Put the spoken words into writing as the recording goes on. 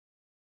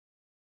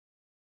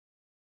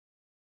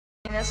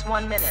minus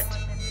 1 minute.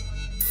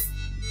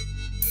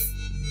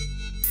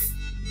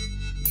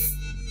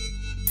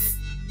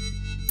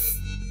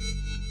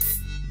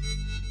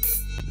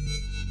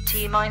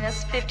 T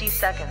minus 50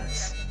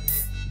 seconds.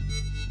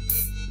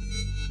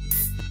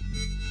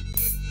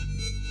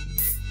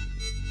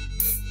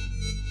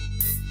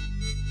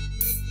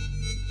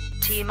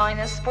 T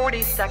minus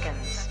 40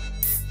 seconds.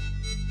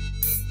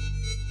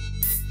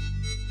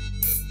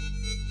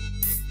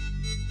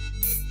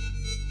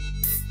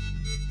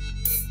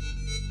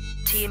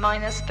 T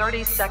minus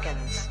 30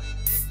 seconds.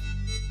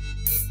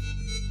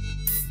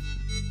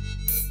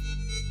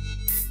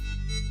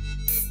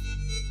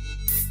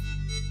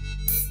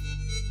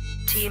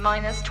 T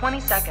minus 20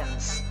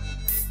 seconds.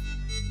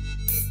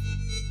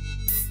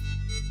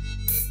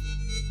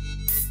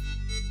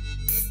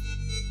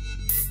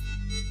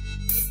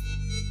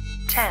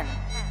 Ten,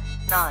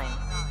 9,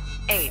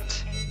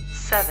 8,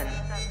 7,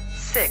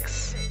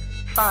 6,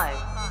 5,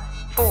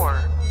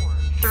 4,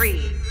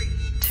 3,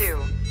 2,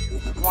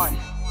 1,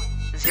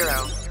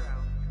 0.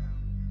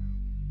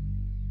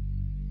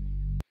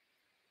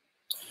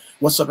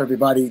 What's up,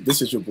 everybody?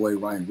 This is your boy,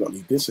 Ryan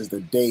Rutley. This is the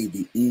day,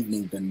 the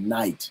evening, the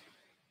night,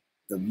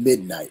 the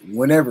midnight,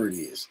 whenever it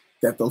is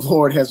that the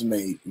Lord has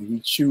made, and we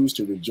choose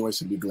to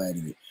rejoice and be glad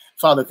in it.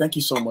 Father, thank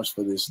you so much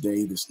for this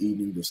day, this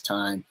evening, this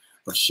time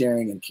of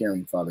sharing and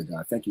caring, Father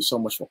God. Thank you so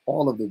much for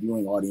all of the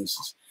viewing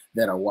audiences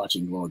that are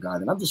watching, Lord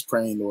God. And I'm just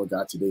praying, Lord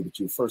God, today that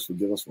you first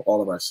forgive us for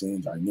all of our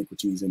sins, our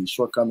iniquities, any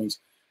shortcomings,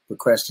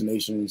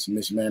 procrastinations,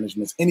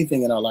 mismanagements,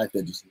 anything in our life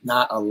that is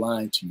not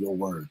aligned to your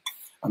word.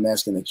 I'm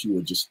asking that you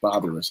would just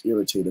bother us,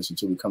 irritate us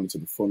until we come into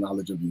the full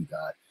knowledge of you,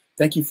 God.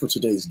 Thank you for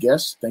today's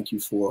guests. Thank you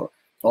for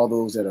all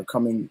those that are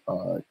coming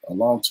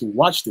along to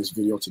watch this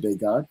video today,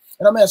 God.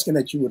 And I'm asking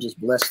that you would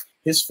just bless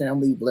his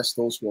family, bless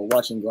those who are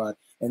watching, God,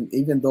 and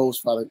even those,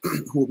 Father,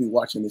 who will be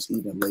watching this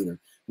even later.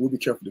 We'll be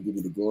careful to give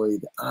you the glory,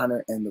 the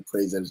honor, and the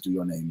praise that is due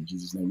your name. In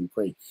Jesus' name we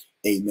pray.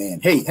 Amen.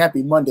 Hey,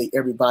 happy Monday,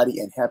 everybody,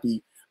 and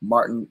happy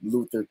Martin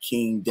Luther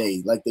King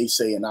Day. Like they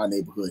say in our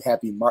neighborhood,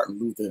 happy Martin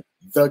Luther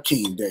the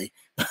King Day.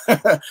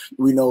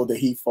 We know that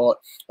he fought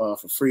for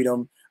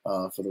freedom,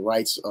 for the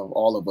rights of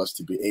all of us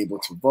to be able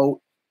to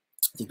vote,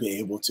 to be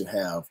able to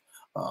have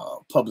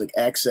public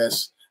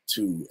access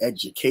to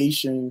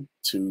education,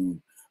 to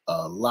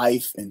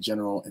life in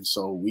general. And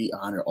so we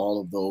honor all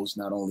of those,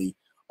 not only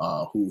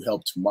who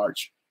helped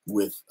march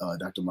with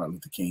Dr. Martin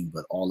Luther King,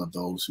 but all of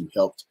those who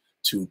helped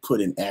to put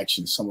in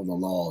action some of the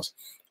laws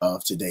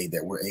of today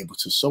that we're able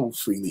to so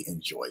freely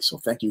enjoy. So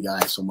thank you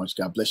guys so much.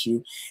 God bless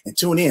you, and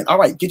tune in. All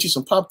right, get you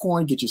some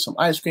popcorn, get you some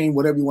ice cream,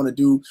 whatever you want to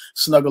do.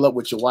 Snuggle up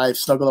with your wife,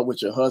 snuggle up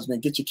with your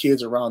husband, get your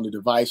kids around the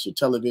device, your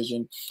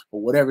television,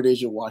 or whatever it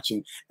is you're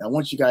watching. And I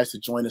want you guys to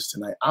join us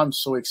tonight. I'm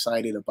so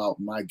excited about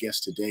my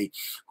guest today,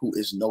 who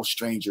is no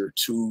stranger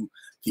to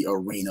the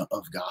arena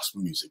of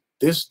gospel music.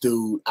 This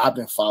dude, I've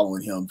been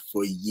following him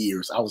for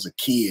years. I was a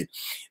kid,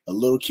 a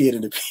little kid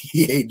in the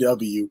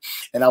PAW,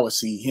 and I would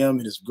see him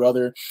and his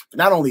brother. But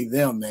not only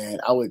them, man,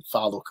 I would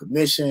follow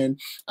Commission.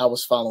 I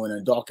was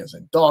following Dawkins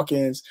and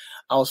Dawkins.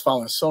 I was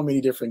following so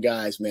many different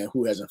guys, man,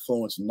 who has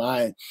influenced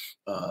my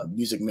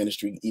music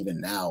ministry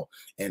even now.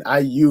 And I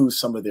use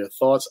some of their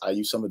thoughts. I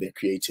use some of their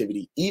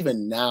creativity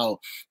even now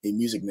in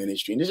music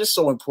ministry. And it's just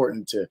so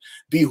important to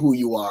be who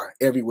you are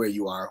everywhere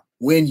you are,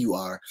 when you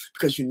are,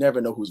 because you never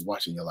know who's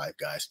watching your life,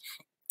 guys.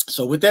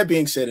 So with that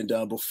being said and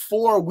done,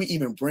 before we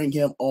even bring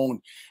him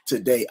on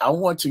today, I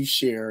want to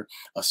share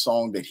a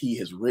song that he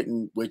has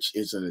written, which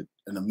is an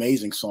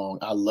amazing song.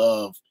 I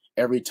love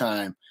every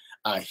time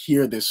I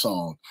hear this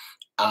song,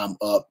 I'm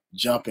up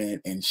jumping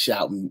and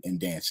shouting and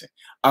dancing.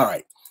 All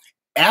right.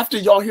 After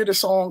y'all hear the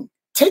song,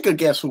 take a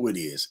guess who it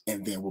is,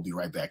 and then we'll be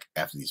right back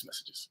after these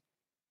messages.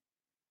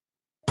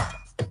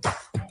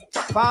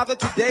 Father,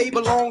 today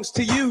belongs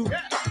to you.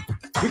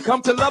 We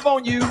come to love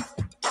on you.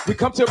 We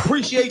come to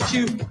appreciate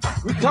you.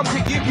 We come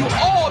to give you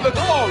all the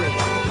glory.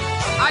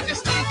 I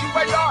just need you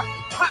where you are.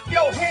 Clap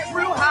your hands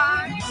real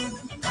high.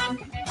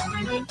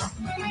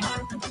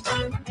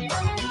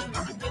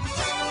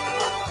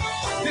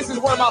 This is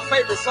one of my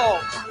favorite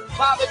songs.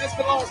 Father, this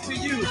belongs to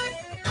you.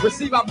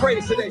 Receive our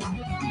praise today.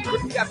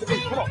 Repeat after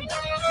me. Come on.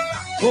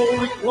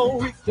 Glory,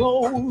 glory,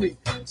 glory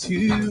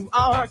to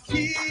our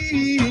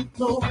King.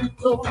 Glory,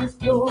 glory,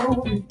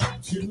 glory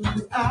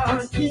to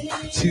our King.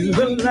 To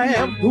the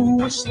Lamb who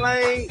was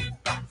slain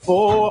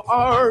for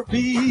our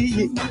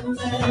being. To the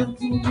Lamb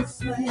who was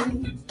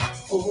slain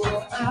for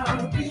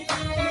our being.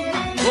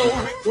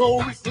 Glory,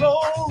 glory,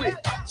 glory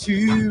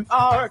to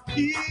our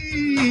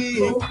King.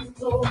 Glory,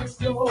 glory,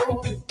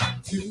 glory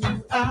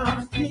to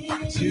our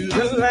King. To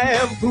the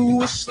Lamb who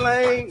was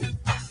slain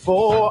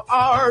for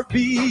our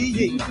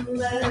being.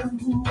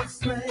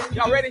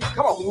 Y'all ready?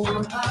 Come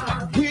on.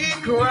 We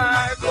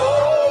cry glory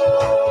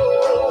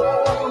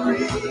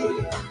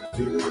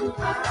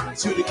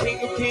to the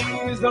King of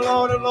Kings, the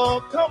Lord of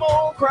Lords. Come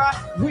on, cry.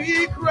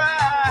 We cry.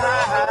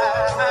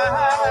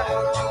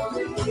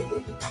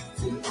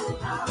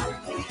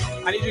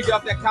 I need you to get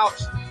off that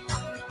couch.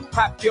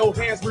 Clap your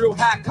hands real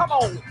high. Come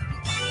on.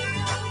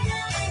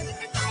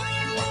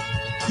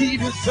 He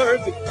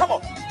deserves it. Come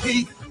on.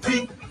 He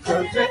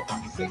deserves it.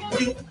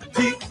 He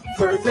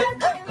deserves it.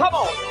 Come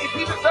on. If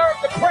he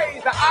deserves the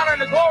praise, the honor,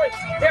 and the glory,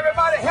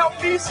 everybody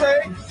help me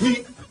say,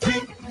 he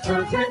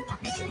deserves it.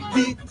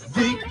 He deserves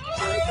it.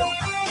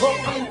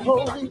 Holy,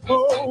 holy,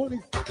 holy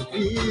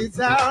is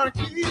our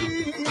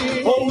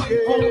King. Holy,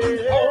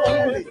 holy,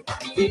 holy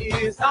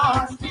is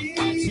our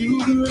King.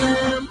 To the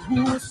Lamb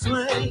who was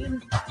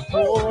slain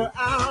for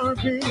our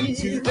being.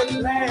 To the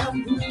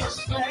Lamb who was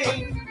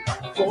slain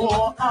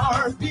for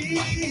our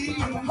being.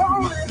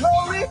 Holy,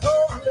 holy,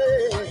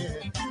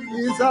 holy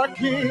is our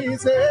King.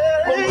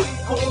 Say,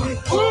 holy,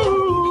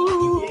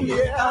 holy,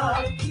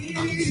 yeah.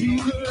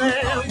 To the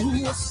Lamb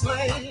who was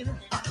slain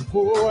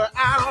for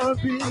our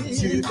being.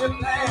 To the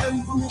Lamb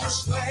who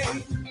was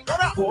slain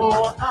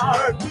for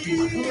our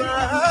being.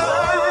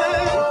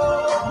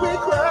 We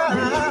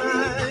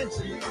cry.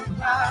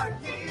 To our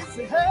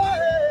King.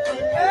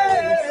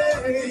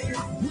 Hey,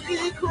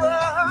 we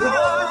cry.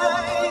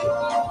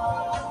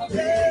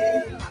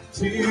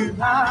 To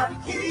our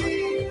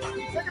King.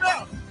 Check it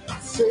out.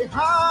 Say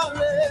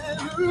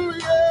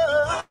hallelujah.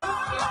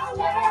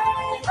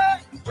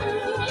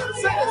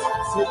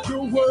 Say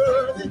you're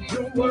worthy,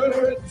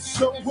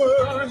 so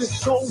worthy,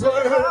 so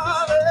worthy.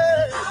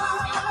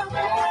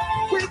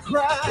 We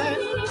cry.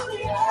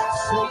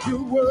 So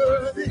you're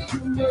worthy,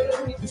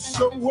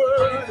 so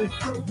worthy.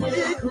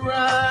 We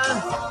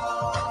cry.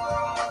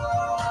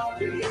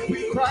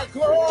 We cry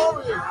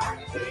glory.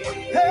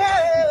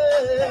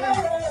 Hey,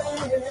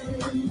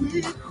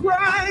 we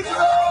cry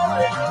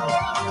glory.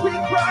 We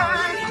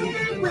cry.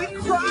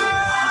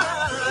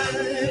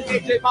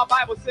 AJ, my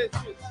Bible says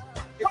this.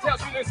 It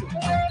tells you, listen.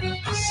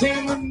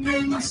 Sing a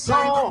new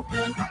song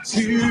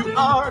to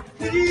our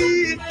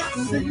King.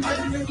 Sing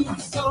a new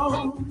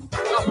song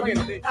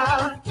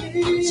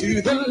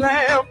to the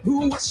Lamb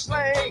who was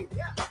slain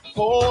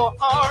for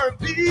our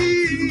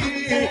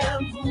being.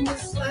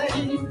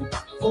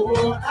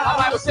 My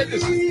Bible said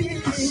this.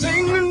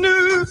 Sing a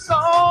new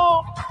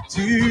song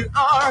to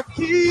our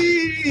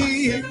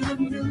King. Sing a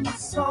new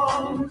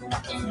song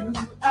to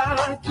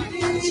our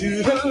King.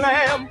 To the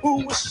Lamb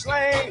who was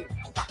slain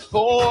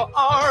for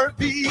our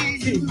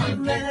being.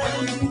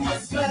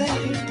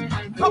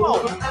 Come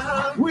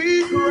on.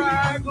 We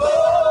cry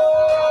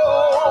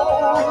glory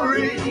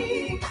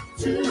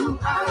to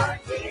our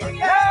King.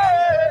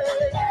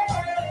 Hey.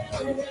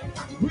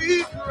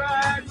 We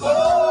cry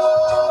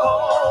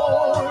glory.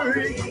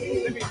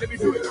 Let me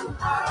do it.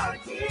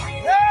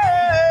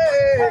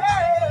 Hey.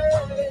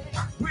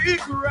 We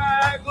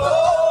cry glory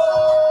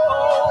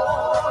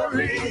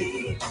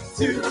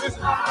to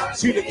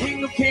the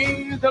King of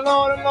Kings, the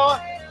Lord of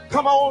Lords.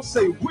 Come on,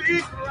 say,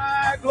 we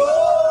cry glory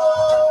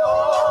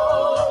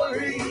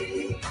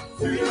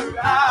to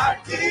our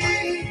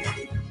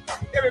King.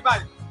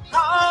 Everybody,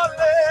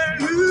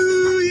 hallelujah.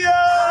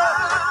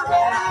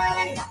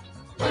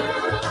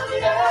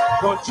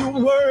 Lord, you're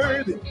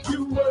worthy.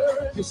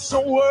 You're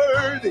so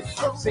worthy.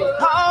 Say,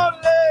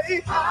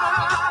 hallelujah.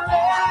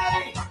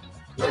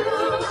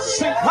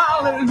 Say,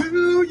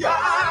 hallelujah.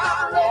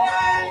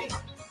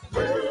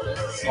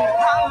 Say,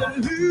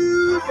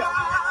 hallelujah.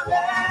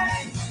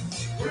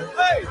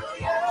 Hey,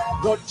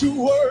 Lord, you're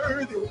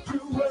worthy.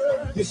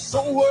 You're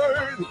so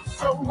worthy.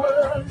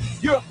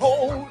 You're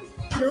holy.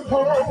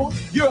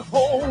 You're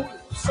holy.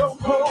 So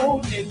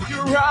holy. And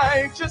you're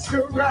righteous.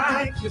 So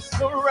righteous.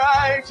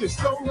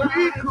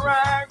 We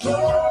cry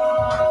glory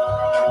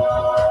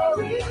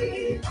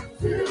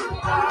to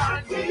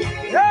our King.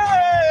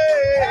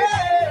 Hey,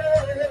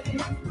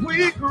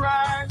 we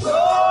cry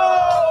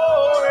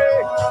glory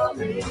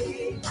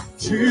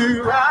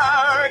to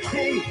our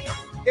King.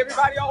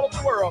 Everybody all over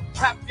the world,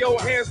 clap your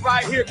hands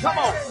right here. Come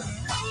on.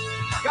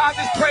 God,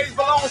 this praise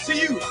belongs to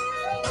you.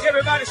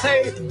 Everybody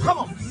say, come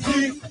on.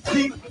 He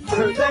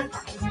heard that.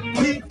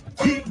 He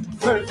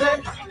heard that.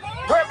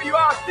 Wherever you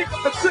are, think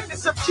of the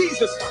goodness of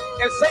Jesus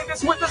and say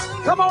this with us.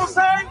 Come on,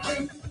 say.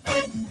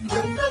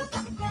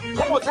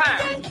 One more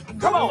time.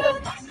 Come on.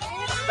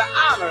 The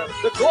honor,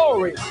 the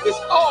glory is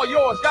all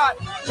yours, God.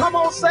 Come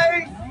on,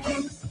 say.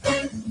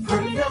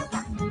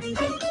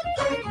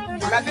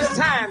 At this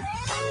time,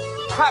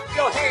 clap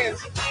your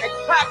hands and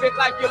clap it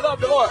like you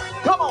love the Lord.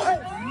 Come on.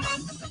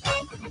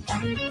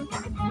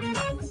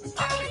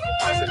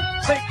 Listen,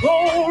 say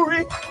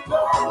glory,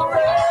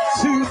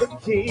 to the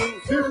King,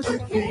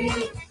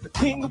 the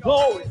King of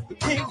glory, the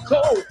King of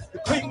glory, the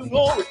King of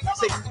glory.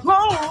 Say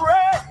glory,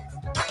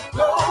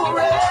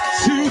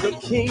 to the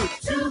King,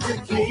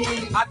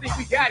 I think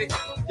we got it.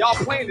 Y'all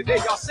playing today,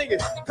 y'all singing.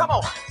 Come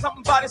on,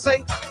 somebody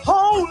say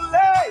holy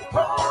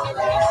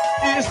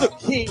is the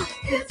King.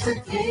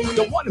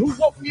 The one who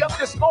woke me up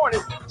this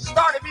morning,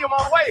 started me on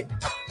my way.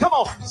 Come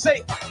on,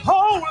 say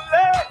holy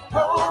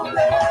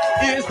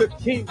is the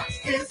King.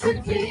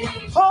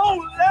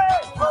 Holy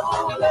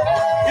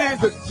is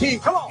the King.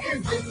 Come on.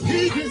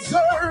 He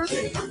deserves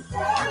it.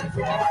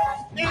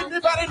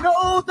 Anybody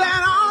know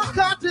that our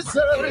God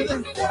deserves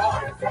it?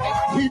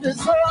 He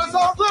deserves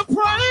all the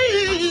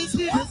praise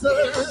he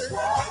deserves.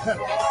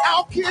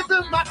 I'll give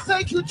him my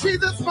Thank you,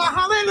 Jesus, for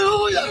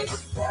hallelujah.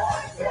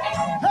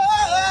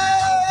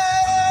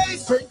 Hey,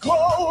 say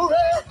glory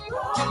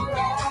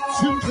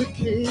to the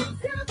King.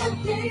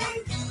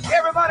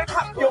 Everybody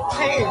clap your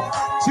hands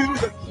to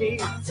the King,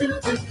 to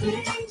the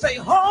King. Say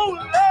holy,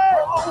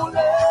 holy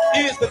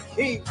is the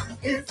King,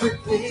 is the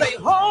King. Say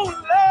holy,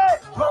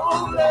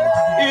 holy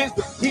is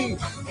the King.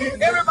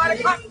 Everybody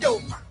clap your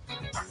hands.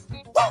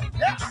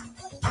 Yeah.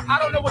 I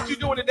don't know what you're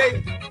doing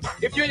today.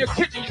 If you're in your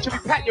kitchen, you should be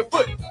patting your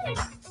foot.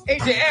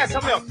 AJ, add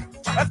something else.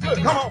 That's good.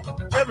 Come on.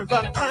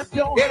 Everybody clap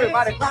your hands.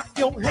 Everybody clap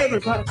your hands.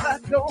 Everybody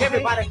clap your hands.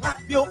 Everybody clap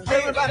your hands.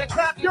 Everybody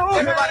clap your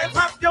hands. Everybody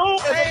clap your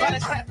hands. Everybody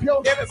clap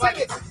your hands.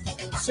 Everybody.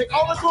 Say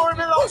all the glory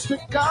belongs to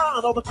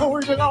God. All the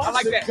glory belongs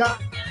to God.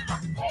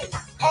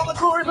 All the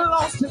glory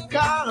belongs to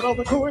God. All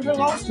the glory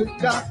belongs to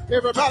God.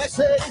 Everybody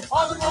say,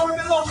 all the glory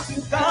belongs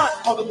to God.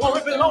 All the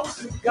glory belongs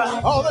to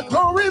God. All the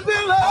glory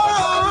belongs.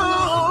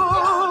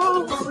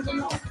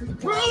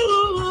 Ooh,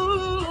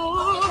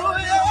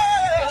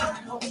 yeah.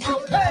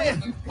 Hey,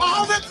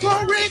 all the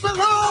glory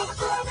belongs.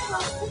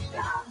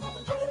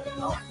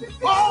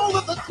 All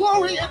of the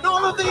glory and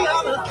all of the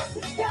honor.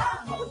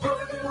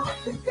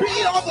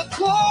 Be all the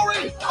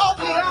glory, all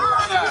the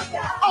honor,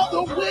 all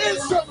the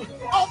wisdom,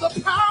 all the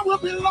power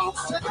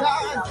belongs to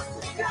God.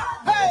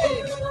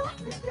 Hey,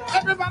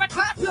 everybody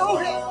clap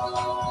your hands.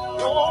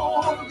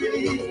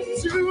 Glory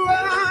to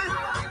God.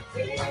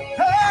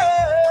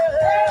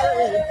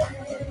 Hey,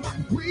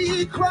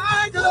 we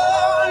cry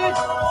glory,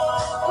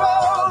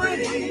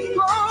 glory,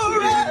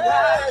 glory.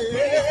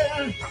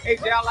 Hey,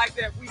 y'all like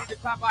that? We need to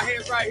clap our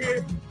hands right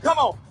here. Come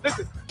on,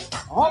 listen.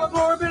 All the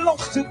glory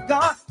belongs to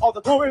God. All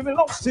the glory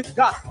belongs to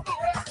God.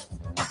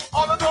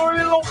 All the glory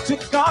belongs to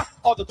God.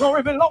 All the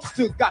glory belongs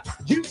to God.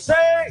 You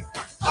say,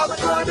 all the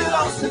glory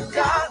belongs to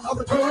God. All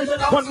the glory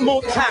belongs to God. One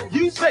more time.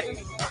 You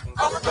say,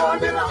 all the glory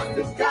belongs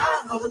to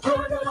God. All the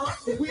glory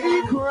belongs to God.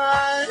 We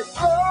cry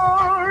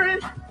glory,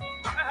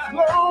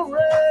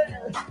 glory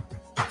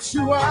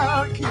to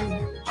our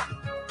King,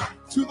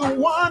 to the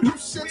one who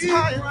sits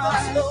high and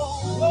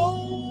looks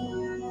low.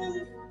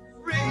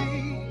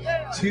 Glory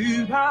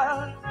to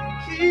our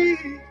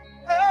King.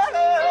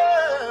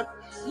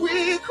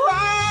 We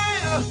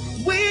cry,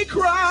 we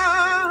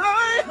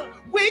cry,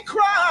 we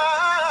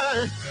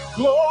cry.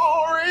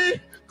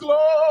 Glory,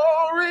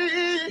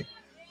 glory,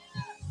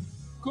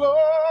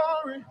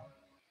 glory.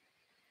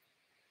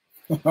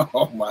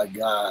 Oh my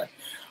God.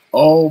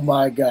 Oh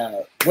my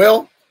God.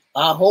 Well,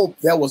 I hope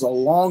that was a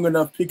long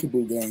enough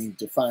peekaboo game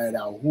to find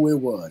out who it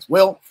was.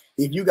 Well,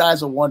 if you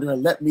guys are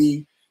wondering, let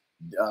me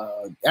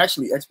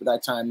actually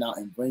expedite time now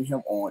and bring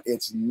him on.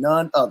 It's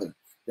none other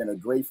than a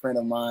great friend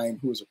of mine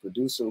who is a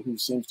producer, who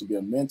seems to be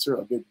a mentor,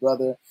 a big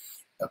brother,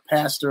 a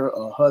pastor,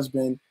 a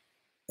husband,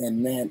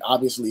 and man,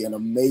 obviously an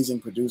amazing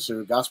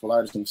producer, gospel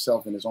artist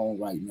himself in his own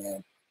right,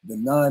 man. The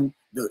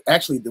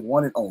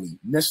one and only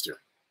Mr.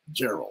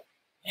 Gerald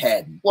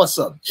Haddon. What's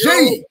up,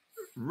 G?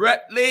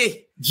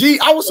 Rutley. G,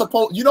 I was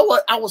supposed, you know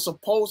what? I was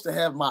supposed to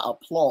have my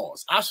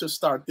applause. I should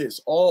start this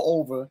all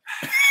over.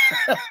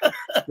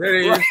 There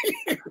it is.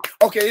 Right?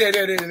 Okay, yeah,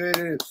 there it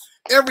is.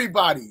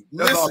 Everybody,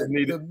 listen,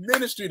 the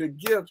ministry to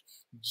give.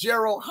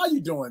 Gerald, how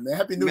you doing, man?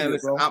 Happy New Year,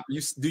 listen, bro.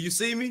 Do you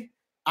see me?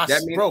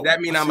 That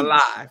means I'm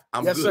alive.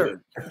 I'm yes, good.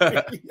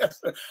 Sir.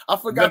 Yes, sir. I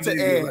forgot to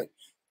add,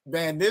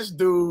 man, this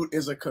dude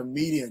is a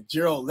comedian.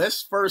 Gerald,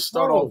 let's first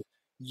start off.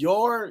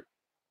 Your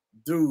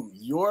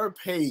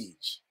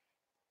page.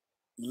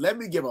 Let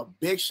me give a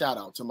big shout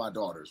out to my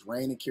daughters,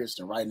 Rain and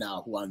Kirsten, right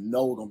now, who I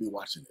know are going to be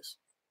watching this.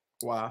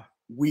 Wow.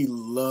 We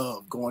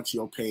love going to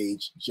your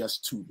page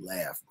just to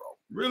laugh, bro.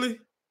 Really?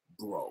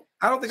 Bro.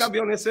 I don't think I'll be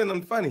on there saying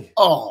them funny.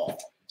 Oh,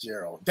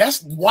 Gerald.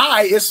 That's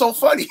why it's so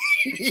funny.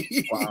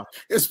 Wow.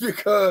 It's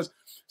because,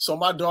 so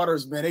my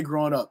daughters, man, they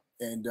growing up,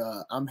 and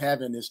I'm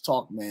having this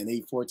talk, man. They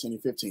 14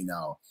 and 15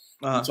 now.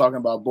 We're talking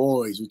about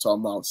boys. We're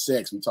talking about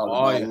sex. We're talking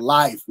about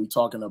life. We're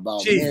talking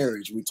about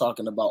marriage. We're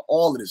talking about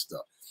all of this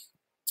stuff.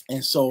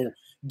 And so,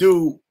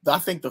 dude, I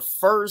think the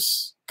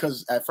first,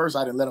 because at first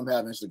I didn't let them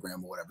have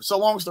Instagram or whatever. So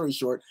long story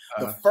short,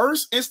 the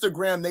first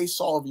Instagram they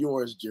saw of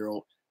yours,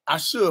 Gerald, I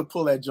should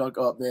pull that junk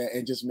up, man,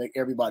 and just make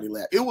everybody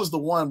laugh. It was the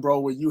one,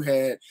 bro, where you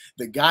had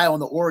the guy on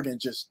the organ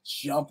just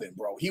jumping,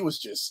 bro. He was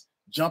just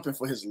jumping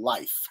for his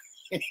life.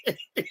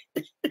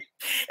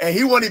 And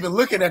he wasn't even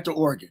looking at the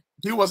organ.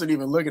 He wasn't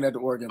even looking at the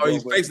organ. Oh,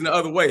 he's facing the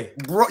other way.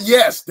 Bro,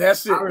 yes,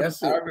 that's it.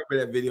 That's it. I remember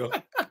that video.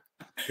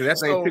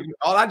 That's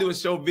all I do is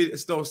show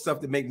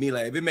stuff that make me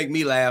laugh. If it make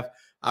me laugh,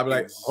 I'll be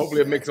like,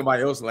 hopefully it makes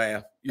somebody else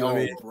laugh. You know what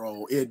I mean?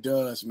 Bro, it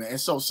does, man. And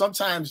so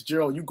sometimes,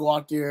 Gerald, you go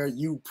out there,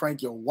 you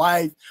prank your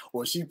wife,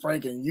 or she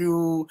pranking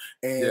you,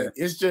 and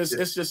it's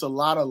just a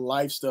lot of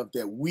life stuff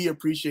that we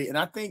appreciate. And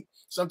I think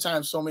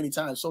sometimes, so many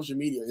times, social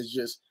media is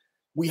just,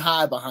 we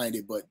hide behind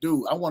it. But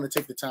dude, I want to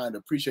take the time to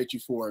appreciate you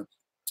for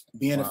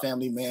being a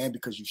family man,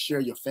 because you share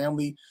your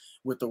family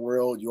with the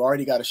world. You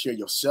already got to share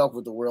yourself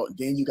with the world.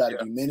 Then you got to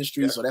do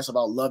ministry. So that's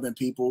about loving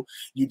people.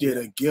 You did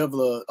a give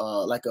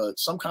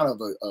some kind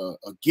of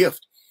a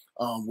gift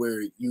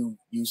where you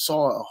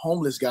saw a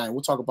homeless guy, and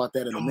we'll talk about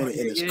that in a minute,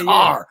 in his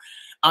car.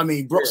 I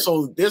mean, bro,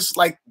 so this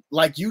like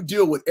you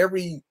deal with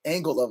every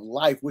angle of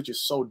life, which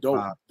is so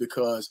dope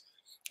because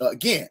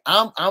again,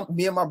 I'm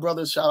me and my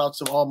brothers, shout out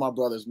to all my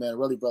brothers, man,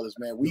 really brothers,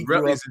 man. We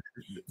grew up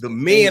the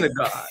men of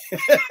God.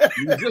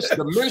 Just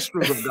the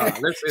ministers of God.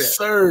 That's it.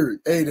 Sir,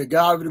 hey, to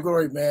God be the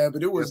glory, man.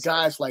 But it was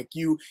guys like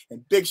you,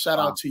 and big shout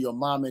out to your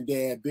mom and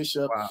dad,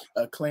 Bishop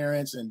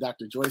Clarence and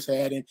Dr. Joyce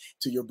Haddon,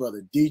 to your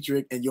brother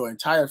Dietrich and your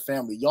entire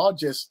family.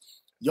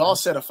 Y'all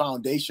set a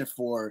foundation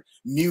for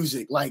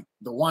music, like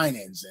the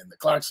Winans and the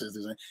Clark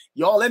sisters, and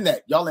y'all in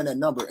that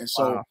number. And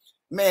so,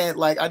 man,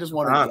 like I just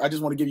want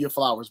to give you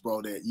flowers,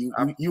 bro. That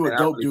you a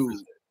dope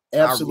dude.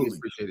 Absolutely, I really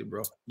appreciate it,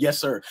 bro. Yes,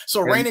 sir. So,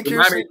 Rain and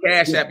Kirsten,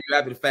 cash app you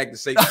after the fact to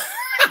say.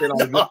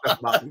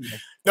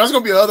 That's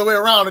gonna be the other way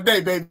around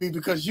today, baby,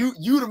 because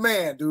you the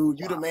man, dude.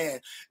 You the man.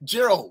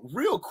 Gerald,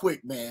 real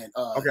quick, man.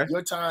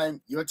 Your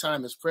time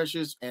is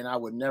precious, and I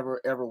would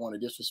never ever want to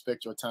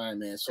disrespect your time,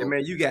 man. So, hey,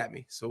 man, you got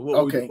me. So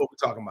what we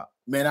talking about?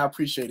 Man, I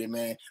appreciate it,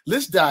 man.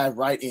 Let's dive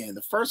right in.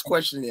 The first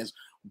question is,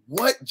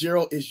 what,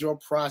 Gerald, is your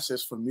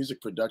process for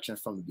music production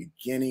from the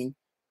beginning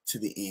to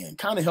the end?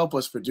 Kind of help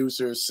us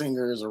producers,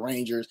 singers,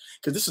 arrangers,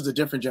 because this is a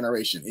different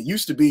generation. It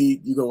used to be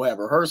you go have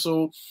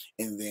rehearsal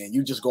and then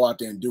you just go out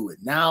there and do it.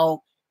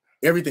 Now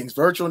everything's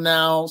virtual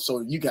now,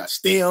 so you got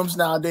stems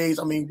nowadays.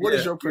 I mean, what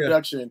is your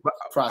production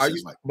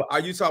process like? But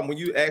are you talking, when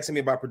you asking me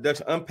about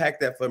production,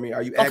 unpack that for me.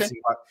 Are you asking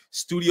about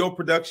studio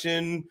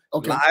production,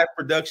 live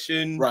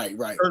production, right,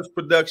 church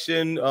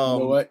production, you know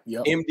what?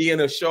 Yep. MD in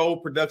a show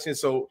production?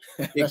 So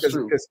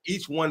because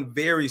each one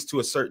varies to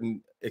a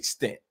certain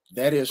extent.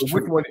 That is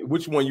true.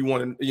 Which one you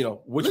want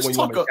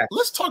to,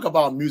 let's talk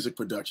about music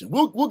production.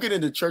 We'll get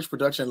into church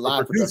production,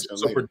 live production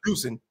later.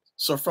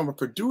 So from a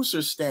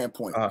producer's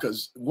standpoint,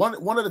 because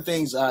one of the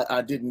things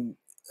I didn't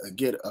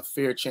get a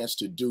fair chance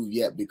to do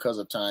yet because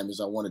of time is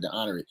I wanted to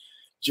honor it.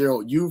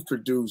 Gerald, you've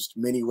produced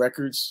many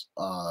records,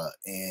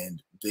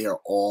 and they are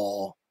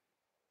all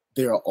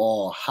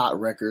hot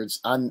records.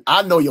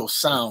 I know your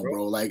sound,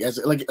 bro. Like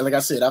I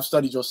said, I've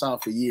studied your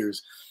sound for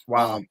years.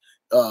 Wow.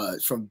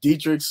 From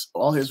Dietrich's,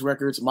 all his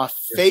records, my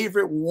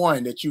favorite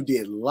one that you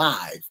did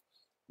live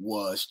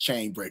was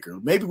Chain Breaker.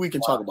 Maybe we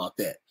can talk about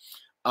that.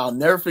 I'll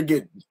never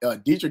forget,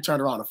 Dietrich turned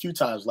around a few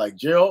times like,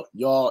 Gerald,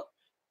 y'all,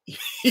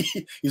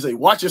 he's like,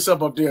 watch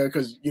yourself up there,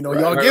 because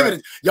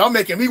y'all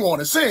making me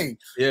want to sing.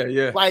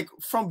 Yeah. Like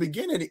from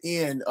beginning to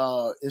end,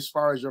 as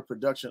far as your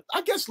production,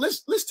 I guess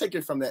let's take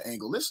it from that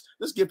angle. Let's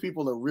give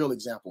people a real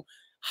example.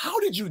 How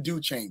did you do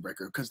Chain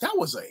Breaker? Because that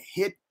was a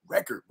hit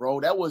record,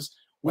 bro. That was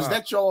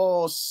that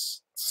your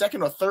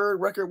second or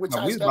third record with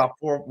Ty Scott?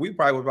 We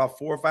probably were about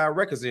 4 or 5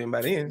 records in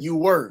by then. You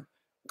were,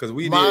 because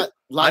we My did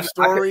Life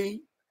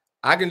Story.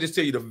 I can just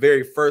tell you the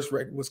very first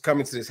record was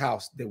Coming to This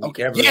House that we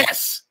ever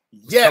Yes.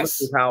 Coming to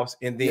This House,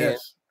 and then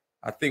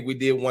I think we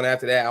did one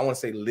after that. I want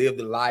to say Live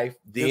the Life.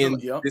 Then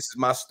This Is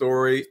My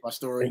Story. My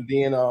Story. And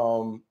then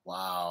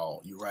wow,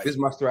 you're right. This Is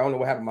My Story. I don't know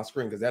what happened to my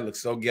screen because that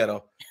looks so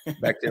ghetto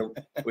back there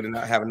with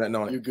not having nothing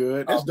on it. You're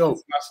good. That's dope.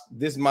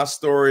 This Is My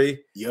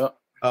Story. Yep.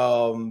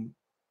 And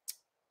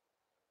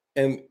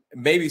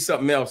maybe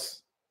something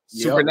else.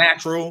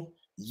 Supernatural.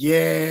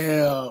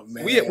 Yeah,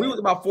 man. We was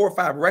about 4 or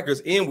 5 records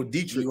in with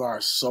Dietrich. You are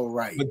so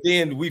right. But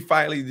then we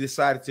finally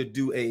decided to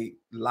do a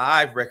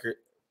live record.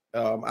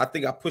 I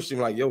think I pushed him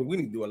like, yo, we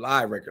need to do a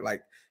live record,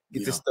 like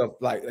get this stuff,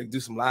 like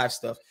do some live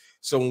stuff.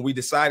 So when we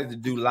decided to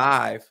do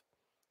live,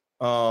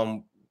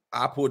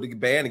 I pulled the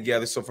band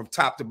together. So from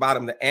top to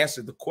bottom, to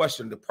answer the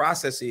question, the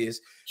process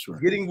is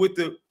getting with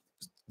the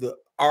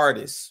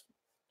artists.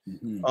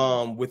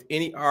 With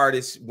any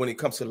artist, when it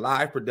comes to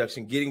live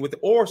production, getting with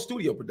or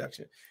studio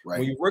production,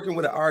 when you're working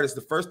with an artist,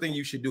 the first thing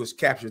you should do is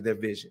capture their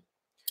vision.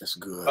 That's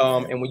good.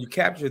 And when you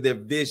capture their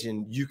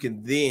vision, you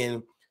can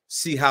then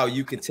see how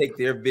you can take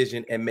their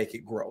vision and make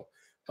it grow.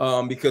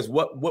 Because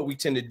what we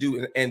tend to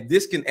do, and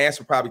this can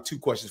answer probably 2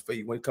 questions for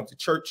you when it comes to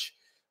church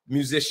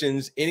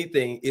musicians,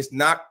 anything. It's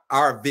not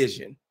our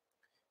vision.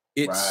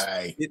 It's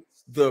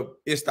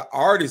the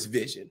artist's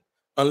vision,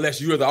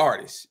 unless you're the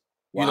artist.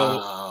 You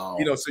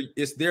know, so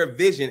it's their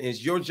vision.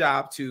 It's your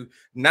job to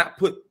not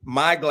put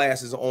my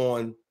glasses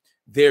on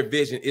their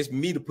vision. It's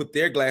me to put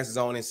their glasses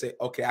on and say,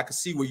 okay, I can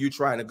see where you're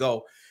trying to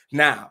go.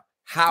 Now,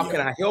 how can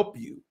I help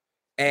you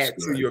add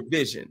to your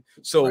vision?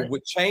 So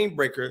with Chain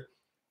Breaker,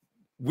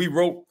 we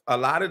wrote a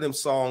lot of them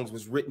songs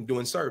was written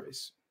doing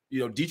service.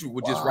 You know, Dietrich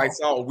would just write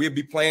songs. We'd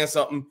be playing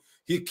something.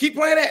 He'd keep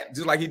playing that,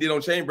 just like he did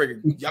on Chain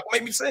Breaker. Y'all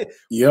make me sing.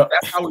 Yeah,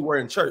 that's how we were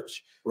in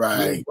church.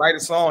 He'd write a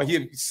song,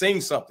 he'd sing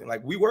something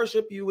like, we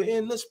worship you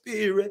in the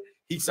spirit.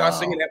 He started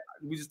singing that.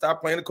 We just started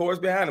playing the chords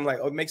behind him. Like,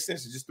 oh, it makes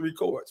sense. It's just 3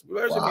 chords. We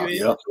worship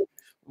you in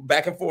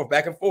back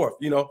and forth,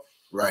 you know.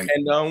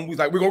 And we was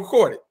like, we're gonna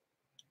record it.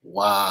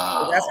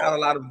 Wow. So that's how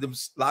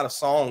a lot of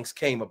songs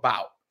came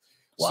about.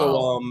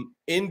 So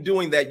in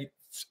doing that,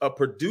 a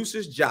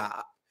producer's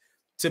job,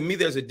 to me,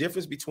 there's a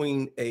difference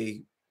between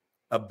a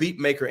beat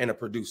maker and a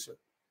producer.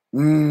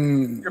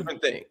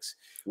 Different things.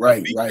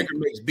 A beat maker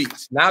makes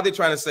beats. Now they're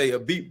trying to say a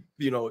beat,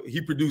 you know,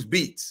 he produced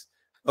beats.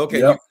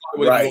 Okay.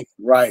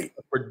 Right.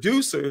 A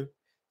producer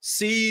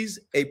sees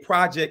a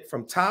project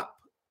from top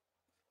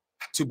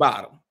to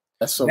bottom.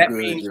 That's so that good,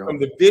 means Gerald. from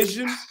the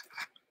vision.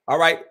 All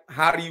right,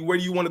 where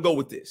do you want to go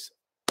with this?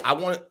 I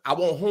want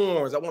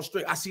horns. I want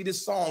straight. I see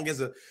this song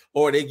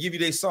or they give you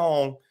their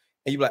song,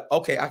 and you're like,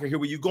 okay, I can hear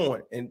where you're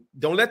going. And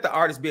don't let the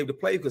artist be able to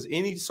play, because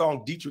any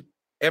song Dietrich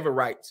ever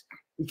writes,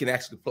 he can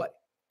actually play.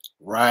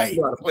 Right. He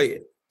know how to play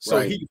it. So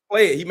he can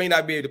play it. He may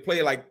not be able to play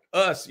it like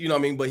us, you know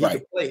what I mean? But he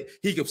can play it.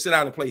 He can sit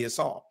down and play his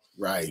song.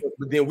 Right. So,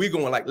 but then we're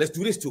going like, let's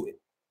do this to it.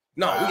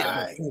 No, we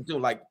gotta do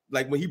like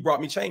when he brought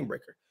me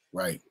Chainbreaker.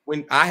 Right.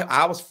 When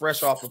I was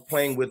fresh off of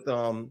playing with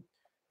the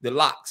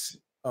Locks.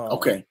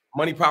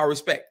 Money, Power,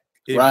 Respect.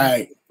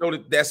 If you know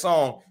that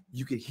song,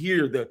 you could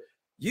hear the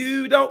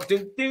you don't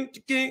do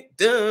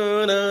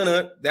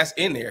that's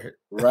in there.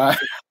 Right.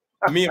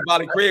 Me and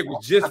Bolly Craig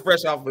was just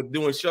fresh off of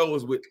doing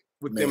shows with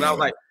them. And I was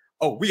like,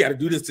 oh, we got to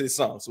do this to this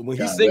song. So when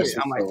he sings it,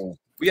 I'm like,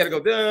 we got to go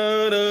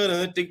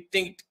ding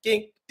ding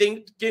ding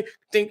ding ding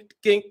ding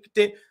ding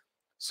ding.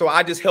 So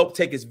I just helped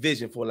take his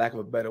vision, for lack of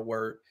a better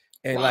word.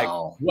 And like,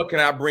 what can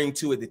I bring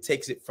to it that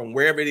takes it from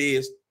wherever it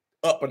is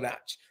up a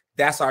notch?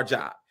 That's our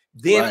job.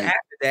 Then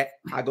after that,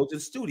 I go to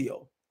the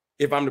studio.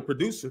 If I'm the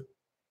producer,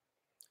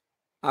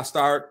 I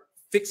start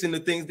fixing the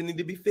things that need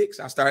to be fixed.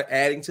 I start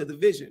adding to the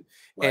vision.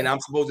 And I'm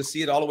supposed to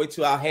see it all the way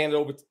to I'll hand it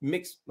over to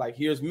mix. Like,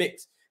 here's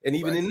mix. And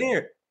even in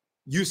there,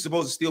 you're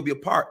supposed to still be a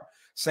part,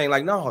 saying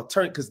like, no,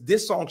 turn, because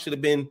this song should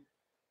have been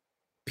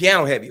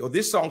piano heavy, or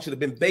this song should have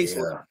been bass.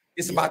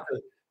 It's about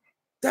the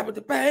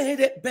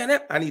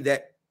I need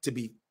that to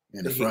be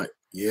in the front.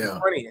 The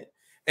front end.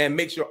 And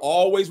make sure,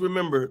 always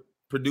remember,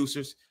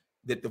 producers,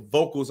 that the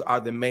vocals are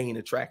the main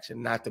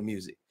attraction, not the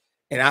music.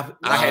 And I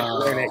had to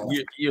learn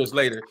that years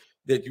later,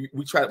 that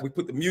we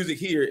put the music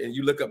here and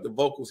you look up the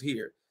vocals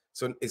here.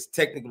 So it's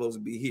technical to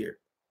be here.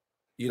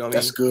 You know what I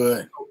mean? That's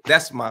good. So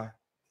that's my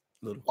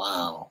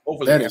little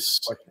hopefully that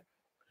is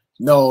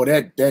no,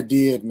 that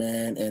did,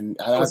 man. And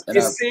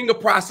it's seeing a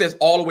process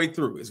all the way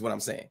through is what I'm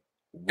saying.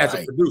 As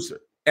a producer.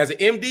 As an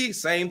MD,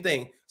 same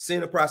thing. Seeing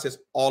the process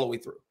all the way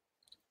through.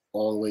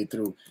 All the way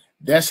through.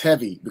 That's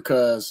heavy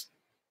because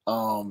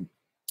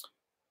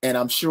and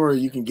I'm sure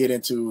you can get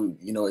into,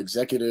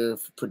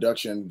 executive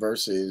production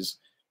versus,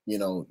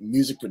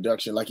 music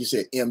production. Like you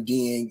said,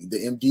 MDing, the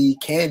MD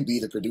can be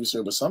the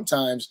producer, but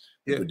sometimes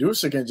the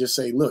producer can just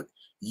say, look,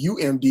 you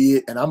MD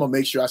it, and I'm going to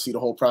make sure I see the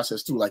whole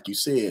process too, like you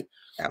said.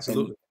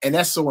 Absolutely. And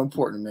that's so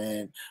important,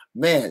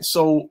 man.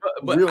 So,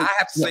 but I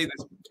have to say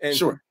this. And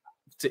sure.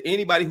 To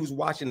anybody who's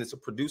watching this, a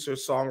producer,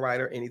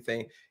 songwriter,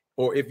 anything,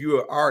 or if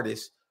you're an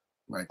artist,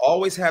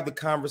 always have the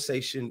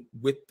conversation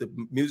with the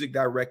music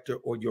director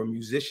or your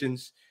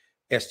musicians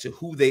as to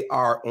who they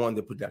are on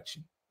the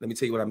production. Let me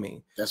tell you what I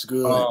mean. That's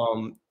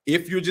good.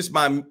 If you're just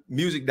my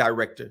music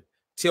director,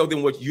 tell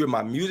them what you're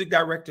my music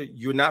director.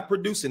 You're not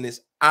producing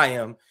this. I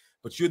am,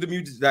 but you're the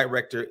music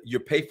director. You're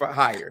paid for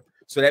hire.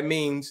 So that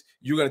means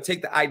you're going to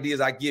take the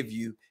ideas I give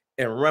you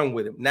and run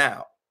with them.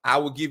 Now, I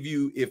will give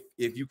you, if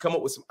you come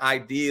up with some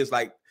ideas,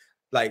 like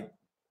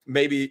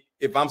maybe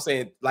if I'm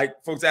saying, like,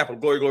 for example,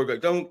 glory, glory, glory,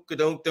 don't.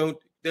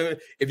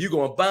 If you're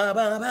going, bah,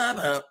 bah, bah,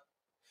 bah,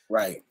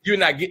 right, you're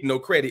not getting no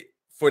credit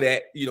for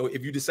that,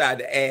 if you decide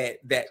to add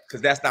that,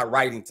 because that's not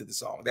writing to the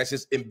song. That's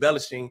just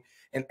embellishing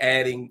and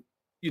adding,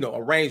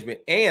 arrangement.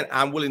 And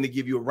I'm willing to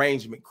give you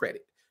arrangement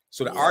credit.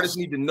 So the artists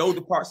need to know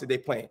the parts that they're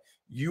playing.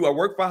 You are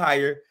work for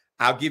hire.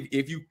 I'll give,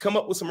 if you come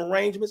up with some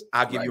arrangements,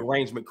 I'll give you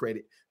arrangement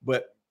credit.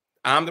 But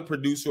I'm the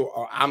producer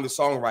or I'm the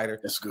songwriter.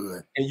 That's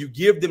good. And you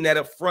give them that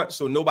up front,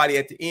 so nobody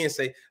at the end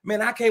say,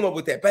 man, I came up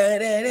with that.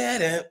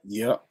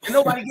 Yeah. And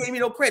nobody gave me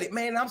no credit,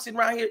 man. I'm sitting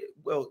right here.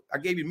 Well, I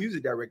gave you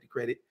music director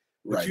credit,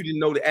 but you didn't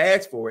know to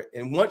ask for it.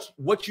 And once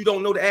what you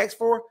don't know to ask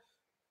for,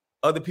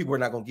 other people are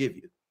not going to give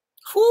you.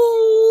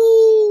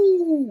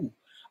 Whoo!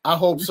 I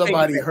hope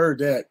somebody heard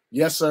that.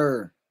 Yes,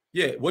 sir.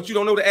 Yeah, what you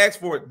don't know to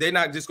ask for, they're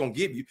not just going to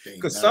give you,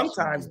 because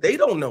sometimes they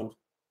don't know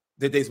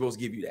that they're supposed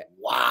to give you that.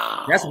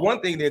 Wow. That's one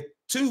thing. That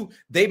two,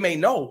 they may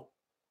know,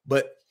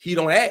 but he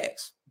don't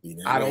ask.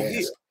 I don't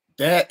give.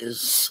 That is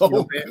so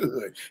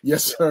good.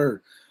 Yes,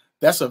 sir.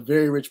 That's a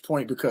very rich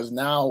point, because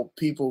now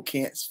people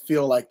can't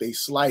feel like they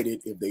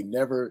slighted if they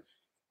never,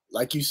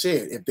 like you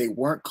said, if they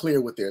weren't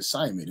clear with their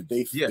assignment.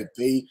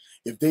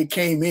 If they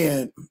came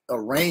in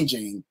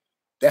arranging,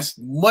 that's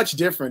much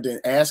different than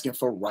asking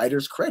for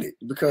writer's credit,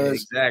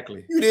 because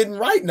you didn't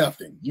write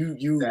nothing.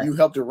 You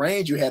helped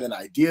arrange. You had an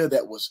idea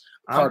that was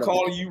part I'm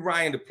calling you,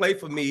 Ryan, to play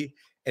for me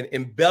and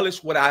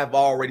embellish what I've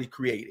already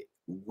created.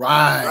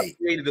 Right. I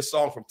created a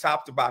song from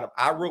top to bottom.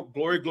 I wrote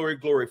Glory, Glory,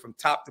 Glory from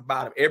top to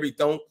bottom. Every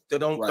don't.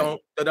 Now,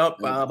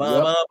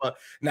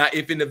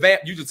 if in the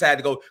vamp you just had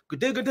to go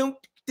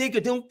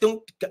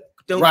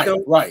right.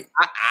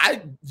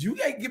 You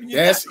ain't giving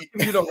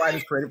you don't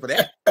writer's credit for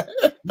that.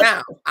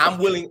 Now I'm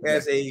willing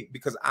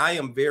because I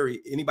am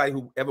anybody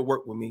who ever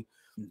worked with me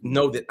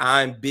know that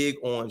I'm big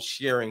on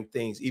sharing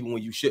things even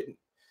when you shouldn't.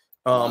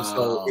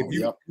 So if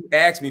you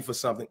ask me for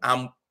something,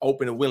 I'm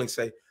open and willing to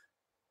say,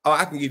 oh,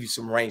 I can give you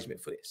some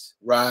arrangement for this.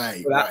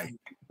 Right.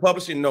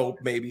 Publishing, no,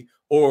 maybe.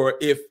 Or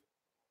if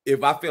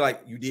I feel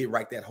like you did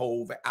write that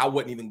whole, I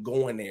wasn't even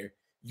going there.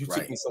 You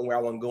took me somewhere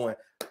I wasn't going.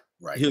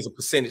 Right. Here's a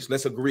percentage.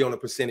 Let's agree on a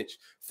percentage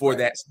for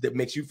that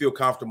makes you feel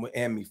comfortable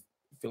and me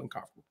feeling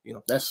comfortable. You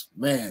know,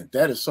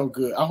 that is so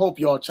good. I hope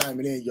y'all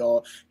chiming in,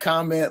 y'all.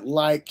 Comment,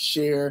 like,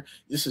 share.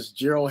 This is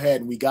Gerald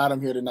Haddon. We got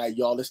him here tonight,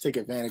 y'all. Let's take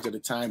advantage of the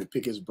time to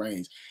pick his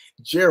brains.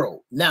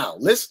 Gerald, now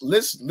let's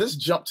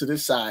jump to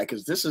this side,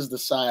 because this is the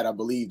side I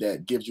believe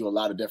that gives you a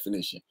lot of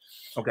definition.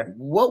 Okay.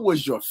 What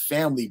was your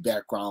family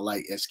background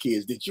like as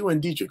kids? Did you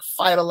and Dietrich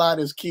fight a lot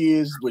as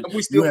kids?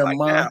 We still fight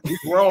now. We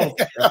grown.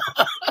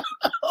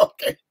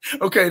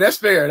 Okay, that's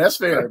fair. That's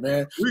fair,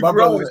 man. My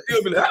brother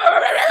still be like,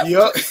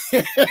 yep.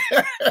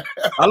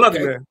 I love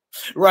it, man.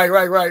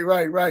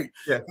 Right.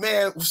 Yeah,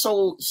 man.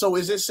 So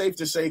is it safe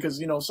to say,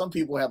 because some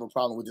people have a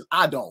problem with this?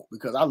 I don't,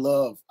 because I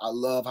love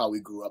how we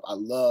grew up. I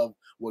love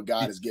what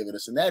God has given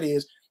us, and that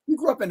is we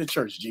grew up in the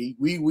church. G,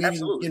 we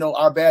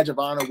our badge of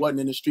honor wasn't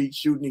in the street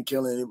shooting and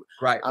killing.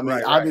 Right. I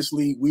mean,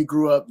 obviously, we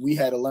grew up. We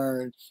had to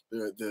learn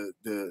the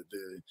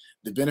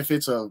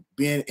benefits of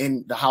being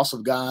in the house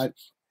of God,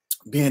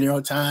 being there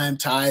on time,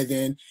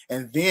 tithing,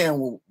 and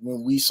then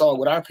when we saw it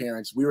with our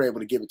parents, we were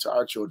able to give it to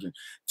our children.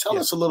 Tell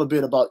us a little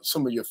bit about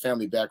some of your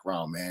family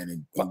background,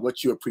 man, and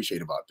what you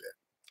appreciate about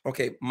that.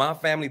 Okay, my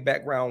family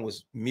background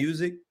was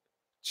music,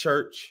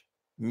 church,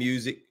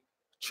 music,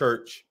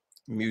 church,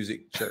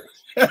 music, church.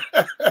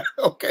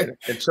 Okay.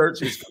 And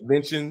church is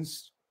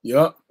conventions.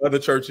 Yep. Other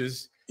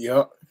churches.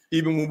 Yep.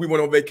 Even when we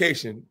went on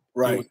vacation,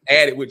 right, it was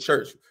added with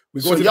church.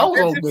 So y'all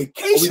on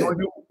vacation.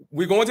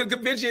 We're going to the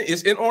convention.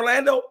 It's in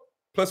Orlando.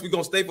 Plus, we're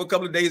gonna stay for a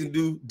couple of days and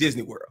do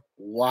Disney World.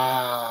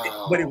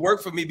 Wow! But it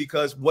worked for me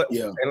because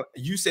and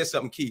you said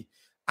something key.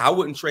 I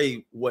wouldn't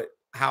trade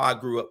how I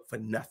grew up for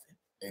nothing.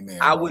 Amen.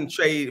 I wouldn't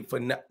trade for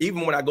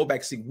even when I go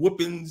back to see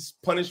whoopings,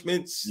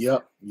 punishments.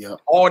 Yep.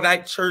 All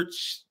night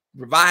church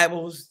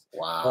revivals.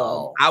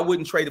 Wow! I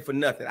wouldn't trade it for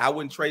nothing. I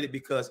wouldn't trade it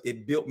because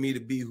it built me to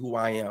be who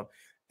I am.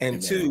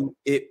 And two,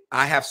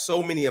 I have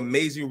so many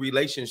amazing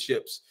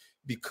relationships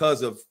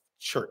because of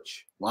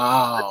church.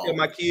 Wow. I tell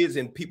my kids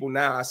and people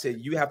now, I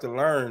said, you have to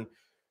learn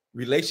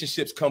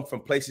relationships come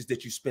from places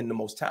that you spend the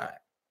most time.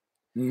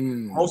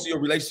 Most of your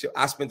relationship,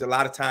 I spent a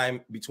lot of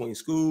time between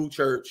school,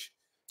 church,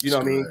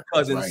 what I mean,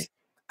 cousins,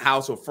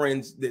 house, or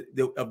friends in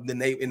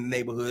the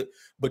neighborhood.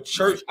 But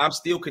church, I'm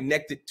still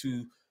connected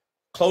to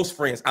close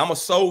friends. I'm a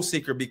soul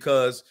seeker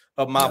because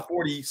of my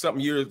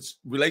 40-something years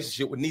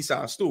relationship with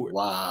Nissan Stewart.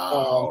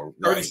 Wow.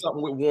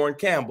 30-something with Warren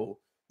Campbell.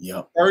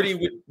 Yep.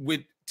 30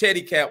 with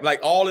Teddy Cap,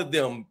 like all of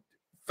them.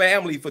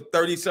 Family for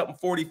 30-something,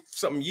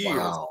 40-something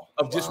years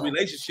of just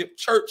relationship.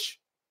 Church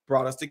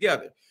brought us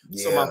together.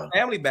 So my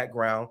family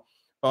background,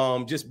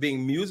 just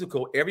being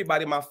musical,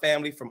 everybody in my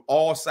family from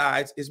all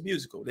sides is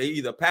musical. They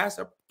either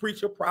pastor,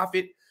 preacher,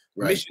 prophet,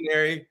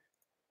 missionary,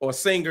 or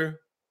singer,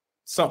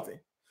 something.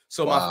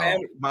 So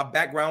my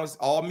background is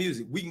all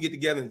music. We can get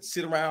together and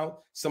sit around.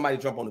 Somebody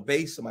jump on the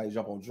bass, somebody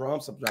jump on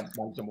drums, somebody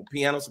jump on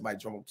piano, somebody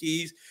jump on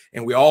keys,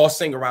 and we all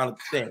sing around the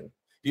thing.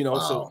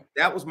 So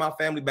that was my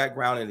family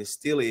background, and it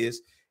still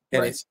is.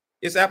 And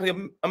it's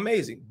absolutely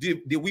amazing.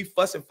 Did we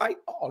fuss and fight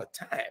all the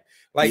time?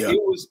 Like it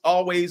was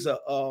always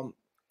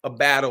a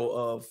battle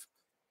of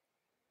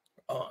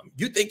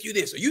you think you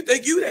this or you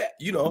think you that,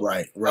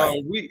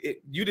 Right.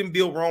 You didn't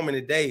build Rome in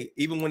a day.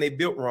 Even when they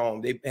built Rome,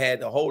 they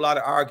had a whole lot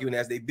of arguing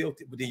as they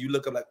built it. But then you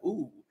look up like,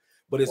 ooh.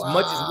 But as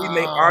much as we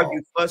may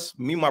argue, fuss,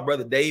 me and my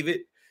brother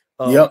David,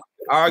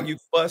 argue,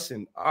 fuss,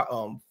 and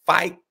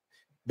fight,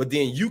 but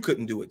then you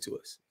couldn't do it to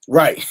us.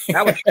 Right.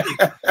 That was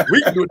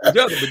we can do it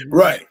together.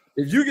 But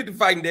if you get to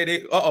fighting that,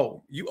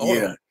 you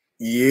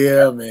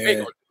own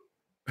man.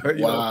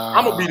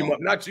 I'm gonna beat him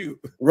up, not you.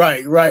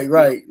 Right.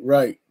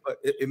 But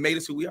it made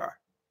us who we are.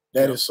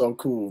 That is so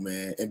cool,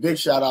 man. And big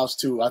shout outs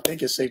too. I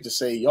think it's safe to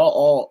say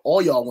y'all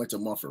all y'all went to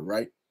Mumford,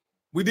 right?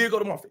 We did go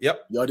to Mumford.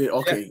 Yep. Y'all did.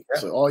 Okay.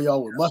 Yeah. So all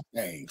y'all were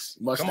Mustangs.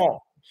 Come on.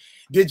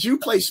 Did you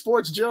play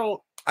sports,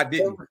 Gerald? I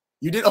didn't.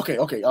 You did? Okay.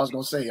 I was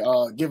gonna say,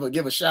 give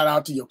a shout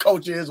out to your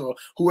coaches or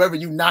whoever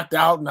you knocked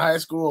out in high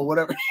school or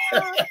whatever.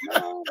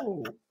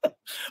 No.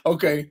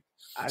 Okay.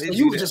 So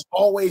you were just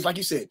always, like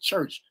you said,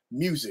 church,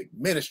 music,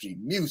 ministry,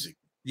 music.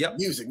 Yep.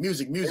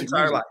 Music.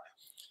 Entire life.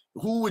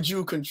 Who would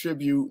you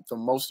contribute the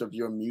most of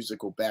your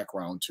musical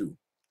background to?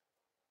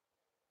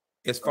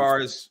 As far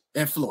as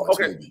influence,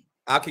 maybe.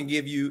 I can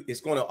give you,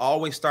 it's going to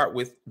always start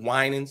with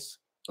Winans,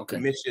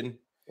 Commission.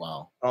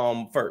 Wow.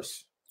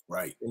 First.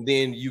 Right. And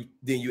then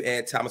you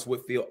add Thomas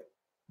Whitfield.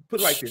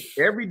 Put it like this: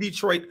 every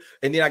Detroit,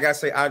 and then I gotta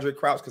say Andre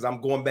Crouch, because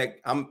I'm going back.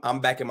 I'm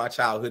back in my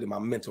childhood and my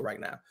mental right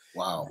now.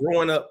 Wow.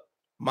 Growing up,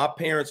 my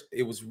parents,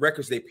 it was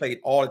records they played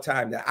all the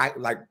time that I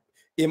like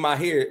in my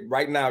head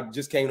right now.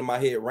 Just came to my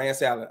head.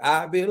 Rance Allen,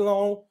 I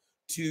belong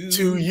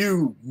to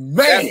you,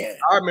 man.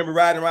 I remember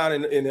riding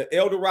around in the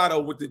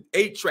Eldorado with the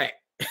 8-track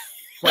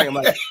playing.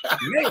 Like,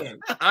 man,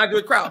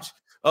 Andre Crouch.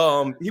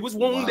 He was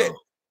wounded.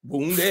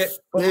 Wounded.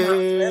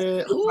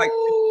 It was like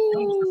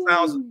the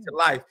sounds to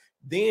life.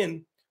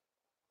 Then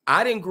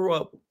I didn't grow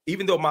up,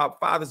 even though my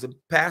father's a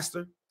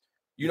pastor.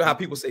 You know how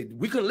people say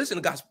we couldn't listen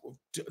to gospel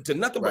to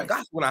nothing but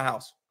gospel in our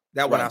house.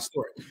 That was our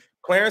story.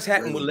 Clarence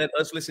Hatton would let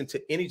us listen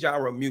to any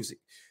genre of music.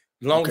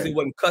 as long as it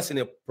wasn't cussing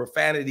and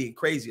profanity and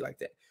crazy like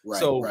that. Right,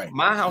 so right.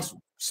 my house,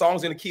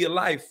 songs in the key of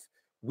life,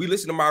 we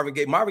listened to Marvin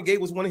Gaye. Marvin Gaye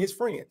was one of his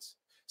friends.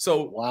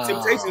 So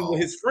Temptations were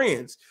his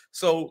friends.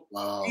 So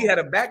he had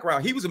a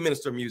background. He was a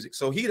minister of music.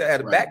 So he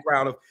had a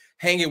background of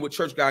hanging with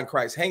Church of God in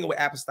Christ, hanging with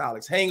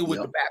Apostolics, hanging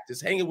with the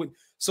Baptists, hanging with.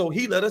 So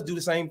he let us do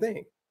the same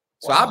thing.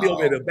 So I'll be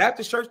over at a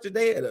Baptist church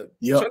today, at a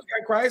Church of God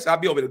in Christ. I'll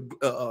be over at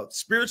a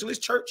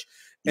spiritualist church,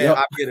 and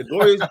I'll be at a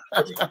glorious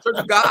Church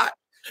of God.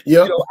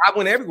 You know, I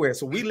went everywhere.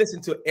 So we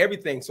listened to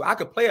everything. So I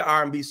could play an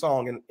R&B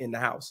song in the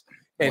house,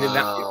 and then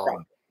not be a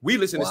problem. We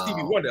listen to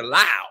Stevie Wonder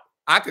loud.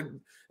 I could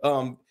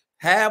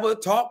have a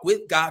talk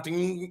with God.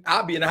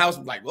 I'll be in the house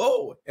like,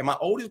 oh. And my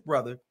oldest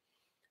brother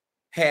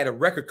had a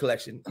record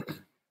collection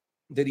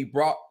that he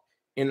brought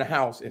in the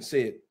house and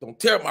said, don't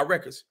tear up my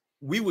records.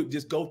 We would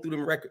just go through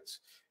them records.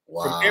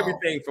 From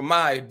everything from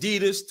my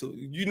Adidas to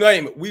you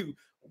name it. We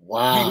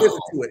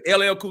listened to it.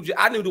 LL Cool J.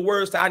 I knew the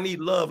words to I Need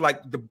Love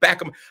like the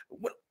back of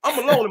my, I'm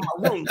alone in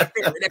my room.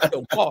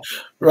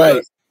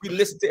 Right. We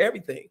listened to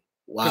everything.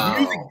 Wow.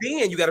 Music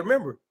then, you got to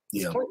remember.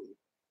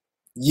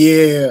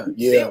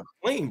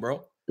 Clean,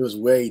 bro. It was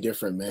way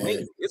different,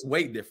 man. It's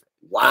way different.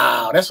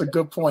 Wow, that's a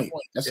good point.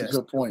 That's a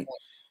good point.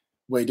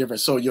 Way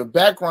different. So your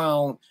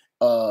background,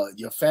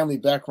 your family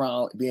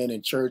background, being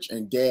in church,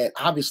 and dad,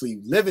 obviously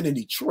living in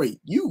Detroit,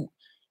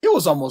 it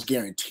was almost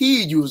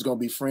guaranteed you was gonna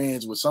be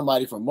friends with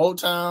somebody from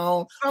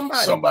Motown,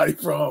 somebody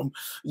from,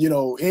 you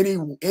know,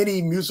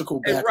 any musical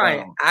background.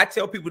 Right. I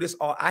tell people this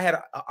all. I had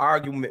an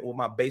argument with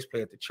my bass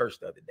player at the church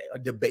the other day, a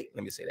debate.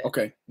 Let me say that.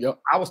 Okay. Yep.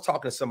 I was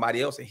talking to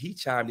somebody else, and he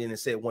chimed in and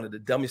said one of the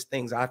dumbest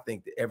things I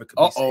think that ever could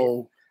be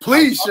said.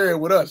 Please share it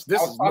with us. I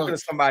was talking to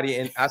somebody,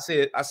 and I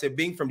said,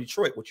 being from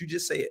Detroit, what you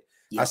just said.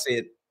 I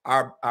said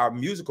our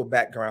musical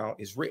background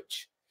is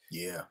rich.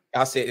 Yeah.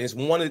 I said it's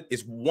one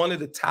of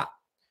the top,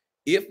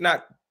 if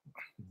not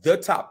the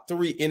top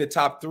three in the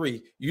top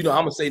three. You know, I'm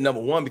gonna say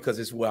number one because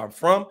it's where I'm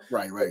from.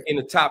 Right. In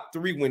the top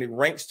three when it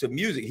ranks to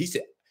music. He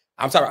said,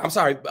 I'm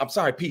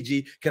sorry,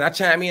 PG. Can I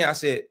chime in? I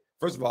said,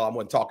 first of all, I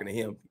wasn't talking to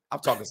him.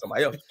 I'm talking to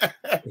somebody else.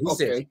 He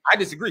said, I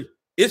disagree.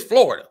 It's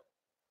Florida.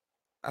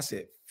 I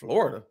said,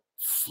 Florida.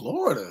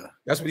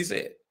 That's what he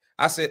said.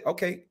 I said,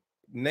 okay,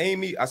 name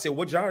me. I said,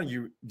 what genre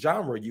you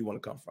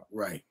want to come from?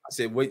 Right. I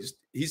said, wait.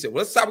 He said, well,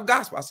 let's start with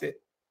gospel. I said,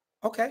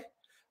 okay.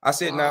 I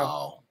said,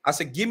 now, I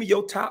said, give me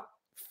your top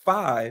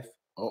 5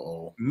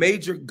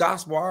 major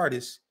gospel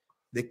artists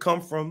that come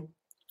from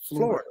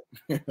Florida.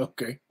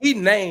 Okay. He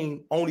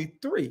named only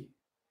 3.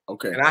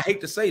 Okay. And I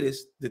hate to say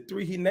this, the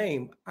 3 he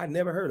named, I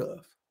never heard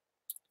of.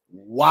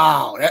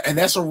 Wow. And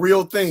that's a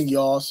real thing,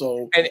 y'all.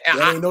 So that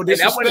ain't no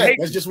disrespect.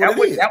 That's just what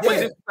it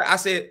is. I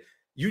said,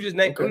 you just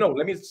named, no,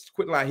 let me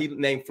quick line. He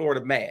named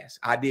Florida Mass.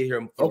 I did hear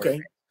him. Florida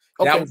Mass.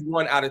 That was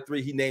 1 out of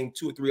 3. He named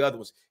 2 or 3 other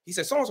ones. He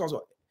said, so.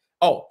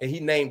 Oh, and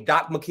he named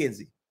Doc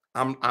McKenzie.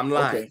 I'm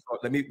lying. Okay. So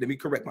let me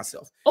correct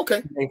myself.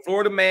 Okay. He named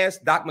Florida Mass,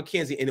 Doc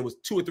McKenzie, and it was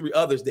 2 or 3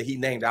 others that he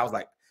named. I was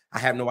like, I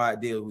have no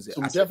idea who's it.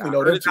 So I definitely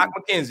know Doc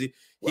McKenzie.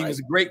 He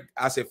was great.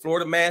 I said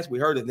Florida Mass. We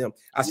heard of them.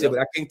 I said, but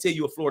I can't tell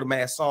you a Florida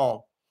Mass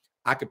song.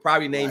 I could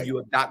probably name you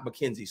a Doc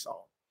McKenzie song.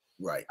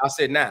 Right. I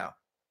said, now,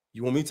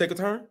 you want me to take a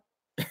turn?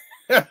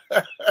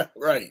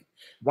 Right.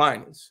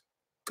 Winans,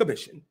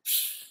 Commission,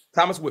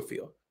 Thomas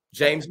Whitfield,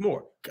 James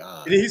Moore.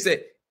 God. And then he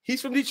said, he's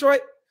from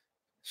Detroit.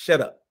 Shut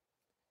up.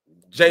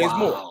 James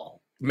Moore,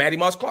 Maddie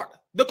Moss Clark,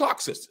 the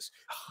Clark sisters,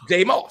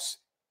 Jay Moss,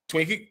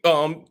 Twinkie,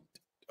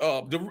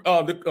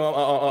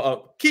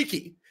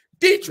 Kiki,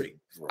 Dietrich.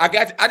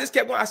 Right. I just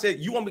kept going. I said,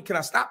 you want me? Can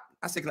I stop?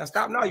 I said, can I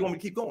stop now? You want me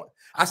to keep going?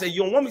 I said,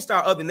 you don't want me to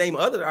start name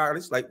other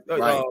artists like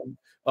what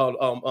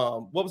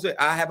was it?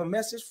 I have a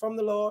message from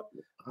the Lord.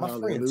 My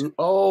friend. You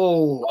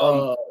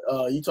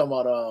talking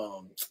about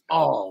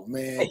oh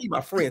man, hey, he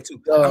my friend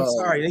too. I'm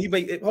sorry. He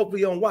may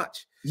hopefully you don't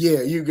watch.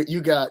 Yeah,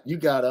 you got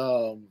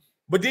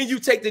But then you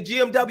take the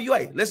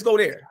GMWA. Let's go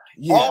there.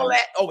 Yeah. All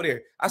that over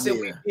there. I said,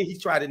 he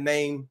tried to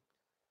name.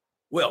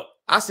 Well,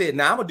 I said,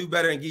 now I'm gonna do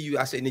better and give you.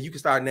 I said, then you can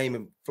start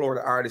naming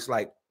Florida artists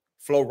like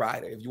Flo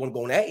Rida if you want to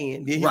go on that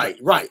end. Then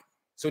right.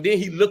 So then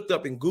he looked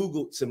up and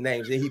Googled some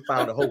names, and he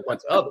found a whole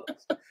bunch of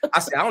others. I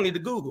said, I don't need to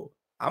Google.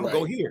 I'm gonna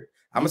go here.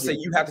 I'm gonna say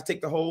you have to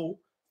take the whole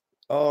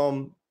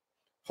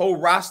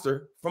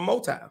roster from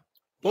Motown.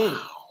 Boom.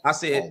 Wow. I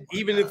said,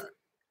 even if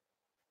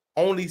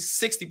only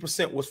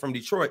 60% was from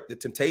Detroit, the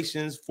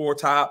Temptations, Four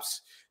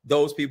Tops,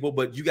 those people.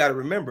 But you got to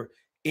remember,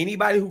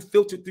 anybody who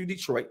filtered through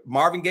Detroit,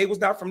 Marvin Gaye was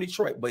not from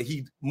Detroit, but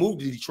he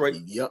moved to Detroit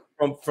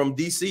from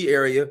DC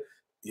area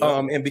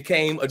and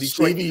became a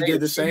Detroit. Stevie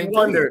did the same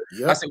thing.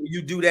 I said, when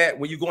you do that,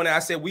 when you go in there, I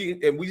said, we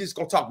just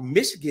gonna talk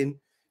Michigan.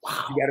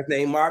 Wow. You got to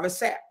name Marvin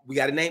Sapp. We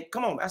got to name,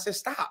 come on. I said,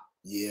 stop.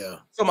 Yeah.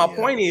 So my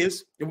point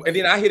is, and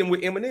then I hit him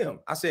with Eminem.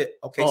 I said,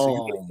 okay, so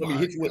you want me to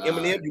hit you with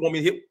Eminem? You want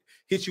me to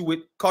hit you with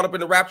Caught Up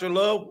in the Rapture of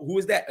Love? Who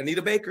is that?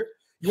 Anita Baker?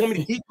 You want me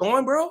to keep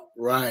going, bro?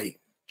 Right.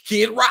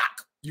 Kid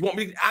Rock. You want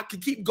me to, I can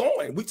keep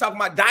going. We talking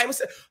about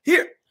Diamonds.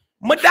 Here,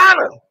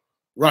 Madonna.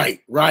 Right.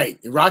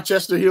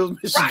 Rochester Hills,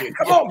 Michigan. Right.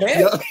 Come on,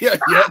 man.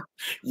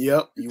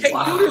 Yep. You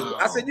can't do this.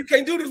 I said, you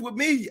can't do this with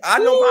me. I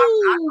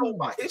know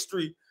my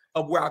history.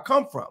 of where I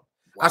come from.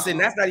 Wow. I said, and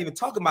that's not even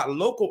talking about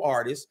local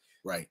artists,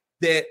 right,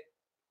 that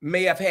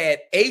may have had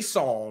a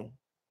song,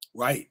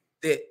 right,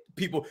 that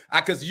people,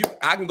 I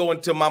can go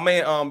into my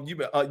man,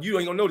 you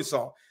ain't gonna know this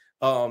song.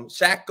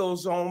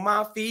 Shackles on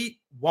my feet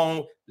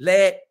won't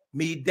let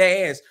me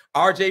dance.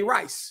 RJ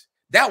Rice.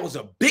 That was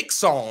a big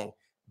song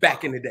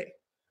back in the day.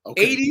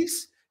 Okay. 80s.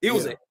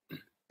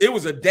 It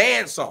was a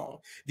dance song.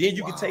 Then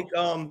you can take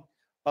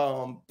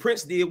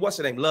Prince did, what's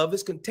her name? Love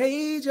is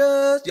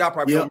Contagious. Y'all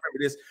probably don't remember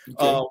this.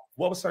 Okay.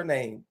 What was her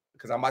name?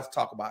 Because I'm about to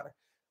talk about her.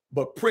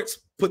 But Prince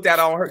put that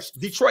on her.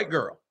 Detroit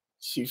girl.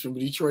 She's from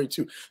Detroit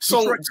too.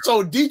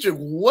 So Dietrich,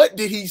 what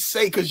did he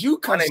say? Because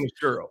my name is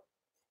Gerald.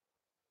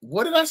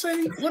 What did I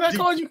say? What did I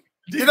call you?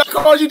 Did I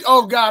call you?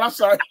 Oh God, I'm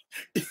sorry.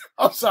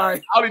 I'm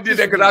sorry. I only did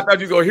that because I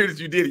thought you were gonna hear that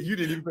you did it. You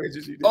didn't even pay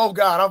attention. Oh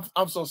God,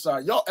 I'm so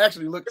sorry. Y'all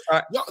actually look.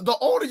 Y'all, the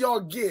older y'all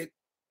get,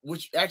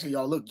 which actually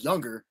y'all look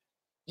younger,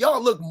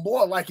 y'all look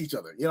more like each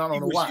other. You know, I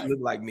don't know why. He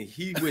looked like me.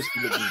 He wished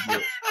he looked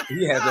good.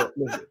 He had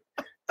no.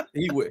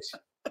 He wished.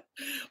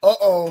 You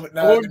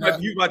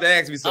about to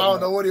ask me something. I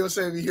don't know what he'll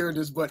say if you hear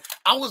this, but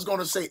I was going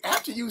to say,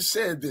 after you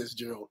said this,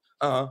 Gerald,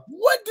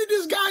 what did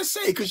this guy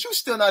say? Because you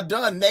still not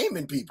done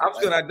naming people. I'm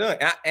still not done.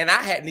 And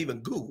I hadn't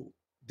even Googled.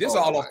 This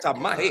all off the top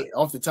of my head.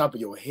 Off the top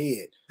of your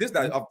head. This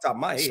not off the top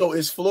of my head. So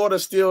is Florida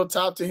still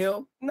top to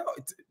him? No,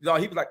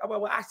 he was like, oh,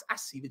 well, I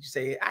see what you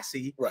say. I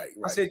see. Right.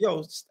 I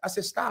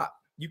said, stop.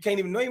 You can't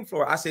even name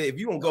Florida. I said, if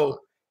you're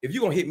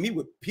gonna hit me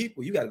with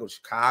people, you got to go to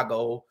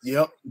Chicago.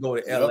 Yep. Go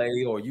to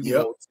LA, or you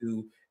go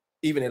to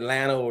even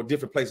Atlanta or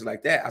different places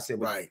like that. I said,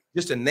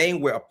 just a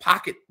name where a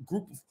pocket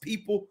group of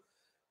people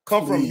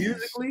come from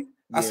musically.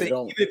 I said,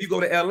 even if you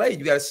go to LA,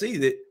 you got to see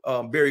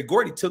that Berry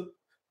Gordy took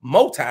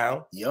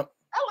Motown. Yep.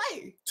 LA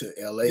to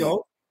LA.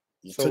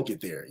 He took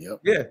it there. Yep.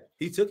 Yeah,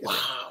 he took it.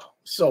 Wow.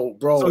 So,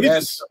 bro,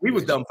 he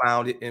was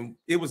dumbfounded, and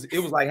it was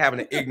like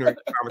having an ignorant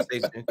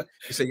conversation.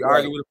 He said, "You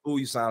argue with a fool,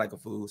 you sound like a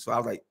fool." So I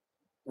was like,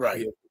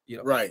 right,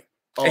 right.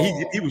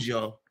 And he was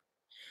young.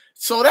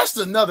 So that's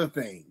another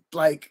thing.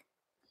 Like,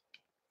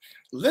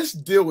 let's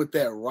deal with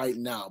that right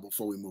now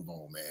before we move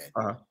on,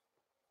 man.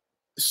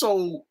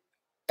 So,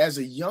 as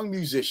a young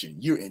musician,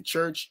 you're in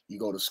church, you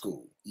go to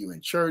school. You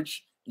in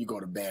church, you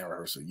go to band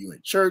rehearsal. You in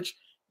church,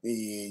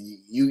 and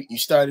you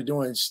started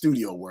doing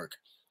studio work.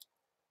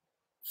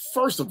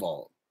 First of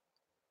all,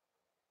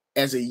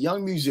 as a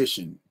young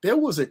musician, there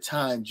was a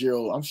time,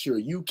 Gerald, I'm sure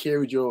you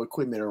carried your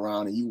equipment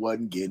around and you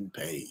wasn't getting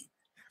paid.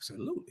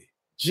 Absolutely.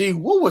 Gee,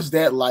 what was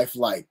that life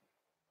like?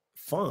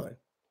 Fun.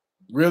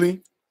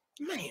 Really?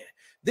 Man,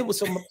 there was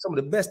some of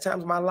the best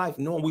times of my life,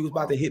 knowing we was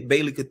about to hit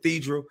Bailey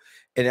Cathedral,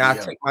 and I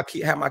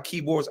have my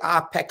keyboards,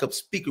 I pack up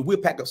speakers, we'll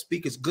pack up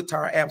speakers,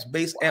 guitar amps,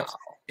 bass amps,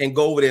 and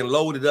go over there and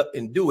load it up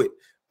and do it.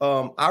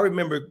 I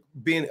remember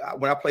when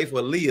I played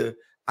for Aaliyah,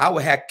 I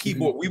would have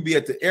keyboard. We'd be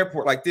at the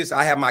airport like this.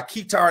 I have my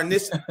guitar in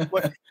this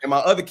one and my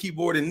other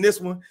keyboard in this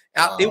one.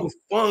 It was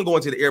fun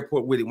going to the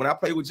airport with it. When I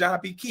played with John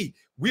P. Key,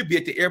 we'd be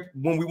at the airport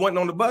when we went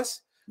on the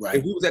bus. Right.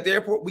 If we was at the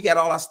airport, we got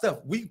all our stuff.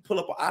 We pull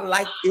up.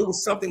 It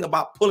was something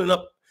about pulling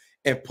up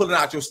and pulling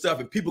out your stuff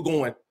and people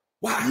going,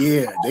 wow.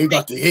 Yeah, they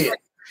got the hit.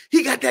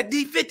 He got that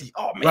D50.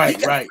 Oh, man.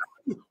 Right.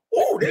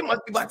 Oh, they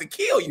must be about to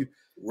kill you.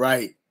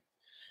 Right.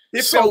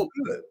 It felt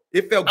good.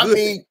 It felt good. I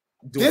mean,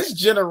 this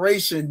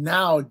generation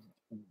now,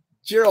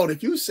 Gerald,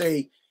 if you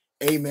say,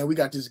 hey, man, we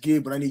got this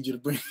gig, but I need you to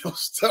bring your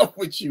stuff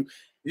with you.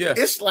 Yeah.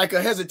 It's like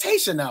a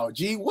hesitation now.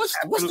 Gee, what's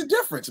the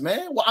difference,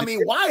 man? Well, I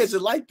mean, why is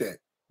it like that?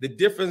 The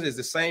difference is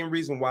the same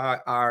reason why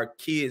our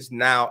kids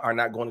now are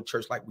not going to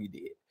church like we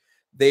did.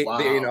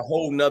 They're in a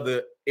whole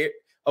nother.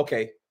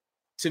 Okay.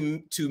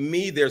 To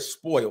me, they're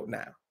spoiled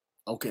now.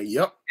 Okay.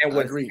 Yep. And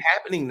what's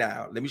happening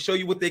now, let me show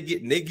you what they're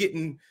getting.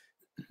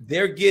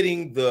 They're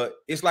getting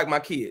it's like my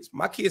kids.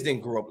 My kids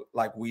didn't grow up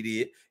like we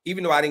did,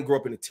 even though I didn't grow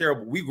up in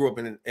we grew up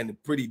in a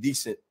pretty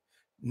decent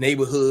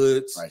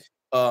neighborhoods. Right.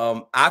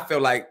 I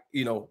felt like,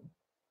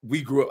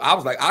 we grew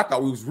up, I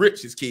thought we was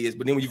rich as kids,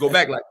 but then when you go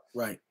back, like,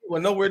 right,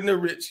 well, nowhere near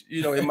rich,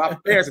 and my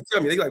parents would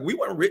tell me, they're like, we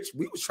weren't rich,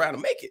 we was trying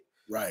to make it.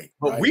 Right.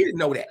 But we didn't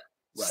know that.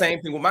 Right.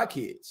 Same thing with my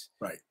kids.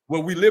 Right.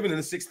 Well, we living in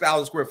a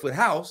 6,000 square foot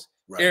house.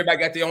 Right. Everybody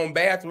got their own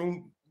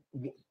bathroom.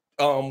 Two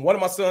of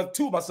my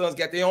sons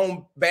got their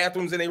own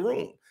bathrooms in their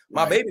room.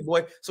 My baby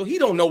boy, so he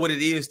don't know what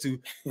it is to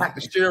have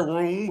to share a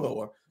room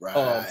or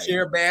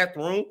share a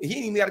bathroom. He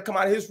ain't even got to come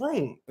out of his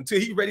room until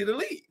he's ready to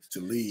leave.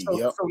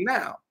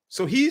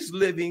 So he's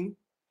living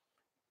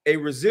a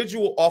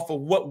residual off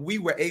of what we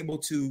were able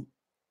to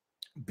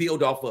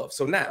build off of.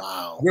 So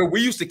now, where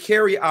we used to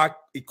carry our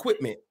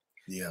equipment,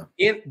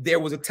 there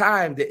was a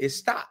time that it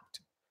stopped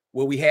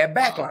where we had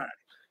backline.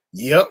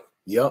 Yep,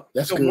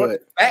 that's so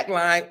good.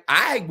 Backline,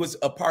 I was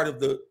a part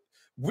of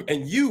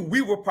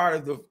we were part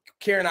of the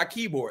carrying our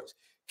keyboards,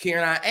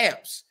 carrying our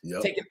amps.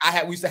 Yep.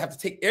 We used to have to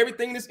take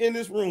everything that's in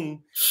this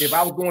room. If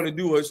I was going to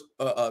do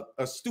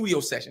a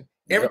studio session,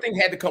 everything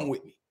had to come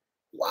with me.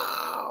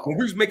 Wow. When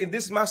we was making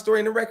This Is My Story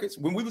in the records,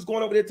 when we was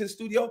going over there to the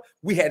studio,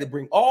 we had to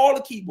bring all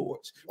the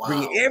keyboards,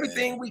 bring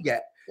everything we got.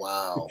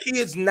 Wow. The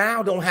kids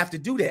now don't have to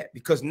do that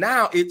because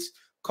now it's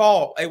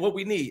call. Hey, what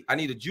we need? I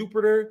need a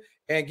Jupiter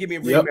and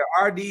bring me an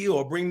RD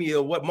or bring me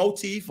a what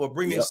motif or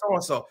bring me a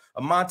so-and-so,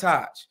 a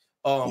montage,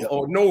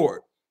 or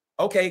Nord.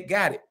 Okay,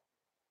 got it.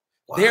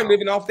 Wow. They're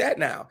living off that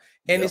now.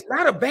 And it's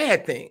not a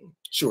bad thing.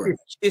 Sure.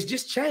 It's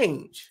just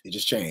change. It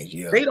just changed.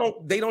 Yeah. They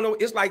don't know.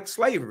 It's like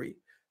slavery.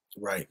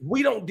 Right.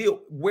 We don't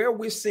deal where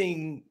we're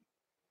seeing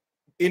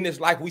in this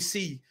life, we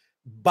see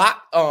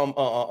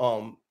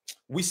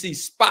we see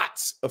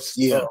spots of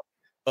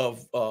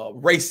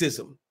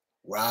racism.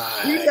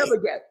 Right.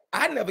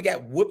 I never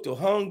got whooped or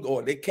hung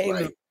or they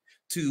came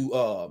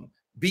to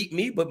beat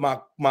me, but my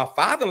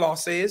father-in-law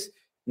says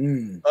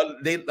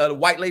the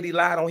white lady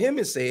lied on him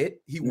and said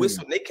he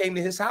whistled. They came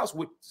to his house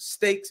with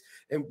stakes,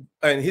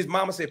 and his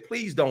mama said,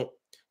 please don't.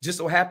 Just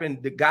so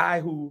happened the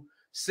guy who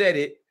said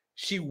it,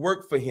 she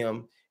worked for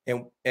him,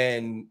 and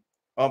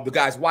the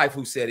guy's wife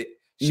who said it,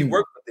 she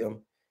worked for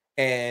them.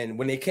 And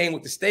when they came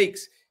with the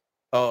stakes,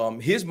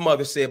 his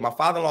mother said, my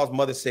father-in-law's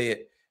mother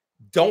said,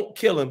 don't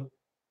kill him.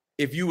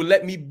 If you would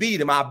let me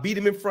beat him, I'll beat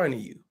him in front of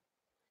you.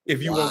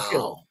 If you won't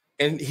kill him.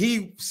 And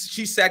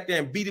she sat there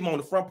and beat him on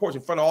the front porch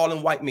in front of all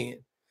them white men.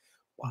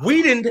 Wow.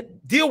 We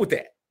didn't deal with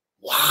that.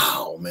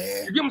 Wow,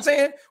 man. You know what I'm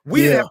saying?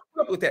 We didn't have to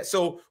put up with that.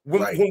 So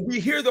when we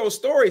hear those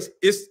stories,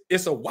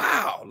 it's a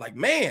wow. Like,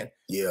 man,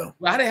 well,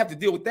 I didn't have to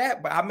deal with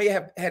that, but I may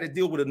have had to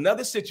deal with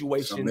another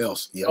situation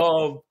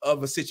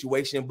of a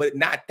situation, but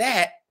not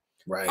that.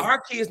 Right. Our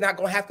kids not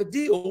gonna have to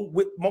deal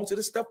with most of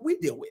the stuff we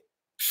deal with.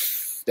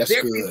 That's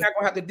Their good. kids not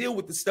gonna have to deal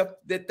with the stuff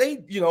that they,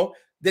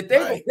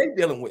 they're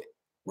dealing with.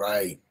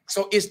 Right.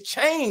 So it's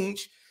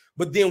change.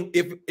 But then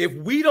if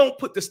we don't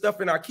put the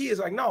stuff in our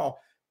kids, like, no,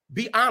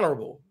 be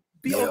honorable,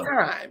 be on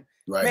time.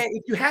 Right. Man,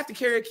 if you have to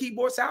carry a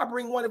keyboard, say, I'll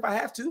bring one if I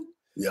have to.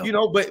 Yeah.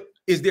 But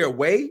is there a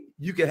way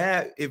you can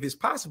have, if it's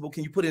possible,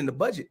 can you put it in the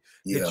budget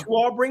that you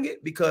all bring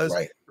it? Because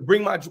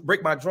break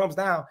my drums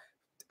down,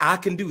 I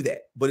can do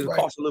that, but it'll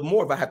cost a little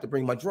more if I have to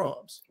bring my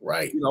drums.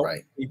 Right.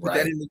 You put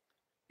that in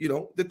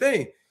the, the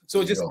thing.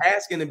 So just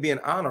asking and being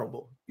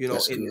honorable,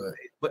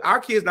 but our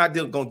kids not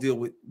going to deal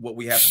with what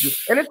we have to do.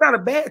 And it's not a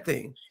bad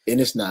thing. And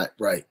it's not,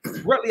 right.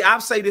 Really, I'll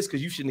say this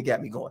because you shouldn't have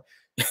got me going.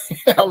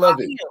 I love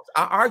it.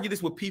 I argue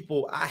this with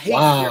people. I hate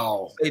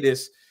to say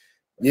this.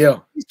 Yeah.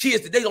 These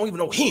kids today don't even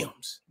know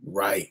hymns.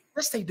 Right.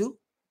 Yes, they do.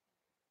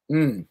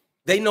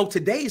 They know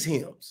today's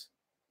hymns.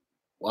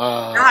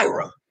 Wow.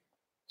 Naira.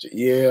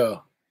 Yeah.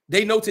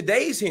 They know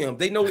today's hymns.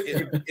 They know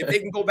if they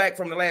can go back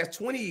from the last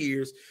 20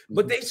 years,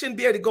 but they shouldn't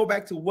be able to go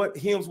back to what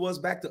hymns was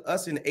back to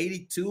us in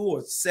 82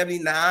 or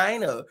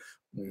 79 or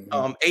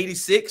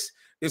 86.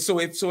 And so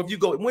if you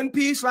go, when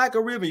peace like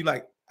a river, you're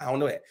like, I don't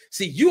know that.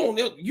 See, you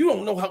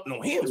don't know how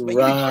no hymns.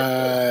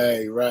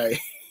 Man. Right.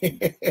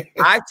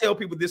 I tell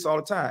people this all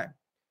the time.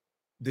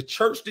 The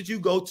church that you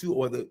go to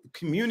or the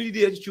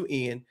community that you're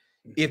in,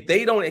 if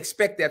they don't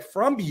expect that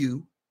from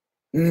you,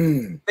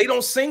 they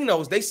don't sing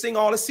those. They sing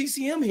all the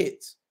CCM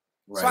hits.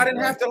 So I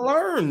didn't have to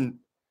learn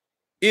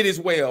It Is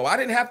Well. I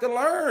didn't have to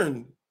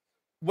learn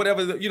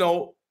whatever,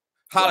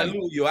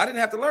 hallelujah. I didn't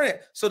have to learn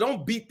it. So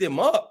don't beat them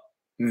up.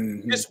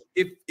 Just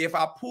if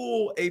I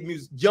pull a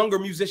younger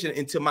musician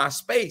into my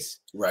space,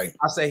 I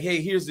say,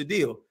 hey, here's the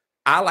deal.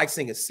 I like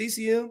singing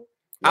CCM.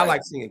 I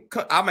like singing.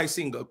 I might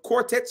sing a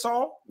quartet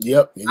song.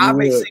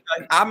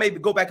 I may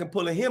go back and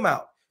pulling him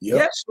out.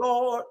 Yes,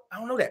 Lord. I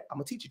don't know that. I'm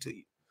gonna teach it to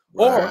you.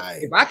 Or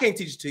if I can't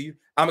teach it to you,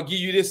 I'm gonna give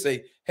you this.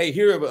 Say, hey,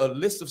 here are a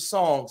list of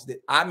songs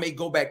that I may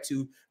go back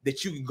to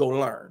that you can go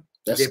learn.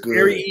 They're good.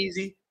 Very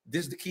easy.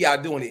 This is the key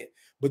I'm doing it.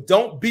 But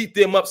don't beat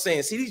them up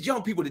saying, see, these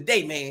young people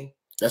today, man.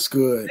 That's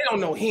good. They don't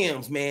know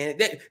hymns, man.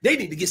 They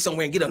need to get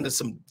somewhere and get under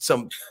some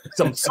songs.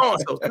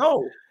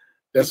 No,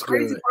 that's the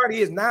crazy part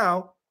is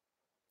now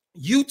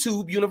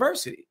YouTube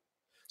University.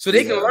 So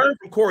they can learn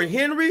from Corey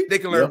Henry, they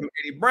can learn from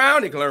Eddie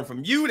Brown, they can learn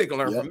from you, they can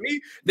learn from me,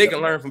 they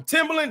can learn from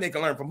Timberland, they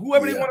can learn from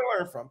whoever they want to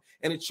learn from.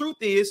 And the truth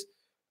is,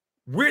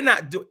 we're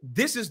not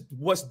this is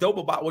what's dope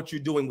about what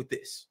you're doing with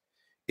this,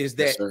 is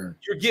that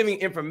you're giving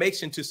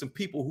information to some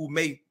people who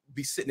may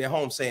be sitting at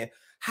home saying,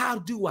 how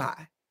do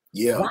I?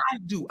 Why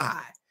do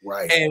I?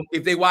 Right. And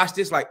if they watch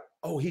this, like,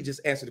 oh, he just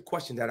answered the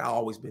question that I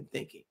always been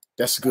thinking.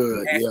 That's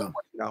good.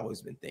 I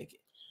always been thinking.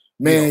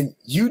 Man,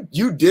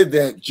 you did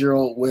that,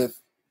 Gerald,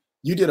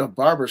 you did a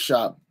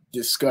barbershop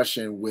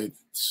discussion with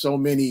so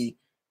many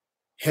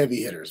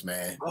heavy hitters,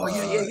 man. Oh,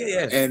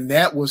 yeah. And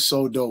that was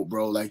so dope,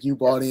 bro. Like you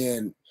brought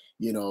in,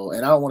 and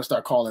I don't want to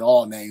start calling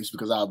all names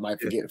because I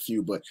might forget a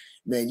few, but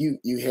man,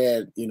 you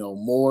had,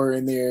 Moore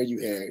in there, you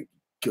had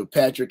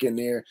Kilpatrick in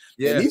there.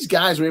 And these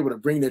guys were able to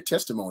bring their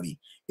testimony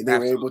and they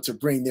were able to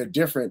bring their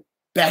different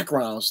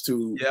backgrounds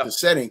to the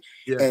setting.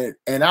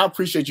 And I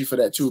appreciate you for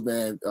that too,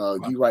 man.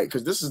 You're right,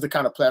 because this is the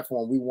kind of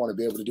platform we want to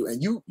be able to do.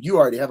 And you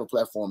already have a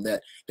platform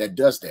that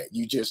does that.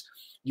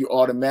 You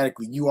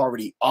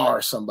already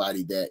are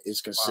somebody that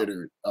is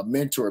considered a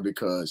mentor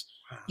because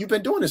you've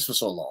been doing this for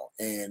so long.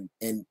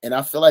 And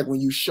I feel like when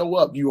you show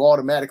up, you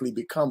automatically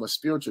become a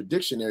spiritual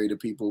dictionary to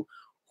people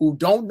who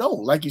don't know,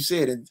 like you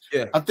said. And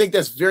I think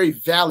that's very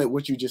valid.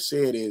 What you just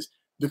said is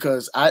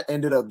because I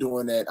ended up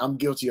doing that. I'm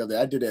guilty of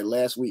that. I did that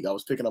last week. I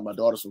was picking up my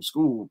daughters from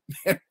school.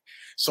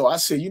 So I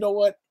said, you know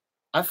what?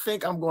 I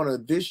think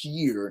this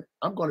year,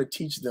 I'm going to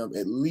teach them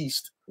at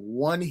least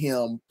one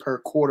hymn per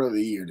quarter of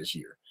the year this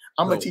year.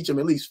 I'm going to teach them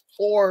at least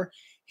 4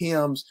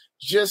 hymns,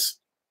 just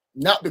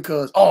not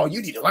because, oh,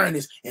 you need to learn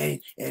this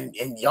and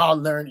y'all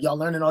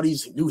learning all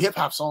these new hip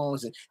hop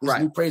songs and this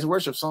new praise and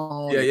worship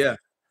song. Yeah.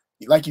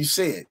 Like you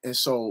said. And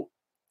so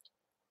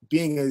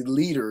being a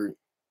leader,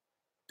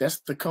 that's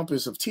the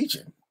compass of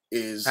teaching,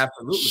 is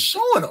absolutely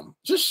showing them.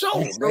 Just show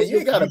them, man. You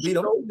ain't got to beat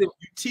them. You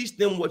teach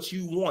them what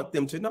you want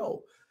them to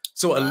know.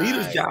 So a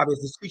leader's job is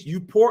to speak. You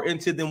pour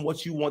into them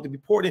what you want to be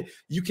poured in.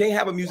 You can't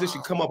have a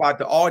musician come up out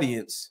the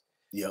audience.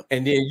 Yep.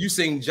 And then you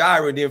sing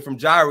Gyra, and then from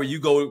Gyra, you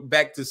go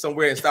back to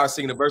somewhere and start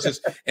singing the verses.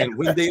 And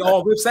when they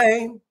all were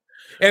saying,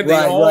 and they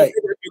all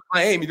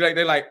claim,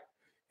 they're like,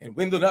 and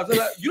when the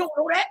you don't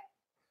know that?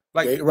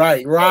 Like,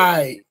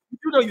 right.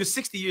 You know, you're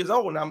 60 years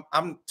old and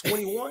I'm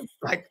 21.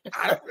 Like,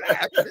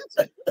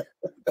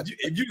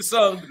 if you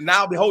sung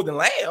Now Behold the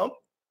Lamb,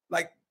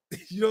 like,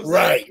 you know what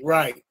I'm saying?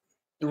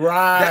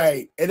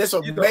 Right. And it's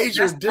a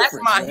major difference. That's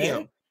my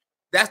hymn.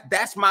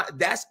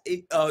 That's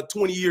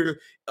 20 year,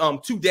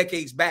 2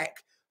 decades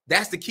back.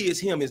 That's the kids'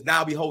 hymn, is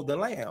Now Behold the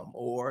Lamb,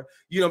 or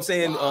you know what I'm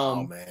saying?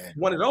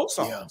 One of those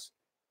songs.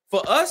 Yeah.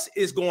 For us,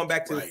 is going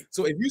back to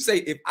so if you say,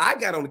 if I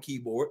got on the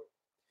keyboard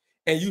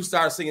and you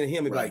start singing a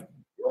hymn, and like,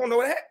 you don't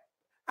know that?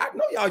 I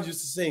know y'all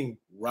used to sing.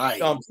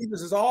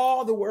 Jesus is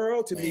all the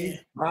world to me,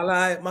 my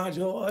life, my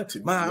joy,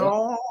 my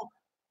all.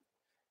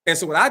 And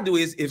so what I do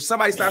is, if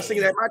somebody starts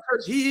singing at my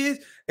church, he is,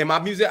 and my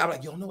music, I'm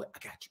like, you know what? I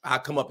got you. I'll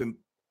come up and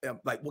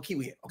like, what key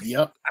we in? Okay, I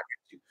got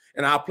you.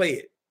 And I'll play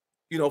it,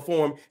 you know,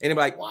 for him. And they're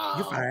like, wow,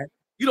 you're fine.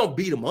 You don't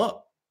beat them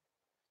up.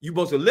 You're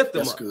supposed to lift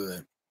them up. That's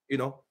good. You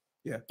know?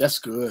 Yeah. That's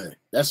good.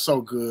 That's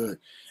so good.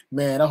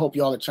 Man, I hope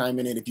y'all are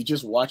chiming in. If you're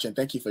just watching,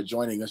 thank you for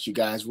joining us, you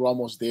guys. We're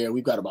almost there.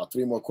 We've got about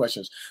 3 more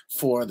questions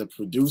for the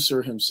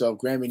producer himself,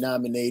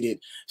 Grammy-nominated,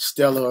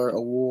 Stellar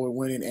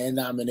Award-winning and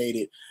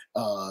nominated,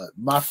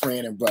 my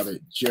friend and brother,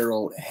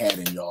 Gerald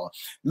Haddon, y'all.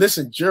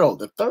 Listen, Gerald,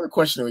 the third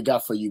question that we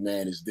got for you,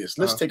 man, is this.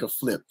 Let's take a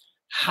flip.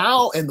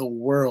 How in the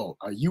world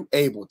are you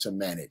able to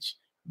manage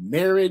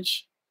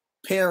marriage,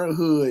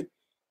 parenthood,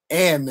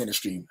 and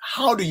ministry?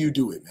 How do you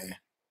do it, man?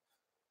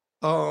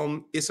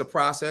 It's a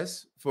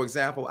process. For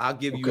example, I'll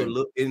give you a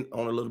look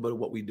on a little bit of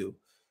what we do.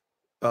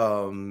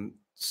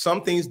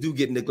 Some things do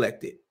get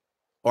neglected,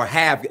 or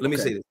have, let me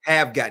say this,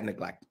 have gotten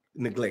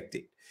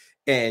neglected.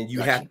 And you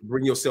have to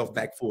bring yourself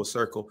back full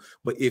circle.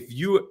 But if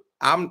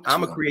I'm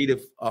a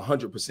creative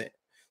 100%.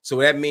 So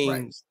that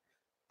means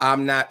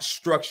I'm not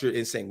structured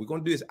in saying, we're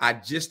going to do this. I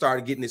just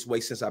started getting this way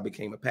since I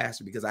became a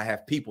pastor, because I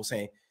have people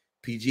saying,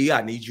 PG,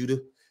 I need you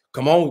to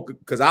come on,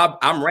 because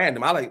I'm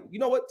random. I like, you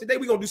know what, today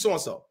we're going to do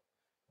so-and-so.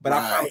 But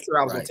I promised her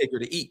I was going to take her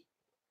to eat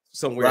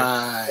somewhere.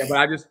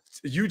 But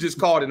you just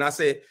called and I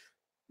said,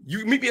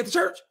 you meet me at the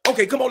church?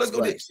 Okay, come on, let's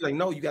go. She's like,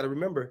 no, you got to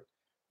remember,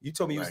 you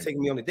told me you was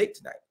taking me on a date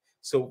tonight.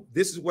 So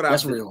this is what I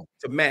do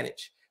to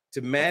manage.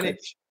 To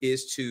manage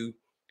is to,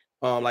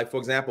 like, for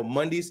example,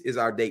 Mondays is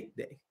our date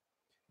day.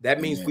 That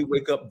means we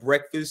wake up,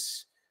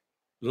 breakfast,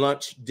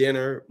 lunch,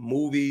 dinner,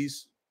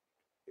 movies,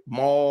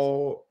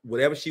 mall,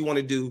 whatever she want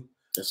to do,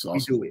 we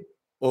do it.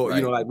 Or,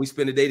 you know, like, we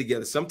spend the day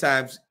together.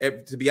 Sometimes,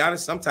 to be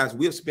honest, sometimes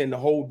we'll spend the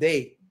whole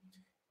day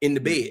in the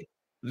bed.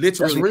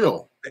 Literally, that's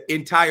real. The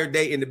entire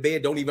day in the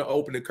bed, don't even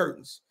open the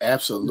curtains.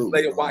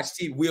 Absolutely. We'll watch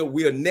TV. We'll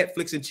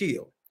Netflix and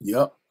chill.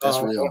 Yep, that's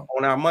real.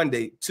 On our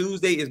Monday.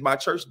 Tuesday is my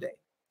church day.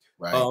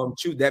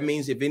 That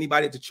means if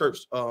anybody at the church,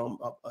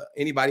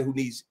 anybody who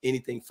needs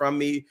anything from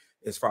me,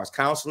 as far as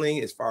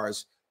counseling, as far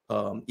as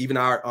even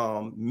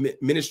our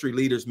ministry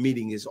leaders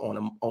meeting is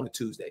on a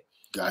Tuesday.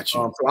 Gotcha.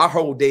 So our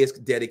whole day is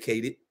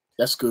dedicated.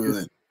 That's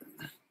good.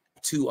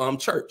 To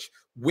church.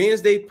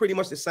 Wednesday, pretty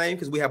much the same,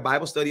 because we have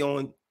Bible study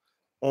on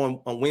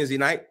Wednesday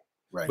night.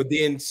 But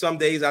then some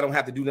days I don't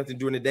have to do nothing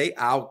during the day.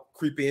 I'll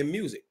creep in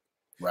music.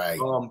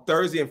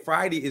 Thursday and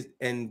Friday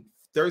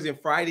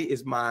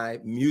is my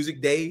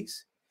music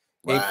days.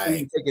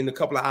 Including taking a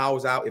couple of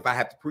hours out if I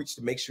have to preach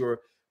to make sure.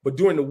 But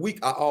during the week,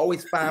 I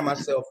always find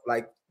myself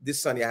like,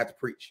 this Sunday I have to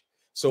preach.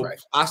 So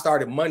I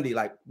started Monday,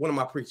 like, what am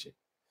I preaching?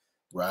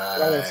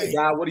 I say,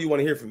 God, what do you want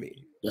to hear from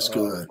me? That's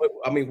good.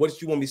 What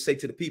did you want me to say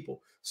to the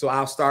people? So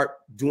I'll start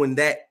doing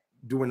that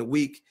during the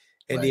week,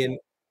 and then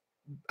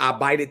I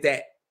bite at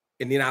that,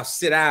 and then I'll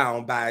sit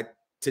down by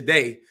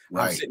today.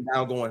 I'm sitting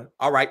down going,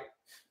 all right,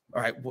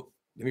 well,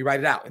 let me write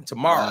it out. And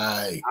tomorrow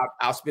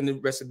I'll spend the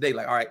rest of the day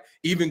like, all right,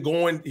 even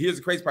going, here's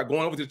the crazy part,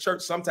 going over to the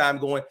church sometime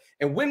going,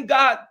 and when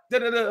God,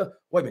 wait a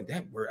minute,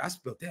 that word, I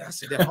spelled that, I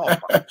said that hard.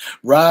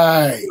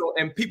 You know,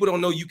 and people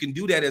don't know you can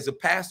do that as a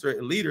pastor,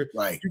 a leader.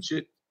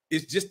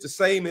 It's just the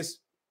same as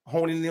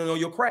honing in on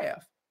your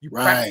craft. You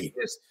practice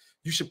this,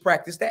 you should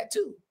practice that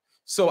too.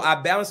 So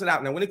I balance it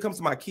out. Now, when it comes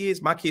to my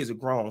kids are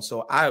grown.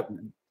 So I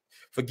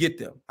forget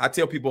them. I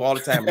tell people all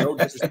the time, no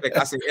disrespect.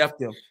 I say F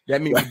them.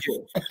 That means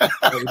forget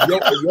them.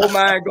 If your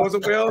mind goes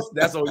somewhere else,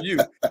 that's on you.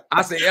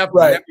 I say F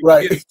them.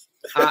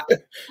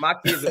 My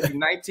kids will be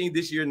 19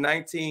 this year,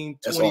 19,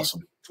 20,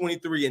 awesome.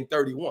 23, and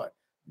 31.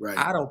 Right.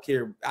 I don't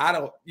care. I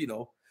don't,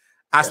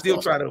 I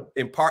still try to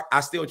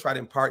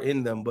impart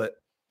in them, but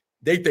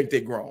they think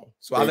they're grown.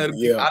 So I let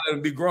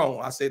them be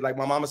grown. I say, like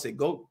my mama said,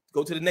 go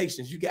to the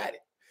nations. You got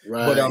it.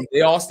 Right. But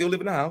they all still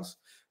live in the house.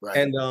 Right.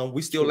 And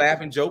we still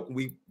laugh and joke.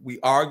 We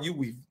argue.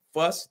 We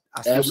fuss.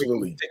 I still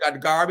take out the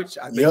garbage.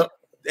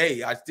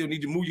 Hey, I still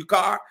need to move your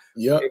car.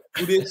 Yep.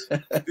 Do this.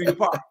 Do your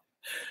part.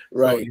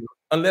 Right. So,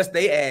 unless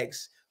they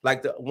ask,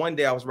 like the one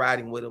day I was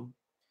riding with them,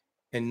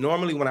 and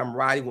normally when I'm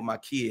riding with my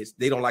kids,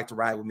 they don't like to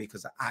ride with me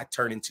because I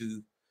turn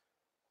into,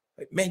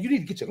 like, man, you need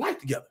to get your life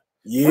together.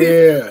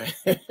 Yeah.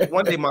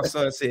 One day my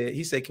son said,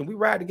 he said, can we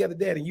ride together,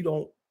 Dad? And you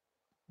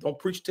don't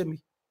preach to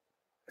me.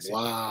 I said,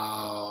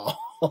 wow.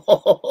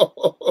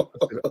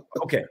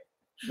 Okay,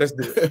 let's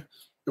do it.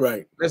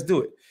 Right. Let's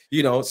do it.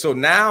 So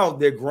now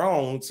they're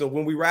grown. So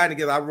when we ride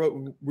together,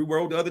 we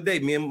rode the other day,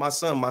 me and my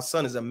son. My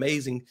son is an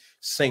amazing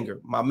singer.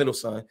 My middle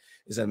son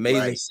is an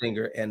amazing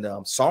singer and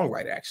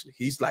songwriter, actually.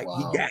 He's like,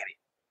 he got it.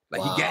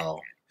 Like, he got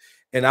it.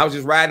 And I was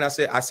just riding. I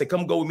said,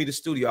 come go with me to the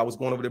studio. I was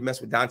going over to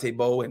mess with Dante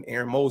Bowe and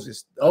Aaron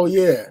Moses. Oh,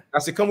 yeah. I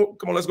said, come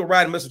on, let's go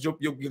ride and mess with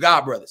your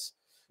God brothers.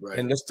 Right.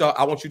 And let's talk.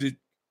 I want you to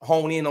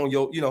hone in on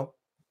your,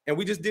 and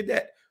we just did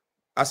that.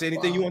 I said,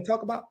 anything you want to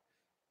talk about?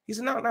 He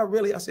said, no, not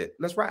really. I said,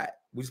 let's ride.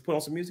 We just put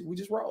on some music. We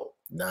just roll.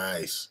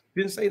 Nice.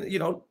 Didn't say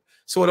that,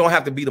 so I don't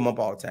have to beat them up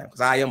all the time, because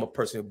I am a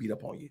person who beat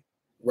up on you.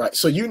 Right.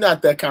 So you're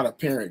not that kind of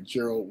parent,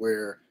 Gerald,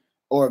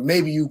 or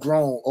maybe you've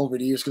grown over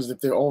the years, because if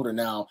they're older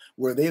now,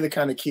 were they the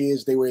kind of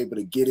kids they were able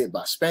to get it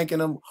by spanking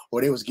them,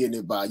 or they was getting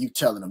it by you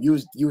telling them? You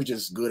were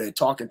just good at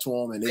talking to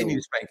them, and they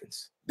needed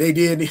spankings. They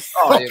did.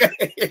 Oh,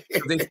 okay.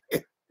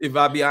 If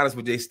I be honest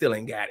with you, they still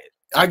ain't got it.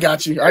 I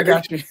got you.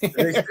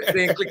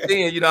 They clicked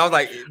in, I was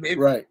like, maybe,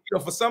 right.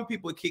 For some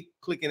people, it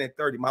clicking at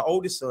 30. My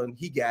oldest son,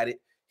 he got it.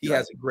 He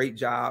has a great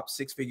job,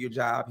 6-figure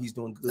job. He's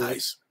doing good.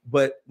 Nice.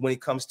 But when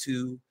it comes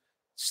to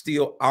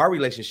still our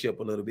relationship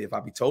a little bit, if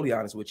I'll be totally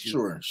honest with you,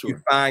 sure. You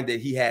find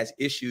that he has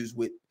issues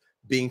with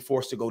being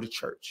forced to go to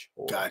church.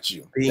 Got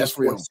you. That's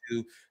real.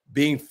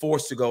 Being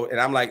forced to go.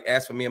 And I'm like,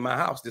 as for me in my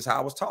house, this is how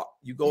I was taught.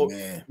 You go.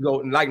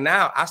 And like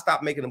now, I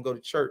stopped making them go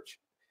to church.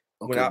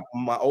 Okay.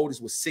 When my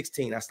oldest was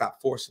 16, I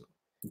stopped forcing them.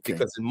 Okay.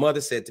 Because his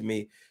mother said to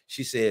me,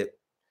 she said,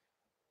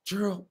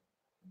 Gerald,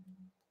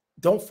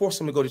 don't force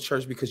them to go to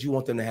church because you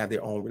want them to have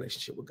their own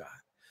relationship with God.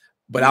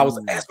 But I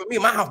was, as for me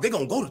in my house, they're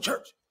going to go to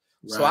church.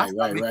 Right,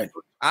 so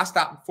I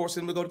stopped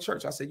forcing them to go to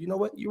church. I said, you know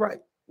what? You're right.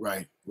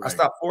 Right. I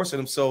stopped forcing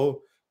them.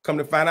 So come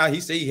to find out, he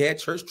said he had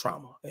church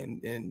trauma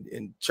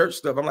and church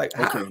stuff. I'm like,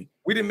 okay,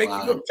 we didn't make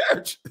you go to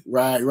church.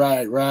 Right.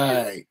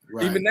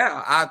 Even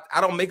now,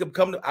 I don't make them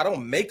come. I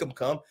don't make them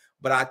come,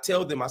 but I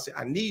tell them, I say,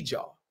 I need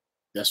y'all.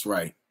 That's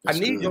right. I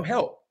need your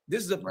help.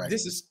 This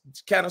is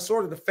kind of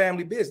sort of the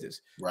family business.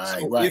 Right.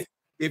 So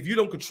if you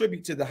don't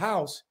contribute to the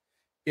house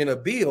in a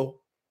bill,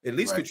 at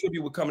least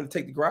contribute with coming to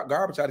take the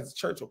garbage out of the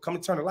church, or come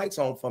and turn the lights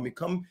on for me.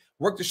 Come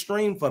work the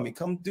stream for me.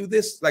 Come do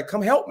this. Like,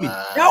 come help me.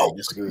 Help.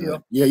 That's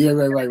good. Yeah.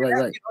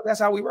 Right. That's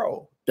how we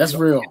roll. That's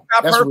real.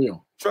 That's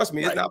real. Trust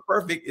me, it's not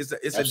perfect. It's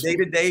a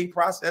day-to-day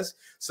process.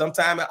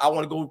 Sometimes I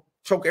want to go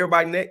choke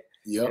everybody's neck.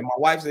 Yeah. And my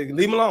wife said,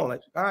 leave him alone.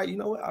 Like, all right, you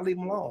know what? I'll leave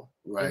him alone.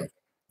 Right.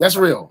 That's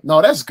real.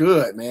 No, that's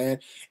good, man.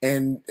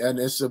 And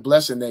it's a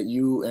blessing that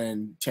you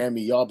and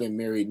Tammy, y'all been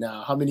married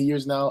now. How many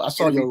years now? I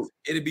saw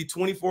it'll be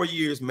 24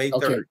 years, May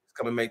 3rd. It's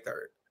coming May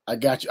 3rd. I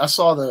got you. I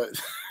saw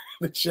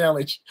the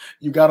challenge.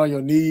 You got on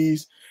your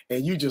knees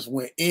and you just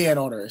went in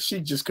on her. She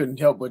just couldn't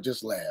help but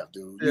just laugh,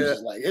 dude. You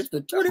just like, it's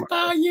been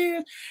 25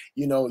 years.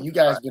 You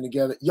guys been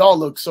together. Y'all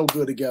look so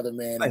good together,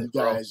 man. And you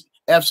guys,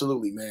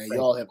 absolutely, man.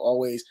 Y'all have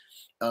always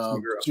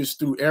just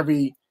through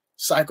every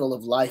cycle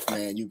of life,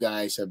 man, you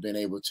guys have been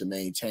able to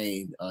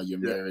maintain your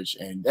marriage,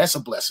 and that's a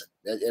blessing.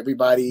 That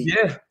everybody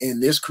in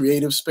this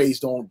creative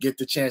space don't get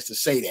the chance to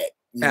say that.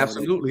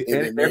 Absolutely.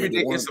 And every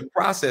day it's a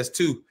process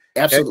too.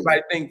 Absolutely.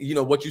 Everybody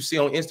think, what you see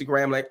on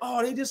Instagram, like,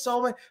 oh, they just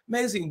so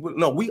amazing.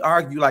 No, we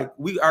argue like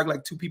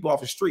two people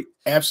off the street.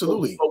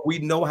 Absolutely. But we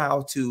know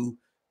how to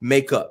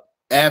make up.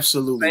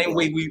 Absolutely. Same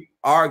way we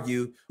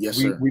argue,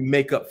 we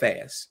make up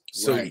fast.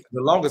 So the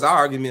longest our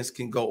arguments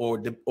can go,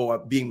 or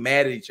being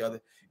mad at each other,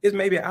 is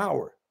maybe an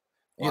hour.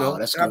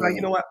 That's good. I'm like,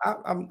 you know what?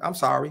 I'm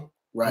sorry.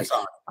 Right. I'm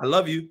sorry. I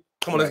love you.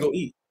 Come on, let's go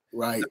eat.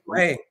 Right.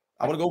 Hey,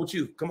 I want to go with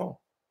you. Come on.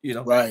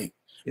 Right.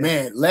 Yeah.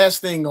 Man,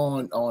 last thing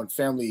on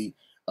family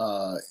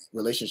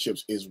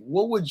relationships is,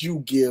 what would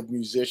you give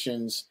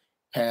musicians,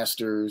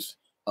 pastors,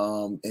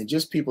 and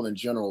just people in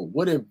general?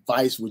 What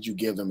advice would you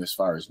give them as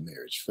far as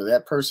marriage, for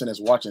that person that's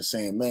watching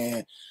saying,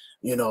 man,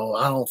 I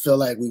don't feel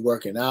like we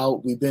working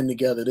out. We've been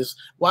together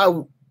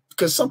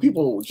because some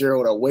people,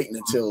 Gerald, are waiting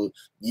until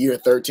year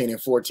 13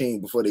 and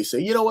 14 before they say,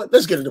 you know what,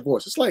 let's get a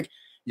divorce. It's like,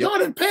 y'all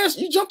didn't pass,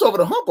 you jumped over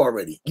the hump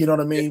already. You know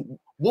what I mean?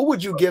 What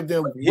would you give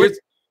them?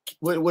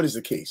 What is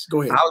the case?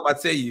 Go ahead. I was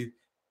about to tell you,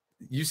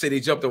 you say they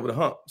jumped over the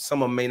hump.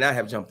 Some of them may not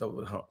have jumped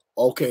over the hump.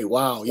 Okay,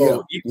 wow.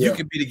 So you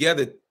could be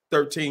together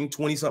 13,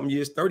 20 something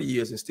years, 30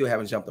 years, and still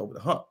haven't jumped over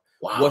the hump.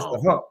 Wow. What's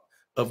the hump?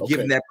 of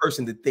giving that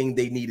person the thing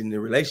they need in the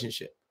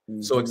relationship.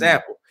 So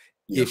example,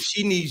 if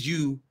she needs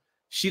you,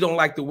 she don't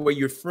like the way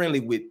you're friendly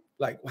with,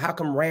 like, how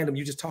come random,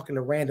 you just talking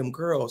to random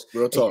girls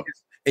Real talk.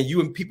 and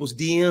you in people's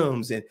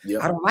DMs, and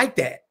I don't like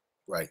that.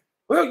 Right.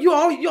 Well, you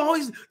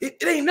always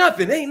it ain't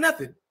nothing. It ain't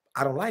nothing.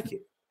 I don't like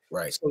it.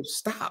 Right. So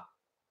stop.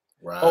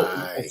 Right.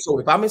 Oh, so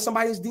if I'm in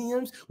somebody's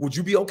DMs, would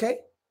you be okay?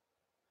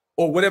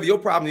 Or whatever your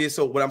problem is.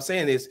 So what I'm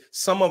saying is,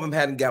 some of them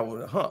hadn't got over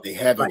the hump. They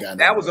haven't gotten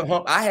that was a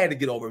hump I had to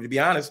get over. To be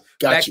honest,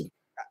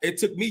 it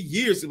took me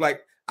years to,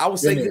 like, I would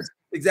say this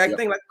exact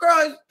thing, like,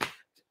 girl,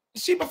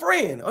 she my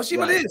friend, or she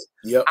my this.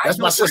 Yep, that's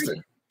my sister.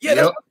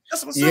 Yeah,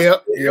 that's my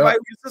sister. Everybody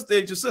with your sister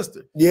ain't your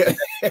sister. Yeah.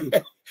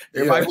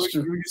 Everybody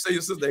you say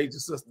your sister ain't your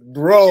sister.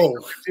 Bro.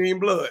 She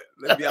ain't blood.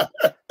 Let's be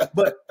honest.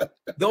 But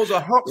those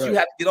are humps you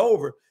have to get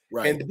over.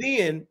 Right. And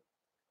then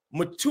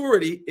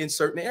maturity in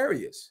certain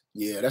areas.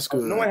 Yeah, that's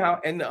good. Knowing how,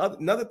 and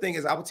another thing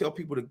is, I would tell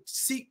people to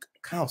seek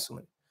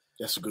counseling.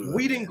 That's good.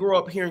 We didn't grow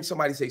up hearing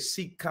somebody say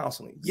seek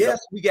counseling. Yes,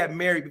 we got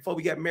married. Before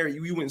we got married,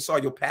 you went and saw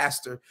your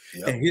pastor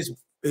and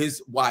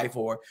his wife,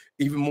 or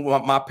even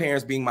my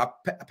parents being my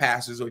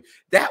pastors. Or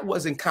that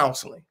wasn't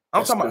counseling.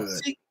 I'm talking about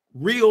seek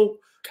real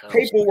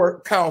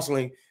paperwork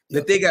counseling.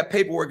 That they got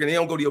paperwork and they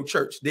don't go to your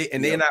church.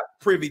 They're not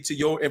privy to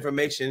your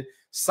information,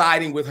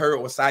 siding with her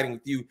or siding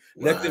with you.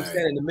 Let them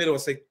stand in the middle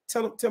and say,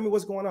 tell me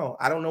what's going on.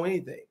 I don't know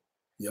anything.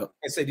 Yep.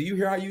 And say, do you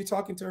hear how you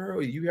talking to her?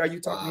 Or do you hear how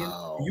you talking to him?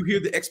 Do you hear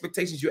the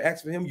expectations you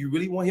ask for him? You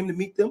really want him to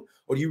meet them?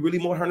 Or do you really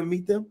want her to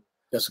meet them?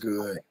 That's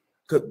good.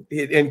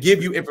 And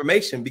give you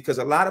information, because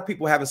a lot of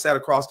people haven't sat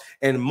across,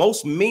 and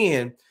most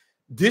men,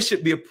 this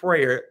should be a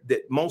prayer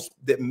that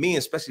men,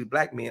 especially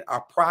black men,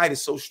 our pride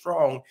is so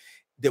strong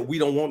that we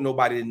don't want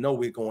nobody to know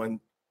we're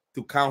going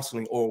through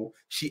counseling, or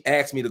she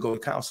asked me to go to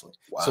counseling.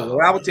 So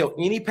what I would tell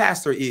any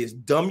pastor is,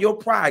 dumb your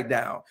pride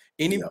down.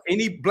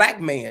 Any black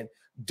man,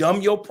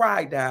 dumb your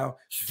pride down,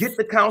 get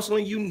the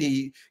counseling you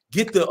need,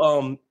 get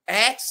the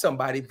ask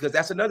somebody, because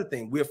that's another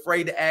thing. We're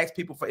afraid to ask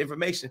people for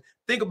information.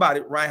 Think about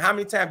it, Ryan. How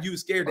many times you were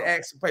scared to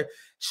ask somebody,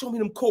 show me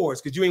them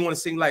chords, because you ain't want to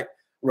sing like,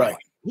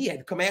 he had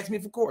to come ask me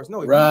for chords.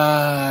 No,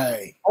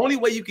 only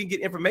way you can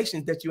get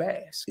information is that you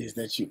ask. Is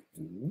that you,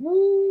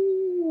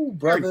 woo,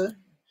 brother,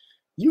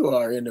 you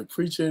are in the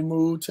preaching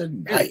mood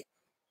tonight.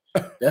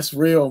 That's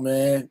real,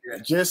 man.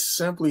 Just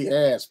simply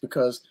ask,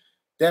 because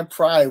that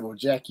pride will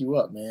jack you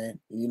up, man.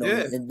 You know,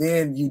 and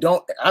then you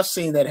don't. I've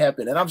seen that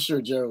happen, and I'm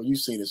sure, Gerald, you've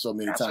seen it so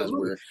many times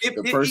where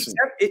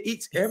it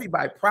eats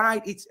everybody.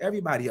 Pride eats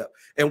everybody up,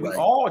 and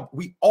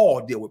we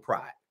all deal with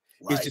pride.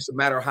 It's just a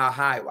matter of how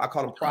high. I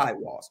call them pride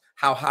walls.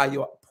 How high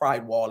your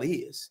pride wall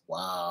is.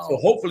 Wow. So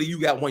hopefully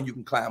you got one you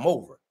can climb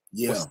over.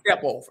 Or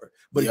step over.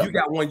 But if you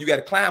got one you got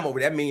to climb over,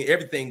 that means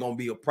everything gonna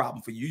be a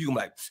problem for you. You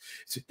gonna be like,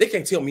 they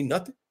can't tell me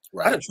nothing.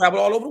 I done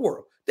traveled all over the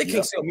world. They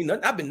can't tell me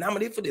nothing. I've been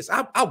nominated for this.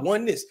 I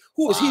won this.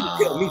 Who is he to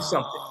tell me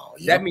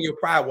something? That means your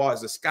pride wall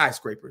is a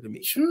skyscraper to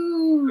me.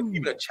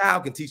 Even a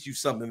child can teach you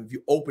something if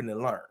you open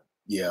and learn.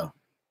 Yeah,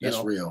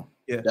 that's real.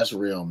 Yeah, that's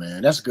real,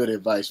 man. That's good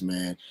advice,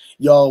 man.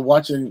 Y'all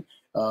watching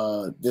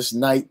this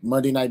night,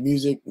 Monday Night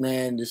Music,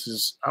 man. This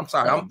is, I'm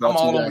sorry, I'm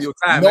all over your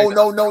time.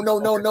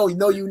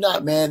 No, you're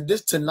not, man.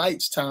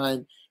 Tonight's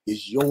time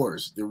is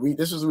yours.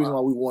 This is the reason why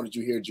we wanted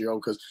you here,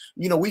 Gerald, because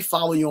we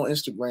follow you on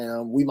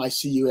Instagram. We might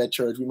see you at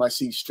church, we might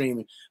see you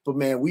streaming, but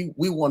man, we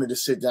wanted to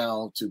sit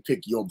down to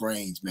pick your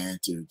brains, man,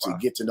 to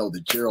get to know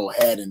the Gerald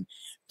Haddon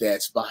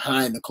that's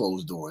behind the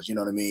closed doors. You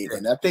know what I mean?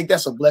 And I think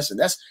that's a blessing.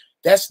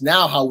 That's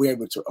now how we're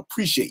able to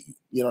appreciate you.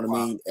 You know what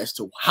I mean? As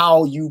to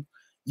how you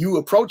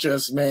approach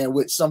us, man,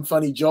 with some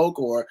funny joke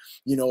or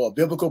a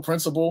biblical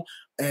principle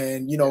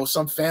and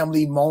some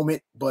family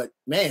moment. But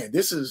man,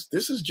 this is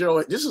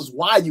Gerald. This is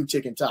why you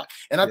tick and talk.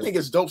 And I think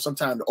it's dope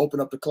sometimes to open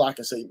up the clock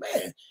and say,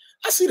 man,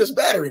 I see this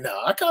battery now.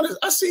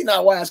 I see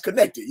now why it's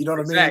connected. You know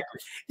what I mean?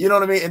 You know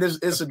what I mean? And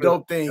it's a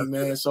dope thing,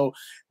 man. So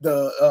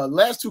the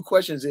last two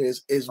questions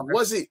is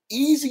was it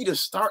easy to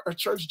start a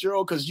church,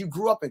 Gerald? Because you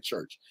grew up in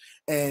church,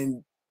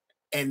 and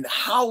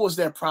how was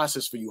that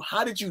process for you?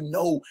 How did you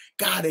know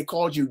God had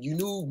called you? You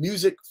knew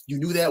music, you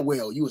knew that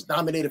well. You was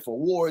nominated for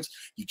awards.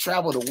 You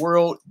traveled the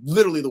world,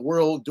 literally the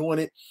world, doing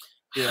it.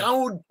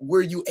 How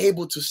were you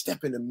able to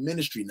step into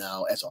ministry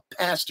now as a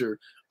pastor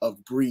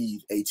of Breathe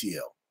ATL?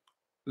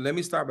 Let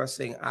me start by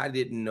saying I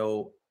didn't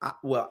know.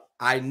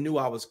 I knew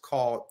I was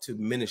called to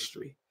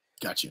ministry.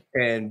 Gotcha.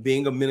 And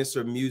being a minister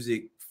of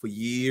music for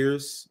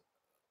years,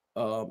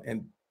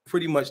 and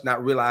pretty much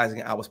not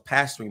realizing I was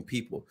pastoring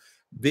people.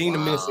 Being the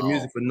minister of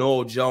music for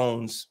Noel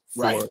Jones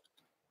I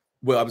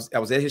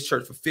was at his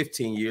church for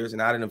 15 years,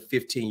 and out of them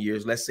 15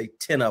 years, let's say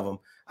 10 of them,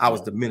 I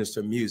was the minister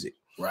of music.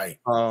 Right.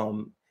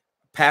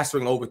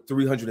 Pastoring over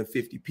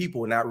 350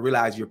 people and not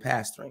realize you're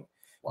pastoring.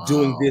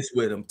 Doing this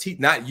with them.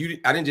 I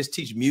didn't just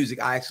teach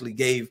music, I actually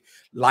gave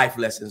life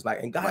lessons.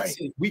 And God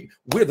said,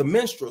 we're the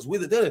minstrels,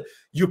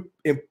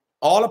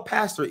 all a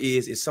pastor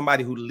is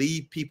somebody who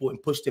lead people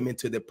and push them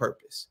into their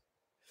purpose.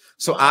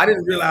 So I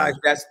didn't realize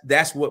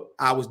that's what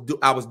I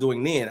was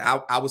doing then.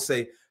 I would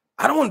say,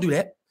 I don't want to do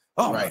that.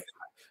 Oh,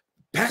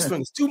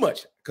 pastoring is too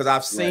much, because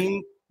I've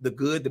seen the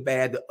good, the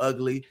bad, the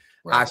ugly.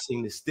 Right. I've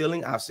seen the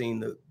stealing. I've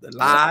seen the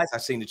lies.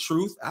 I've seen the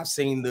truth. I've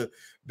seen the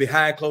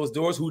behind closed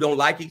doors who don't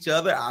like each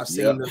other. I've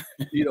seen the,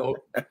 you know,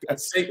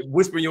 say,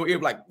 whisper in your ear,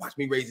 like, watch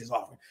me raise this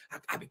offering.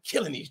 I've been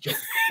killing these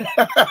jokers.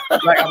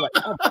 Like, I'm like,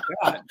 oh my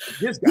God,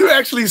 this guy. You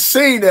actually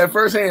seen that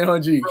firsthand, huh,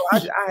 G? Bro,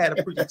 I had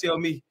a preacher tell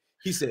me,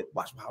 he said,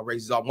 watch how I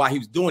raise this offering. While he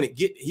was doing it,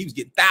 he was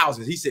getting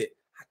thousands. He said,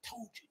 I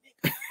told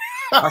you, nigga.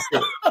 I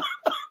said,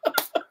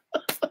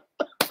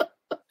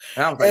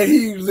 and, like, and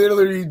he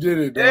literally did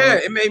it. Yeah,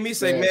 it made me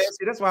say, man,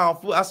 see, that's why I'm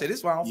fool. I said, this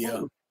is why I'm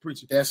fool with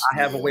preaching. I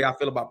have a way I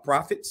feel about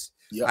prophets.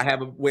 I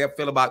have a way I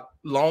feel about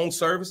loan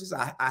services.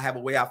 I have a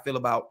way I feel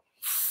about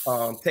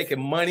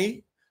taking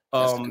money,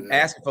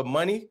 asking for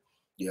money.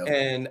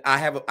 And I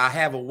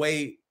have a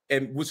way,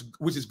 and which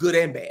is good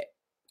and bad.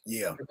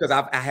 Yeah, because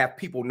I have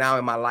people now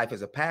in my life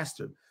as a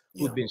pastor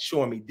who've been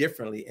showing me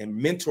differently and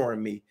mentoring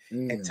me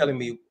and telling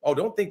me, oh,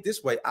 don't think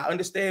this way. I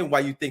understand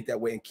why you think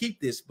that way and keep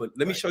this, but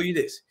let me show you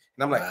this.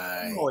 And I'm like,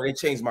 oh, they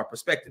changed my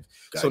perspective.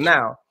 So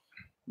now,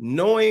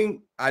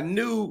 I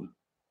knew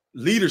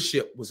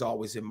leadership was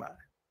always in mind.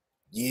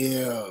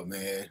 Yeah,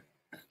 man.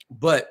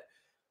 But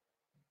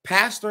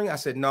pastoring, I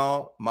said,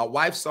 no, my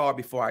wife saw it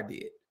before I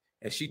did.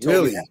 And she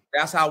told me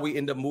that's how we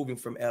end up moving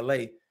from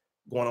LA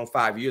going on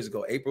 5 years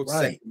ago. April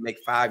 2nd, make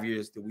 5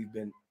 years that we've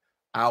been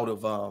out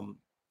of from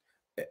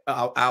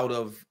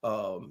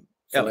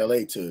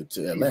LA to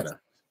Atlanta.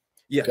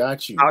 Yeah,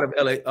 got you. Out of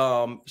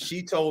LA.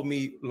 She told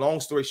me, long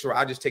story short,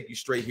 I'll just take you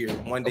straight here.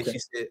 One day she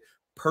said,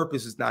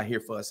 purpose is not here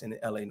for us in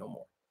LA no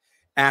more.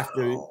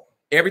 After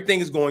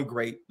everything is going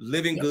great,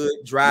 living good,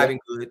 driving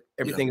good,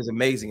 everything is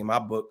amazing in my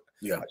book.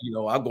 Yeah, you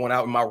know, I'm going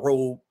out in my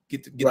road,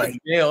 get the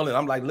mail, and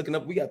I'm like looking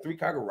up, we got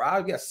 3-car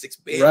garage, we got 6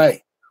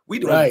 beds. We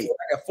doing I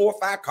got 4 or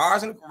 5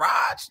 cars in the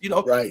garage, you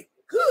know. Good.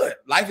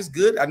 Life is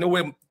good. I know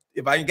where,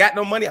 if I ain't got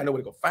no money, I know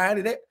where to go find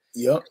it at.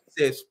 It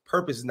says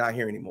purpose is not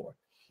here anymore.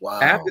 Wow.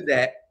 After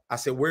that, I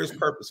said, where's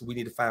purpose? We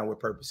need to find where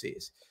purpose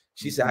is.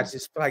 She said, I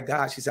just feel like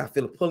God. She said, I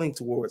feel a pulling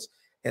towards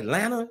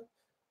Atlanta,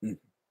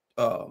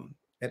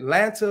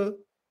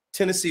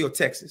 Tennessee, or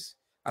Texas.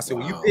 I said,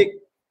 well, you pick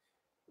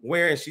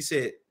where? And she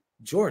said,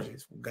 Georgia.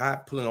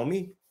 God pulling on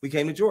me. We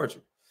came to Georgia.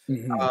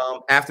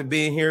 After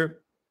being here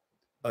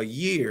a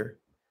year,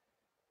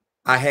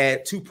 I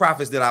had 2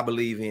 prophets that I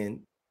believe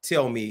in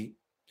tell me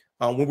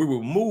when we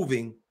were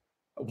moving,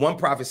 one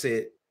prophet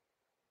said,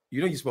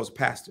 you know, you're supposed to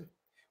pastor.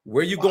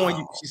 Where you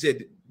going? She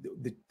said,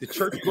 the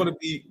church you're going to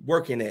be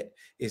working at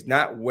is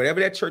not whatever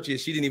that church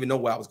is. She didn't even know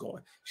where I was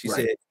going. She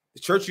said, the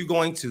church you're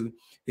going to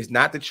is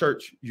not the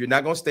church. You're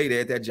not going to stay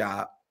there at that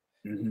job.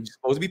 You're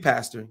supposed to be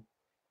pastoring,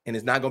 and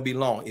it's not going to be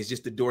long. It's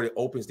just the door that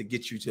opens to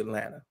get you to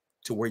Atlanta,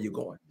 to where you're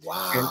going.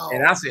 Wow.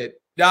 And I said,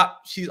 yeah,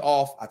 she's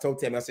off. I told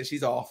Tammy, I said,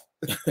 she's off.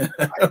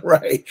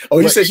 Oh,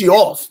 you said she's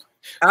off.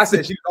 I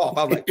said, she's off.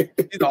 I was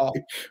like, she's off.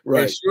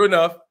 And sure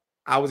enough,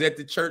 I was at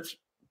the church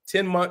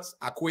 10 months.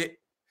 I quit.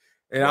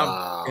 And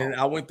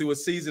I went through a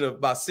season of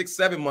about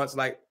 6-7 months,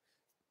 like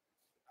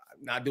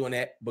not doing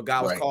that. But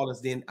God was calling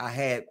us. Then I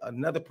had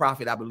another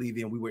prophet I believe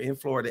in. We were in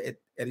Florida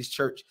at his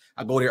church.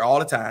 I go there all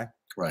the time.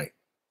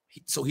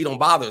 So he don't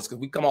bother us because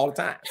we come all the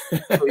time.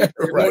 So he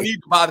don't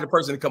need to bother the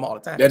person to come all the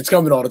time. That's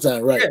coming all the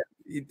time,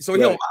 Yeah. So he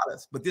don't bother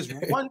us. But this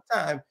one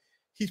time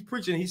he's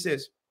preaching, he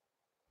says,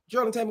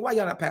 Gerald, tell me why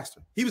y'all not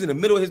pastoring? He was in the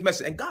middle of his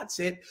message, and God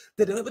said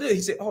that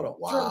he said, hold on,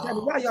 Gerald, tell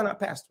me why y'all not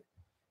pastoring?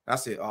 I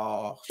said,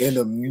 oh, in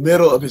the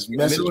middle of his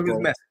message.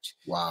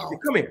 Wow. He said,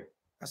 come here.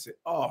 I said,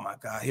 oh my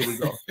God, here we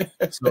go.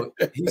 So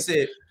he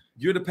said,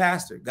 you're the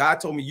pastor. God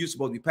told me you're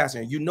supposed to be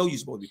pastoring, and you know you're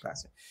supposed to be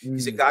pastoring. He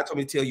said, God told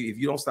me to tell you, if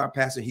you don't start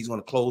pastoring, he's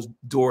going to close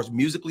doors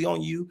musically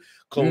on you,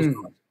 close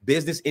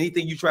business,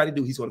 anything you try to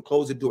do, he's going to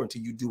close the door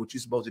until you do what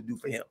you're supposed to do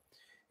for him.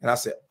 And I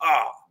said,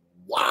 oh,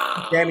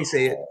 wow. Tammy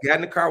said, got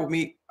in the car with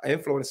me in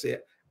Florida and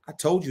said, I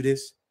told you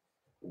this.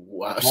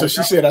 Wow. So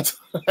she said, I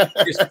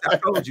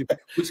told you.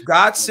 Which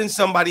God sends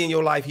somebody in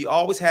your life. He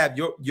always have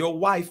your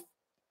wife,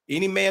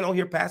 any man on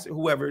here, pastor,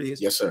 whoever it is.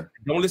 Yes, sir.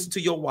 Don't listen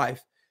to your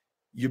wife.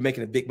 You're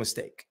making a big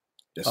mistake.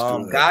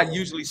 God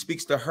usually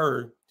speaks to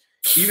her,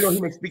 even though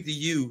he may speak to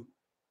you.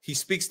 He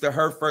speaks to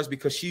her first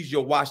because she's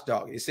your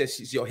watchdog. It says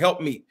she's your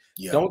helpmeet.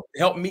 Don't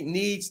help meet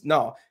needs.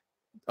 No,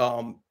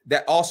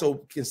 that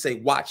also can say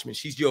watchman.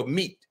 She's your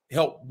meat.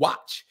 Help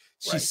watch.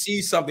 She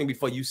sees something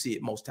before you see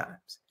it most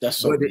times. That's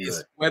so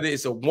whether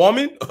it's a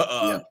woman,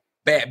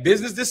 bad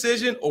business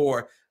decision,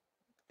 or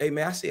hey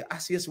man, I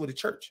see us with the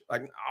church.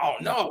 Like, oh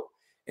no.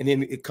 And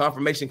then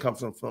confirmation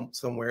comes from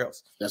somewhere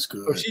else. That's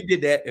good. So she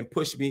did that and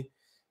pushed me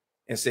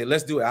and said,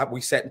 let's do it.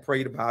 We sat and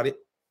prayed about it.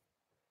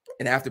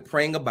 And after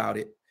praying about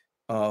it,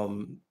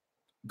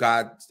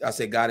 I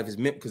said, God, if it's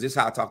meant, because this is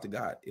how I talk to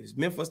God. If it's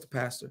meant for us to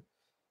pastor,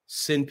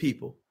 send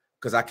people,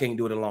 because I can't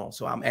do it alone.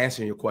 So I'm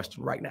answering your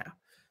question right now.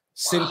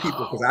 Send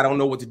people, because I don't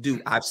know what to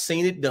do. I've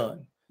seen it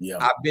done.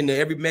 I've been to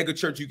every mega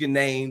church you can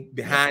name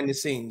behind the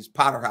scenes,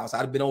 Potter House.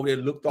 I've been over there,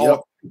 looked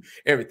all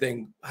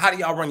everything. How do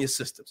y'all run your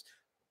systems?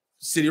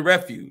 City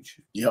Refuge.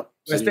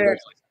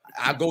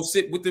 I go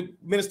sit with the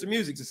minister of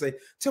music to say,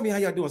 tell me how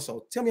y'all doing.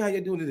 So tell me how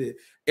y'all doing today.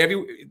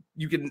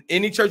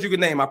 Any church you can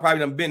name, I probably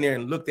done been there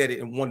and looked at it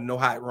and want to know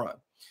how it run.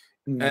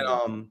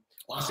 And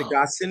Wow. I said,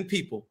 God, send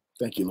people.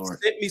 Thank you, Lord.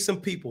 Send me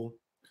some people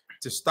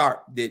to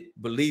start that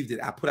believe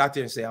that I put out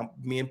there and say,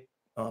 me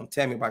and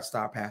Tammy about to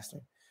start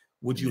pastoring.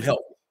 Would you help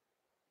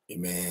me?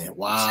 Amen.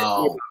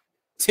 Wow.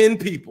 10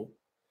 people,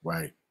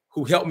 right,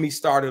 who helped me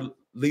start a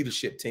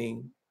leadership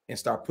team and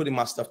start putting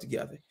my stuff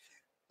together.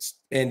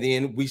 And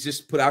then we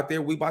just put out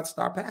there, we about to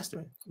start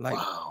pastoring. Like,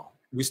 wow.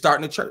 We're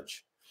starting a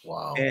church.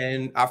 Wow.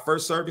 And our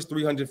first service,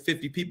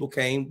 350 people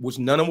came, which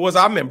none of them was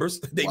our members.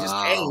 They just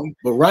came.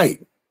 But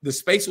right. The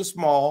space was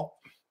small.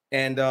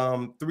 And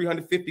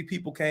 350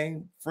 people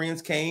came,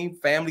 friends came,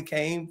 family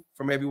came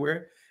from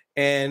everywhere.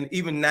 And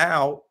even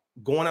now,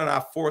 going on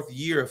our 4th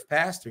year of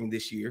pastoring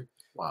this year,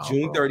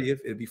 June 30th,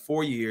 it'll be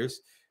 4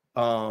 years.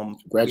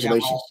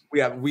 Congratulations.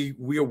 We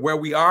are where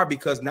we are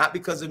not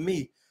because of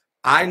me.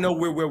 I know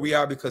we're where we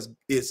are because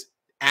it's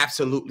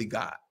absolutely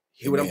God.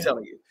 Hear what I'm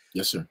telling you?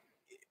 Yes, sir.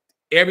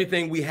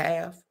 Everything we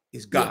have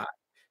is God. Yeah.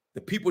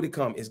 The people that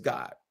come is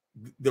God.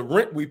 The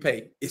rent we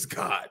pay is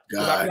God.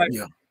 God, like,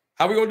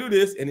 how are we gonna do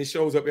this? And it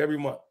shows up every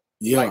month.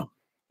 Yeah. Like,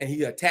 and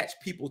he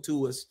attached people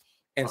to us.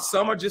 And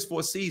some are just for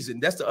a season.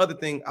 That's the other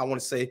thing I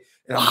want to say.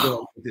 And I'm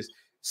done with this.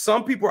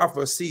 Some people are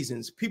for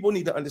seasons. People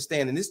need to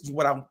understand, and this is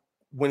what I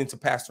went into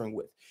pastoring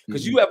with.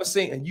 Because you ever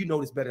seen, and you know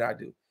this better than I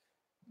do,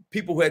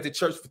 people who had the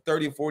church for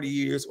 30 and 40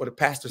 years, or the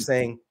pastor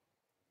saying,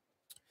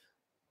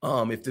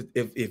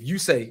 if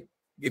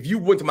you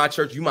went to my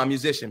church, you my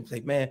musician, say,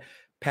 man,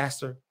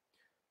 pastor,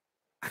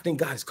 I think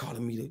God is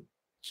calling me to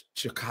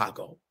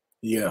Chicago.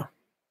 Yeah.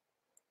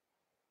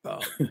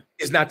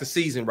 It's not the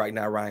season right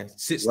now, Ryan.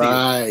 Sit still.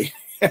 Right.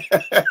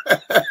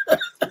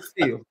 Sit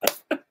still.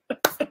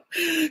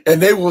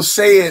 And they will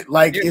say it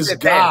like it's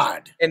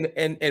God.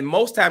 And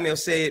most time they'll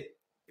say it.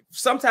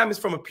 Sometimes it's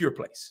from a pure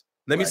place.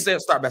 Let me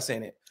start by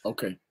saying it.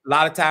 Okay. A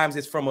lot of times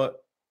it's from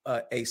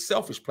a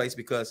selfish place,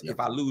 because if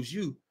I lose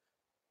you,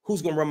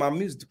 who's gonna run my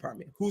music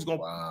department? Who's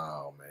gonna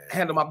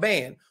handle my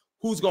band?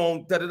 Who's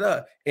gonna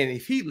da-da-da? And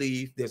if he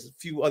leaves, there's a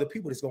few other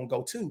people that's gonna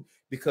go too,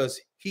 because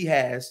he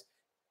has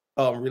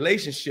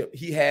relationship.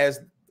 He has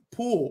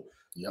pull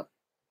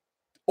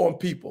on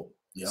people.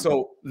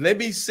 So let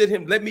me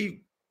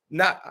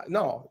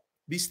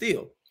be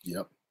still.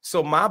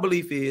 So my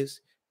belief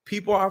is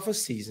people are for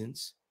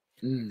seasons.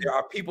 There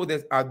are people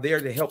that are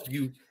there to help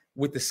you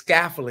with the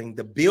scaffolding,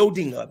 the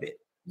building of it.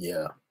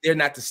 They're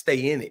not to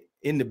stay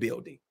in the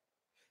building.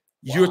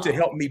 You're to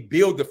help me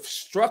build the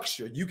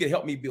structure. You can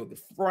help me build the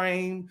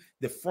frame,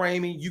 the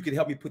framing. You can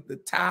help me put the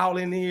tile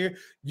in here.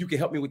 You can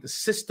help me with the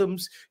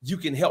systems. You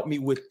can help me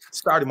with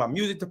starting my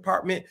music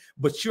department,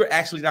 but you're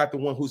actually not the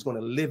one who's going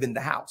to live in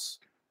the house.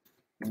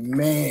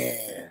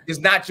 Man, it's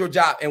not your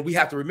job. And we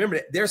have to remember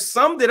that there's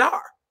some that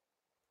are.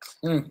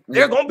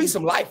 There are going to be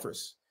some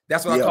lifers.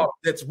 That's what I call it.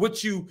 That's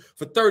with you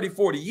for 30,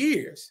 40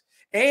 years.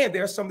 And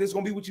there's some that's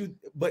going to be with you,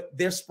 but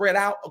they're spread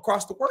out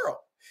across the world.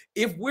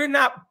 If we're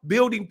not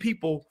building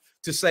people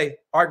to say,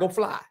 all right, go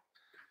fly.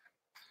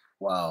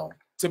 Wow.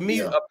 To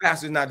me, a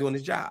pastor is not doing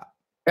his job.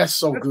 That's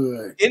so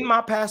good. In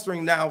my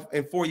pastoring now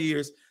in 4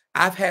 years,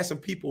 I've had some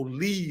people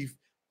leave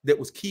that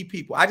was key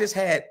people. I just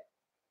had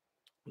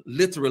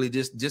literally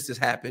just this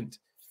happened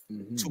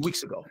 2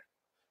 weeks ago.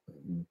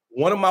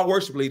 One of my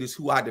worship leaders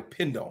who I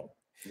depend on.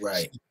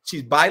 Right.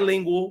 She's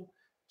bilingual.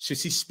 She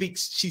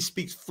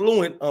speaks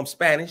fluent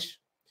Spanish.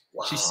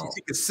 Wow. She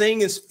can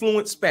sing in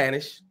fluent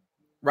Spanish,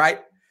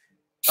 right?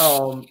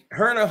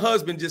 Her and her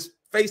husband just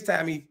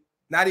FaceTimed me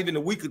not even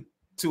a week or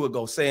two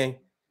ago saying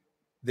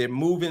they're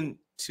moving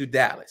to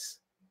Dallas.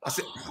 I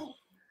said,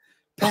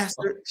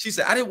 Pastor, she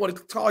said, I didn't want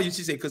to call you.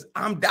 She said, because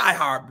I'm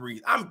diehard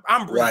breed. I'm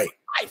breathing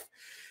life.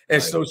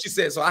 And so she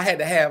said, so I had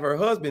to have her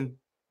husband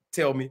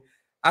tell me.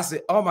 I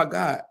said, oh my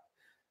God,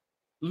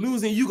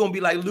 losing you gonna be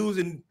like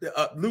losing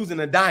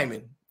a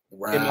diamond.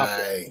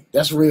 Right.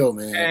 That's real,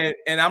 man.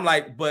 And I'm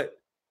like, but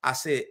I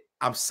said,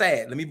 I'm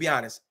sad. Let me be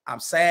honest. I'm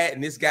sad,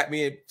 and this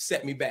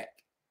set me back.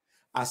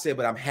 I said,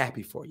 but I'm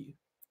happy for you.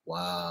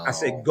 Wow. I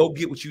said, go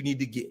get what you need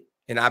to get.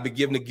 And I've been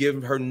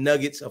giving her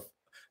nuggets of,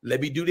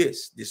 let me do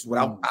this. This is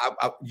what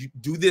you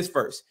do this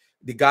first.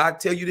 Did God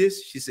tell you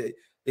this?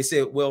 They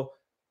said, well,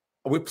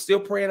 we're still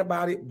praying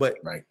about it, but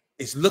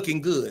it's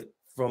looking good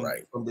from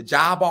the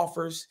job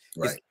offers.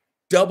 It's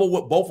double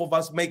what both of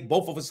us make.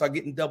 Both of us are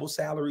getting double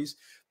salaries.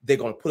 They're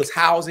going to put us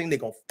housing. They're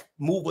going to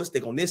move us.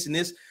 They're going to this and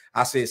this.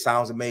 I said, it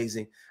sounds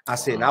amazing. I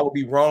said, and I would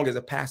be wrong as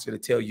a pastor to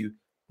tell you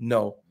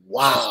no.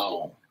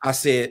 Wow. I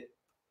said,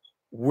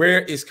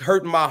 where it's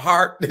hurting my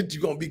heart that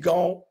you're going to be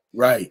gone.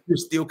 Right. You're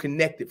still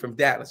connected from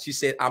Dallas. She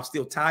said, I'm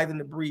still tithing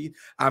to Breathe.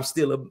 I'm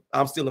still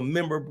a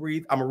member of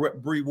Breathe. I'm a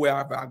Breathe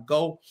wherever I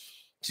go.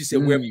 She said,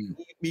 wherever you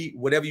need me,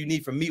 whatever you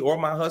need from me or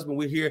my husband,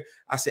 we're here.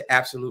 I said,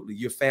 absolutely.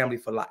 You're family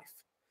for life.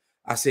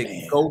 I said,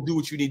 go do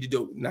what you need to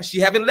do. Now, she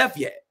haven't left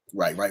yet.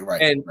 Right.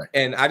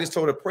 And I just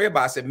told her to pray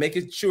about it. I said, make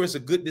it sure it's a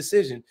good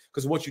decision,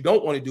 because what you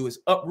don't want to do is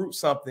uproot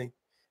something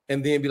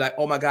and then be like,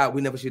 oh my God,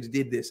 we never should have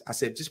did this. I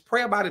said, just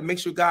pray about it. Make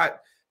sure God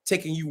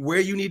taking you where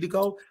you need to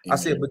go. Amen. I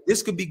said, but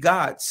this could be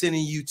God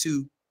sending you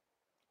to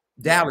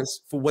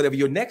Dallas for whatever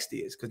your next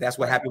is, because that's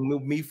what happened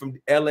with me from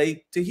LA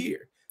to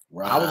here.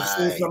 I was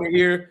seeing something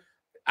here.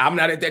 I'm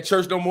not at that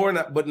church no more,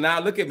 but now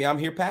look at me. I'm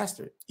here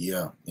pastoring.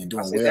 Yeah, and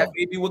doing well. That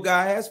may be what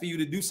God has for you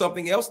to do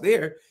something else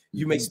there.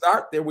 You may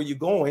start there where you're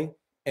going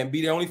and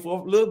be there only for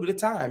a little bit of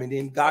time, and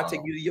then God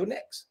take you to your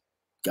next.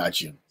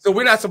 Got you. So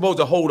we're not supposed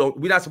to hold on.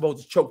 We're not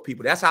supposed to choke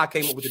people. That's how I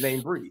came up with the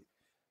name Breathe.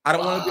 I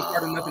don't want to be a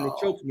part of nothing that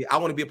chokes me. I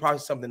want to be a part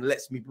of something that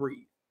lets me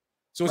breathe.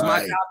 So it's my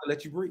job to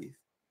let you breathe.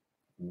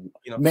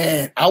 You know?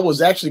 Man, I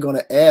was actually going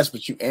to ask,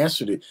 but you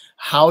answered it.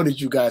 How did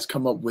you guys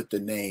come up with the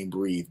name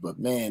Breathe? But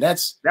man,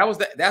 that's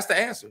the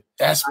answer.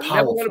 That's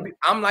powerful.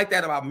 I'm like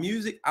that about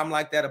music. I'm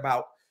like that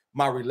about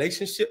my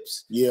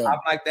relationships. Yeah. I'm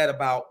like that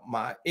about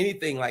my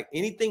anything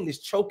that's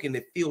choking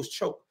that feels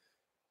choked.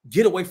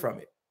 Get away from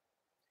it.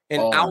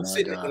 And I was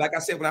sitting, like I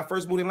said, when I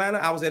first moved to Atlanta,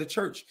 I was at a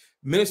church,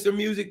 minister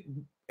music,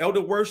 elder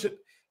worship,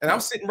 and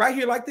I'm sitting right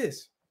here like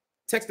this,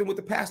 texting with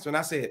the pastor, and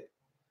I said,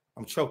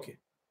 I'm choking.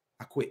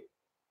 I quit.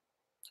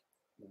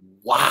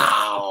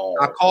 Wow.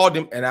 I called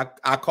him, and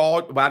I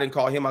called, but I didn't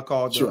call him. I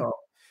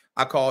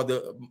called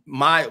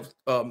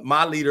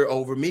my leader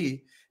over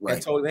me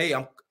and told him, hey,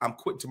 I'm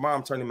quitting tomorrow.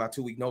 I'm turning my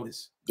 2-week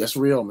notice. That's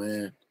real,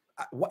 man.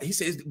 He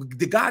says,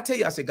 did God tell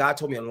you? I said, God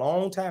told me a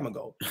long time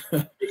ago,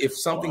 if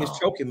something is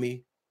choking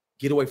me,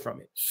 get away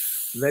from it.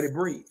 Let it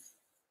breathe.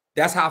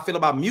 That's how I feel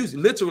about music.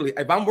 Literally,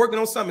 if I'm working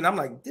on something, I'm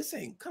like, this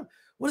ain't come.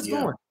 What is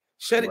going?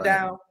 Shut it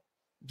down.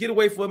 Get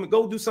away from it.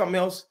 Go do something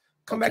else.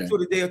 Come back to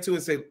it a day or two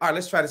and say, all right,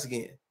 let's try this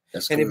again.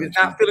 If it's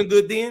not feeling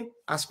good, then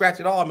I scratch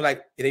it all. I'm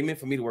like, it ain't meant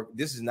for me to work.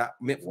 This is not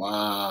meant for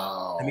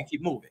me. Let me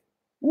keep moving.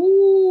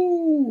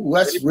 Ooh,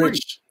 that's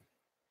rich.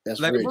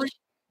 That's Let rich. It breathe.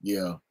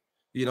 Yeah.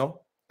 You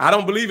know, I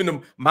don't believe in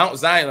the Mount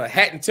Zion or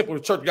Hatton Temple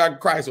of Church of God in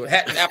Christ or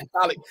Hatton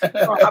Apostolic.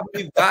 I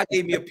believe God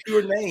gave me a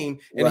pure name.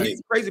 And here's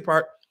the crazy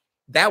part.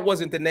 That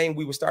wasn't the name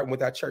we were starting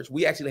with our church.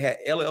 We actually had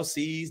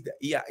LLCs,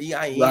 the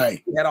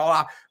EIN. We had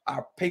all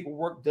our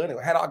paperwork done.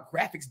 We had our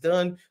graphics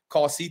done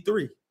called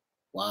C3.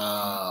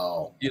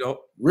 Wow. You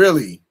know,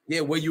 really?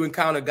 Yeah, where you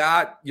encounter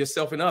God,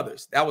 yourself, and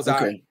others. That was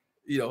our,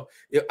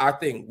 our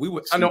thing. We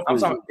would. I know. I'm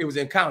talking. It was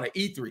encounter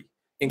E3.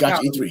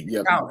 Encounter E3. Yeah.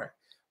 Encounter.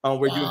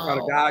 Where you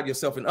encounter God,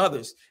 yourself, and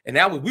others. And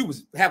that was we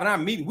was having our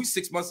meeting. We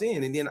 6 months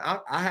in, and then I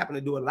happened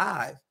to do it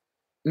live.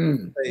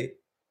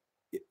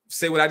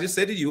 Say what I just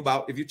said to you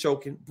about if you're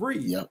choking,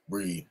 breathe. Yeah,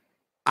 breathe.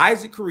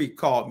 Isaac Creek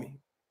called me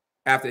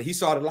after he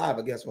saw the live,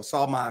 I guess, or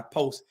saw my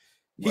post.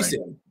 He said,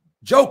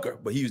 Joker,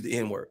 but he used the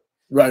N-word.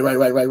 Right. I can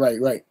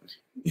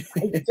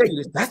tell you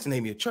this, that's the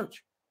name of your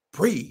church.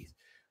 Breathe.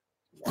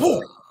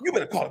 Boy, you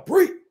better call it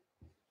Breathe.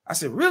 I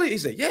said, really? He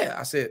said, yeah.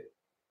 I said,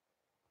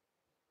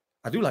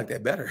 I do like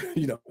that better,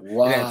 you know.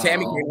 Wow. And then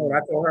Tammy came on. I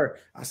told her,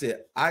 I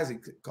said,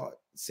 Isaac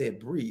said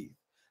Breathe.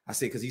 I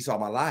said, because he saw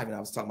my live and I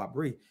was talking about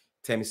Breathe.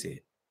 Tammy said,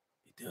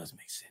 it does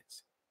make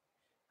sense.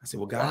 I said,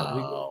 well, God,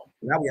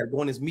 now we got to go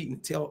in this meeting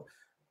and tell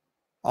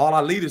all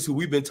our leaders who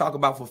we've been talking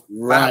about for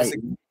 5 6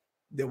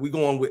 that we're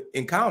going with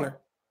encounter.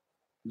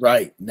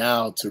 Right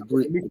now to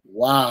breathe.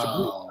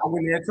 Wow. I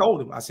went there and told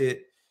them, I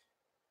said,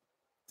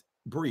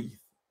 breathe.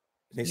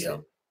 And they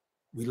said,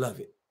 we love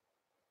it.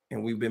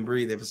 And we've been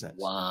breathed ever since.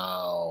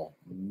 Wow,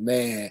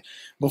 man.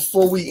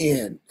 Before we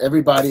end,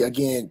 everybody,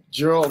 again,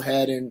 Gerald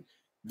Haddon,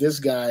 this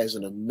guy is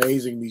an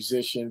amazing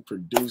musician,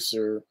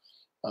 producer.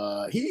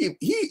 He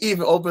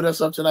even opened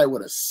us up tonight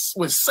with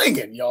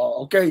singing,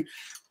 y'all. Okay.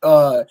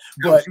 But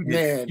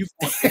man,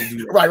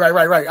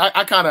 right.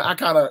 I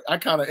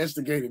kind of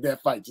instigated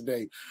that fight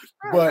today,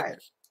 but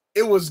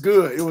it was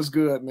good. It was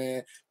good,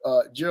 man.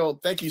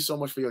 Gerald, thank you so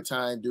much for your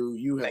time, dude.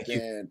 You have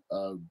been,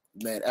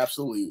 man,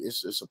 absolutely.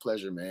 It's a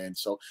pleasure, man.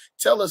 So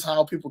tell us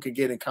how people can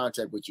get in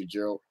contact with you,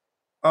 Gerald.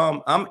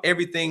 I'm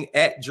everything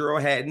at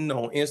Gerald Haddon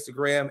on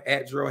Instagram,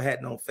 at Gerald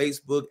Haddon on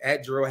Facebook,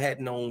 at Gerald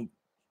Haddon on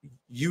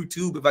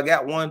YouTube, if I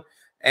got one,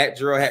 at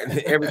Gerald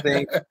Haddon,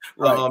 everything.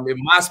 In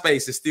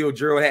MySpace is still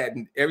Gerald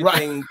Haddon.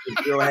 Everything is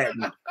Gerald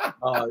Haddon.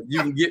 You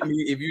can get me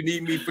if you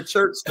need me for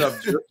church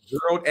stuff.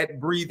 Gerald at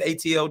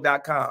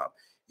breatheatl.com.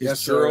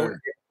 It's Gerald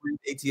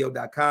at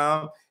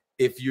breatheatl.com.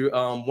 If you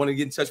want to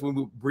get in touch with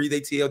Breathe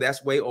ATL,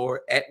 that's way,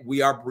 or at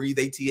We Are Breathe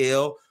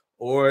ATL,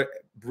 or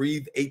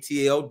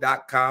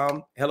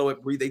breatheatl.com. Hello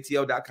at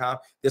breatheatl.com.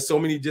 There's so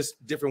many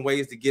just different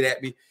ways to get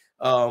at me.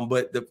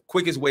 But the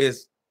quickest way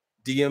is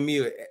DM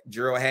me at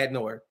Gerald Haddon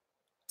or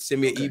send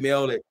me an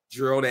email at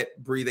Gerald at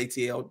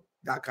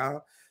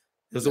breatheatl.com.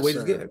 There's a way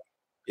to get it.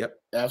 Yep.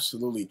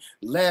 Absolutely.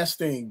 Last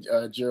thing,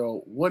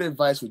 Gerald, what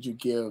advice would you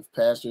give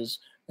pastors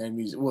and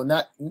music? Well,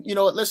 not, you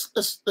know what, let's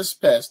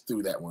pass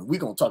through that one. We're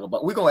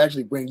gonna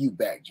actually bring you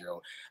back,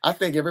 Gerald. I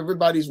think if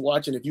everybody's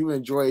watching, if you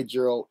enjoyed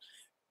Gerald,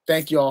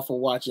 thank you all for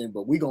watching,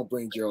 but we're gonna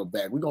bring Gerald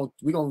back. We're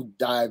gonna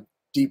dive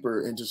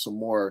deeper into some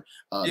more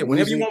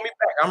whenever you want me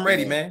back, I'm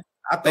ready, man.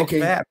 I thank you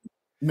for having me.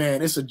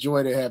 Man, it's a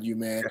joy to have you,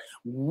 man.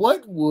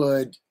 What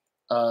words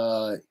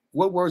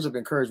of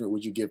encouragement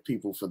would you give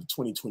people for the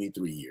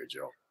 2023 year,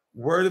 Joe?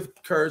 Word of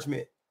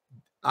encouragement.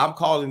 I'm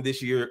calling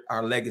this year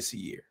our legacy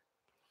year.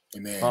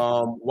 Amen.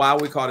 Why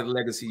we call it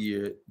legacy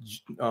year?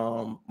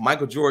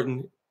 Michael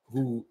Jordan,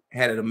 who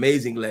had an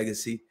amazing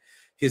legacy,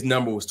 his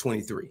number was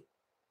 23.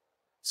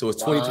 So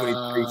it's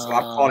 2023. So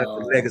I'm calling it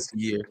the legacy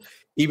year.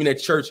 Even at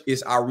church,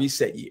 it's our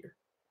reset year.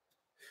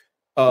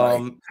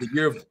 The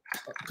year of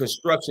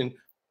construction,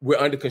 we're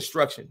under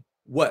construction.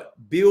 What?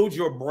 Build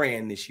your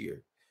brand this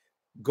year.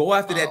 Go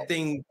after that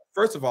thing.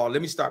 First of all,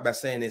 let me start by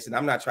saying this, and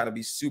I'm not trying to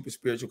be super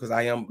spiritual because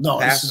I am. No,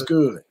 pastor, this is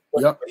good.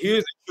 But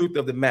here's the truth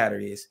of the matter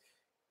is,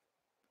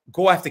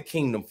 go after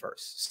kingdom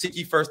first. Seek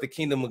ye first the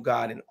kingdom of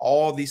God, and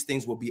all these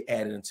things will be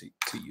added unto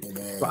you.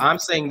 Amen. So I'm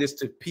saying this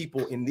to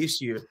people in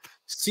this year: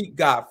 seek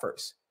God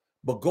first,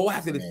 but go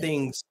after the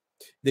things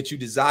that you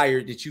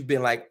desire, that you've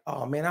been like,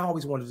 oh man, I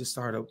always wanted to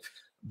start a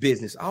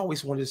business. I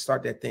always wanted to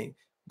start that thing.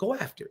 Go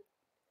after it.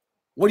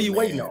 What are you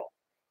waiting on?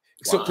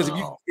 So, because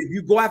if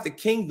you go after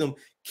kingdom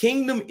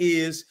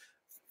is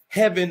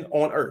heaven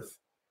on earth.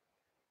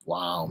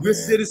 Wow, we're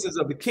citizens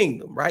of the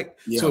kingdom, right?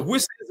 So if we're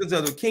citizens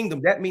of the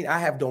kingdom, that means I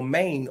have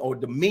domain or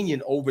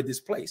dominion over this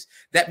place.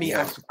 That means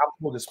I'm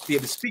supposed to be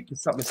able to speak to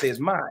something and say it's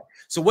mine.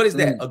 So what is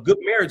that? A good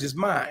marriage is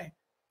mine.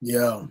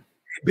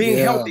 Being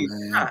healthy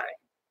is mine.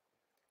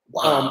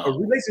 Wow. A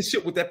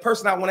relationship with that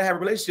person I want to have a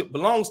relationship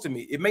belongs to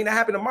me. It may not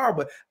happen tomorrow,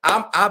 but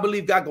I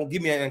believe God gonna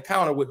give me an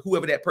encounter with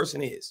whoever that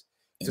person is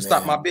to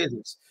start my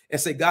business and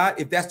say, God,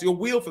 if that's your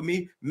will for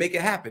me, make it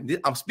happen.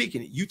 I'm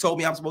speaking it. You told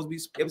me I'm supposed to be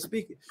able to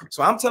speak it.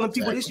 So I'm telling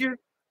people this year,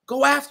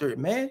 go after it,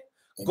 man.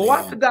 Go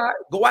after God.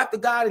 Go after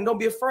God and don't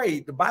be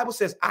afraid. The Bible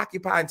says,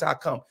 occupy until I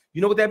come.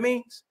 You know what that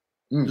means?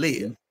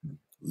 Live.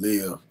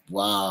 Live.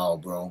 Wow,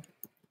 bro.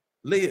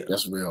 Live.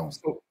 That's real.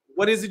 So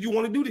what is it you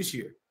want to do this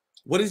year?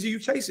 What is it you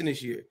chasing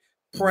this year?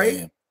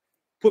 Pray.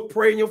 Put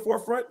prayer in your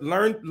forefront.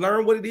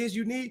 Learn what it is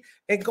you need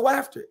and go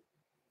after it.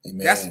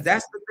 That's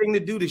the thing to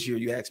do this year.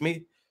 You ask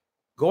me.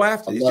 Go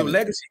after it. It's your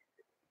legacy.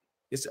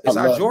 It's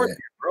our Jordan,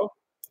 bro.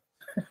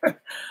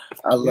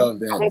 I love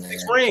that. I want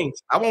 6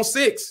 rings. I want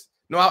 6.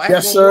 No,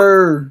 yes,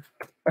 sir.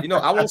 You know,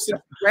 I want 6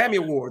 Grammy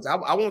awards. I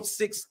want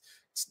 6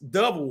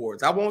 Dove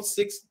awards. I want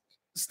 6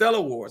 Stella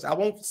awards. I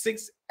want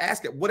 6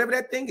 ASCAP. Whatever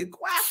that thing is, go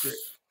after it.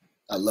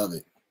 I love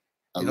it.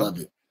 I love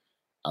it.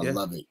 I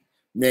love it.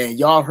 Man,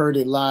 y'all heard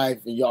it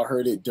live and y'all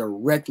heard it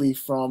directly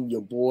from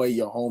your boy,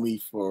 your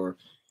homie,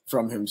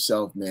 from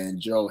himself, man.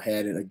 Gerald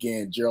Haddon.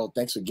 Again, Gerald,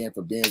 thanks again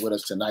for being with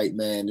us tonight,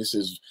 man. This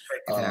is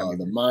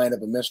the Mind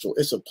of a Minstrel.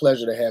 It's a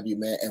pleasure to have you,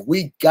 man. And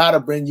we got to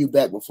bring you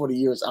back before the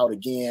year is out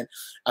again.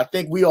 I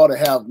think we ought to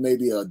have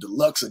maybe a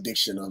deluxe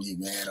edition of you,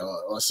 man,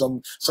 or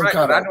some kind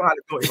of. I know how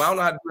to do it. If I don't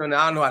know how to do it,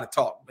 I don't know how to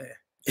talk, man.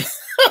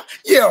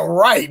 Yeah,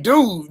 right,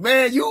 dude,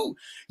 man. You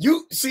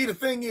see, the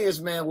thing is,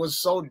 man, was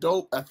so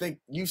dope. I think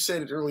you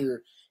said it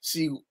earlier.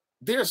 See,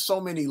 there's so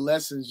many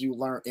lessons you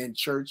learn in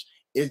church.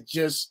 It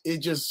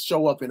just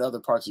show up in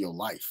other parts of your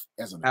life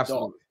as an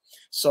adult.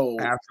 So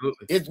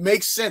it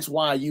makes sense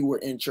why you were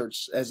in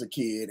church as a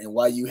kid and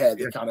why you had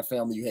the kind of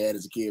family you had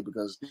as a kid,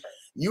 because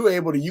you were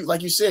able to use,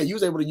 like you said, you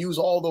was able to use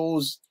all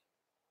those,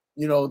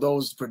 you know,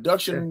 those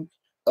production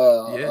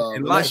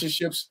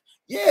relationships.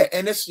 Yeah,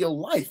 and it's your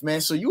life, man.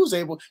 So you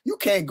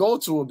can't go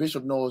to a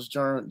Bishop Noah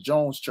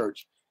Jones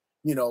church,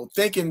 you know,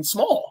 thinking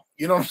small.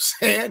 You know what I'm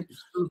saying?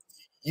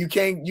 You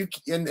can't.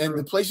 And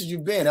the places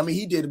you've been. I mean,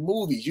 he did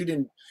movies. You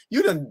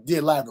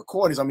did live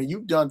recordings. I mean,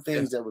 you've done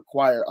things that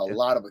require a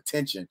lot of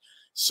attention.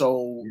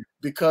 So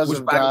because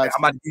of God's,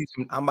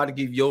 I'm about to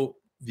give your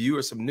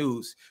viewers some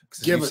news,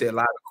 because you said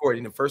live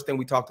recording. The first thing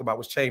we talked about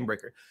was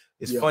Chainbreaker.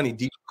 It's funny.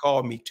 DJ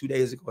called me 2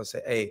 days ago and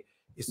said, "Hey,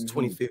 it's the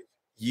 25th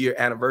year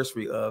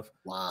anniversary of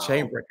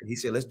Chainbreaker." He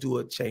said, "Let's do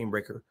a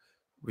Chainbreaker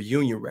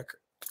reunion record."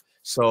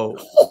 So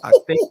I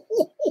think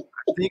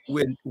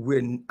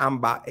I'm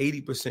about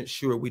 80%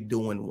 sure we're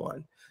doing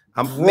one.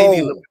 I'm maybe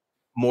a little bit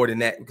more than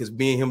that, because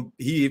being him,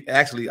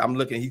 I'm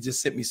looking, he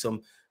just sent me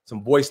some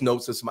voice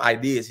notes of some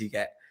ideas he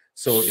got.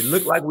 So it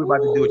looked like we're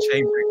about to do a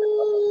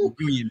Chainbreaker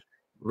reunion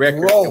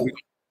record.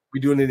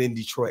 We're doing it in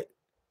Detroit.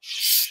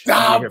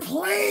 Stop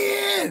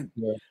playing.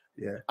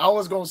 Yeah. I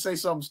was gonna say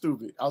something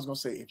stupid. I was gonna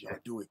say, if y'all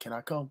do it, can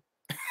I come?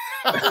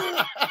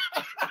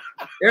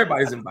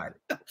 Everybody's invited.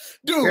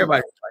 Dude,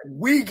 everybody's invited.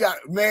 We got,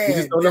 man. We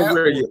just don't know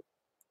where yet.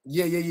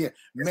 Yeah.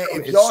 Man,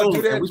 if y'all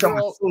do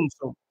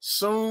that,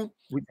 soon,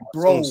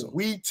 bro,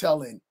 we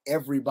telling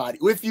everybody.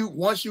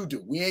 Once you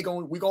do, we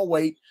gonna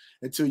wait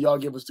until y'all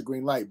give us the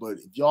green light. But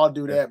if y'all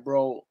do that,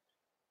 bro,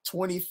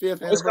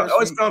 25th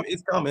anniversary.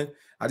 It's coming.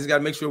 I just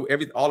gotta make sure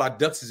all our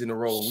ducks is in a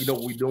row. We know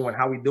what we're doing,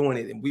 how we doing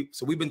it. And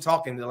we've been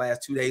talking the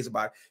last 2 days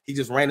about it. He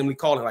just randomly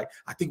calling, like,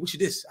 I think we should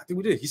this. I think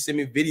we did. He sent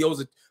me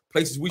videos of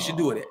places we should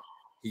do it at.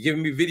 He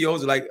giving me videos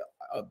of like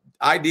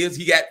ideas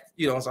he got,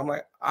 you know. So I'm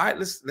like, all right,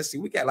 let's see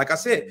what we got. Like I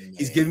said,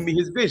 he's giving me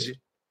his vision.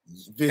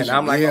 And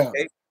I'm like,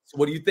 okay. So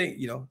what do you think?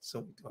 You know,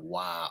 so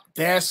wow,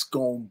 that's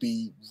gonna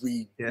be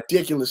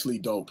ridiculously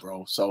dope,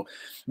 bro. So,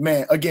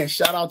 man, again,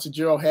 shout out to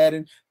Gerald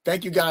Haddon.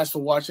 Thank you guys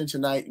for watching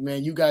tonight,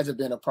 man. You guys have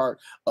been a part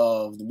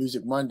of the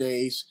Music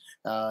Mondays,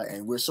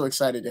 and we're so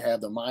excited to have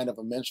the Mind of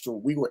a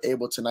Minstrel. We were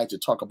able tonight to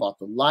talk about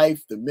the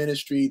life, the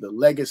ministry, the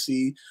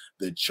legacy,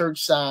 the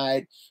church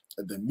side,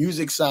 the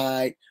music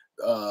side,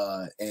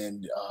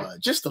 and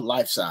just the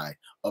life side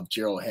of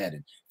Gerald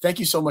Haddon. Thank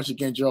you so much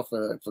again, Gerald,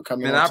 for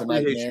coming on tonight, man. I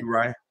appreciate you,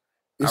 Ryan.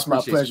 It's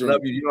my pleasure. I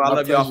love you. You know, I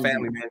love y'all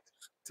family, man.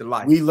 To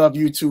life. We love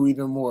you too,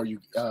 even more.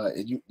 You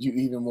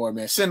even more,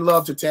 man. Send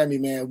love to Tammy,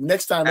 man.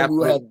 Next time we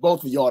will have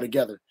both of y'all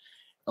together.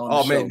 On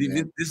the show,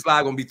 man. This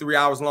live gonna be 3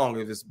 hours long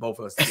if it's both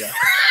of us together.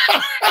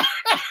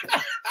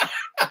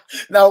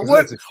 Now,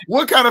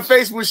 what kind of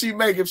face would she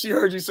make if she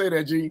heard you say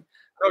that, G?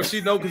 No, she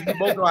know because we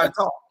both know how to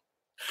talk.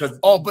 Because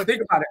but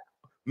think about it.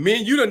 Me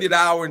and you done did an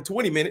hour and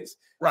 20 minutes.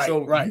 Right. So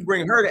you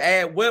bring her to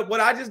add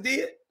what I just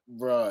did.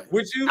 Right.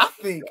 Would you? I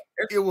think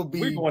it would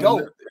be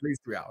dope. At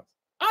least 3 hours.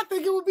 I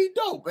think it would be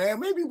dope,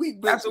 man. Maybe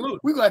absolutely.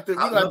 We have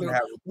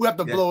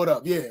to blow it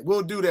up. Yeah,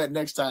 we'll do that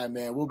next time,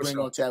 man. We'll bring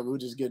on Tammy. We'll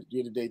just get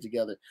a day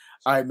together.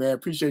 All right, man.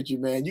 Appreciate you,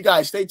 man. You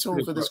guys stay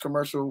tuned for this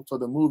commercial for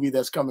the movie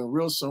that's coming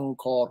real soon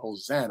called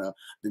Hosanna,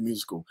 the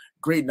musical.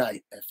 Great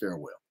night and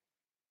farewell.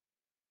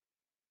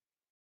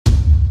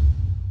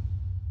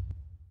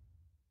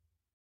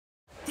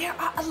 There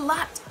are a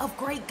lot of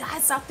great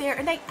guys out there,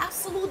 and they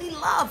absolutely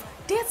love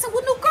dancing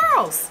with new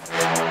girls.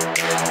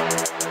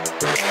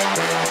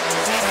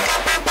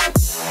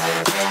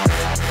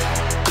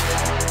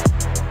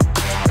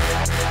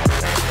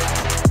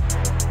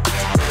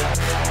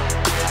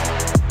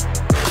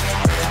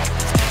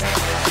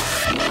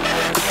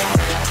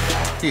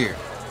 Here,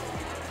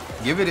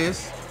 give her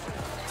this.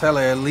 Tell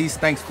her at least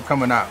thanks for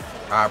coming out.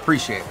 I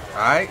appreciate it, all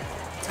right?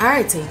 All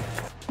right, T.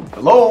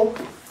 Hello?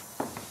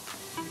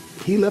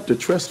 He left a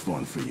trust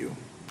fund for you,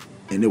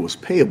 and it was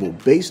payable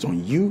based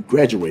on you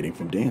graduating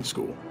from dance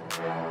school.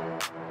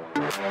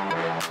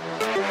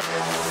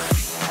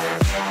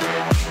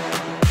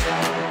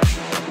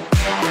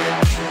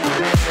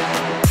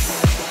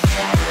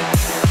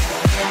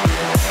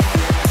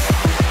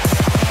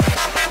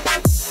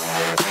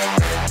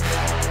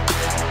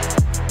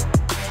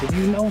 If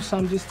you know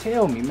something, just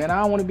tell me, man.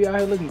 I don't want to be out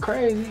here looking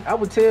crazy. I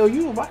would tell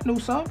you if I knew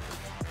something.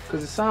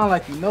 Because it sounds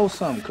like you know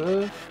something,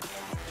 cuz.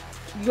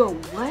 You're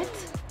what?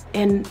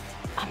 And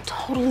I'm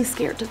totally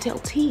scared to tell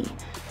T.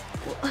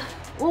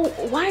 Well,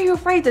 why are you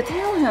afraid to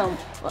tell him?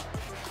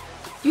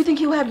 You think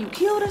he'll have you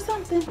killed or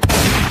something?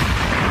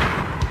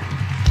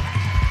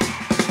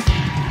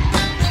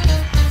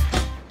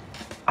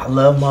 I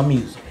love my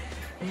music,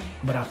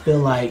 but I feel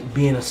like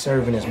being a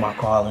servant is my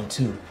calling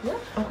too. Yeah,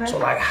 okay. So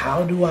like,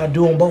 how do I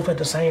do them both at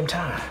the same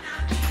time?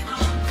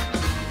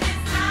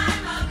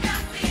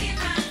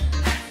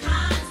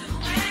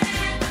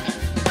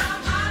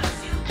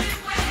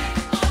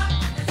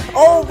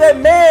 Oh, that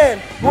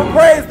man will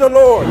praise the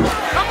Lord.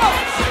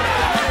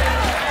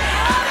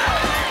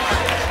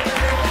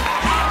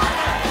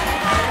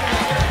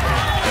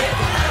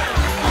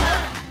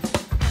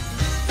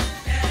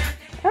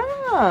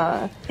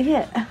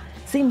 Yeah.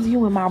 Seems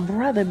you and my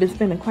brother been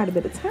spending quite a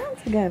bit of time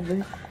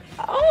together.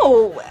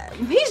 Oh,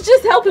 he's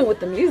just helping with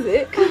the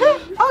music.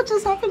 Oh,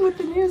 just helping with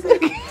the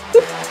music.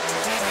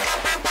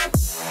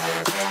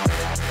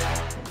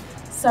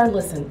 Sir,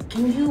 listen,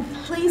 can you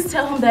please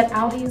tell him that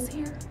Audi is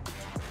here?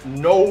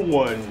 No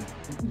one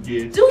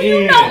gets Do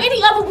you know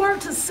any other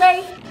word to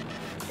say?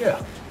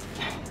 Yeah.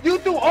 You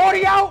do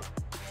audio?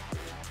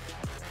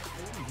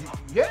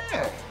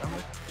 Yeah.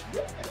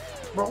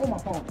 Bro, hold my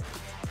phone.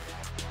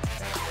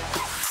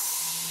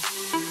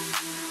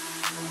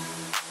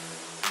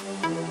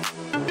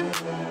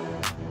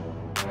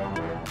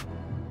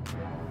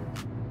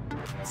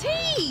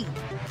 T!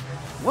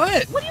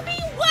 What? What do you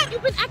mean what?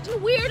 You've been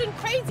acting weird and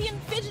crazy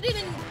and fidgeting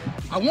and...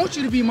 I want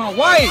you to be my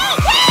wife.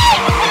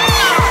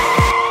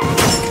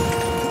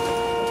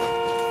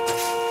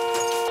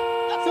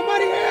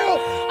 Somebody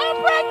help!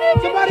 I'm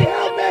pregnant! Somebody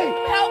help me!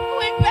 Help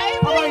quick,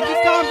 baby! All right,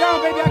 just calm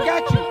down, baby. I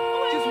got you.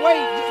 Just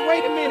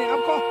wait a minute.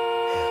 I'm calling.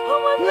 Oh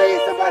my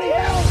Please, somebody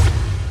help!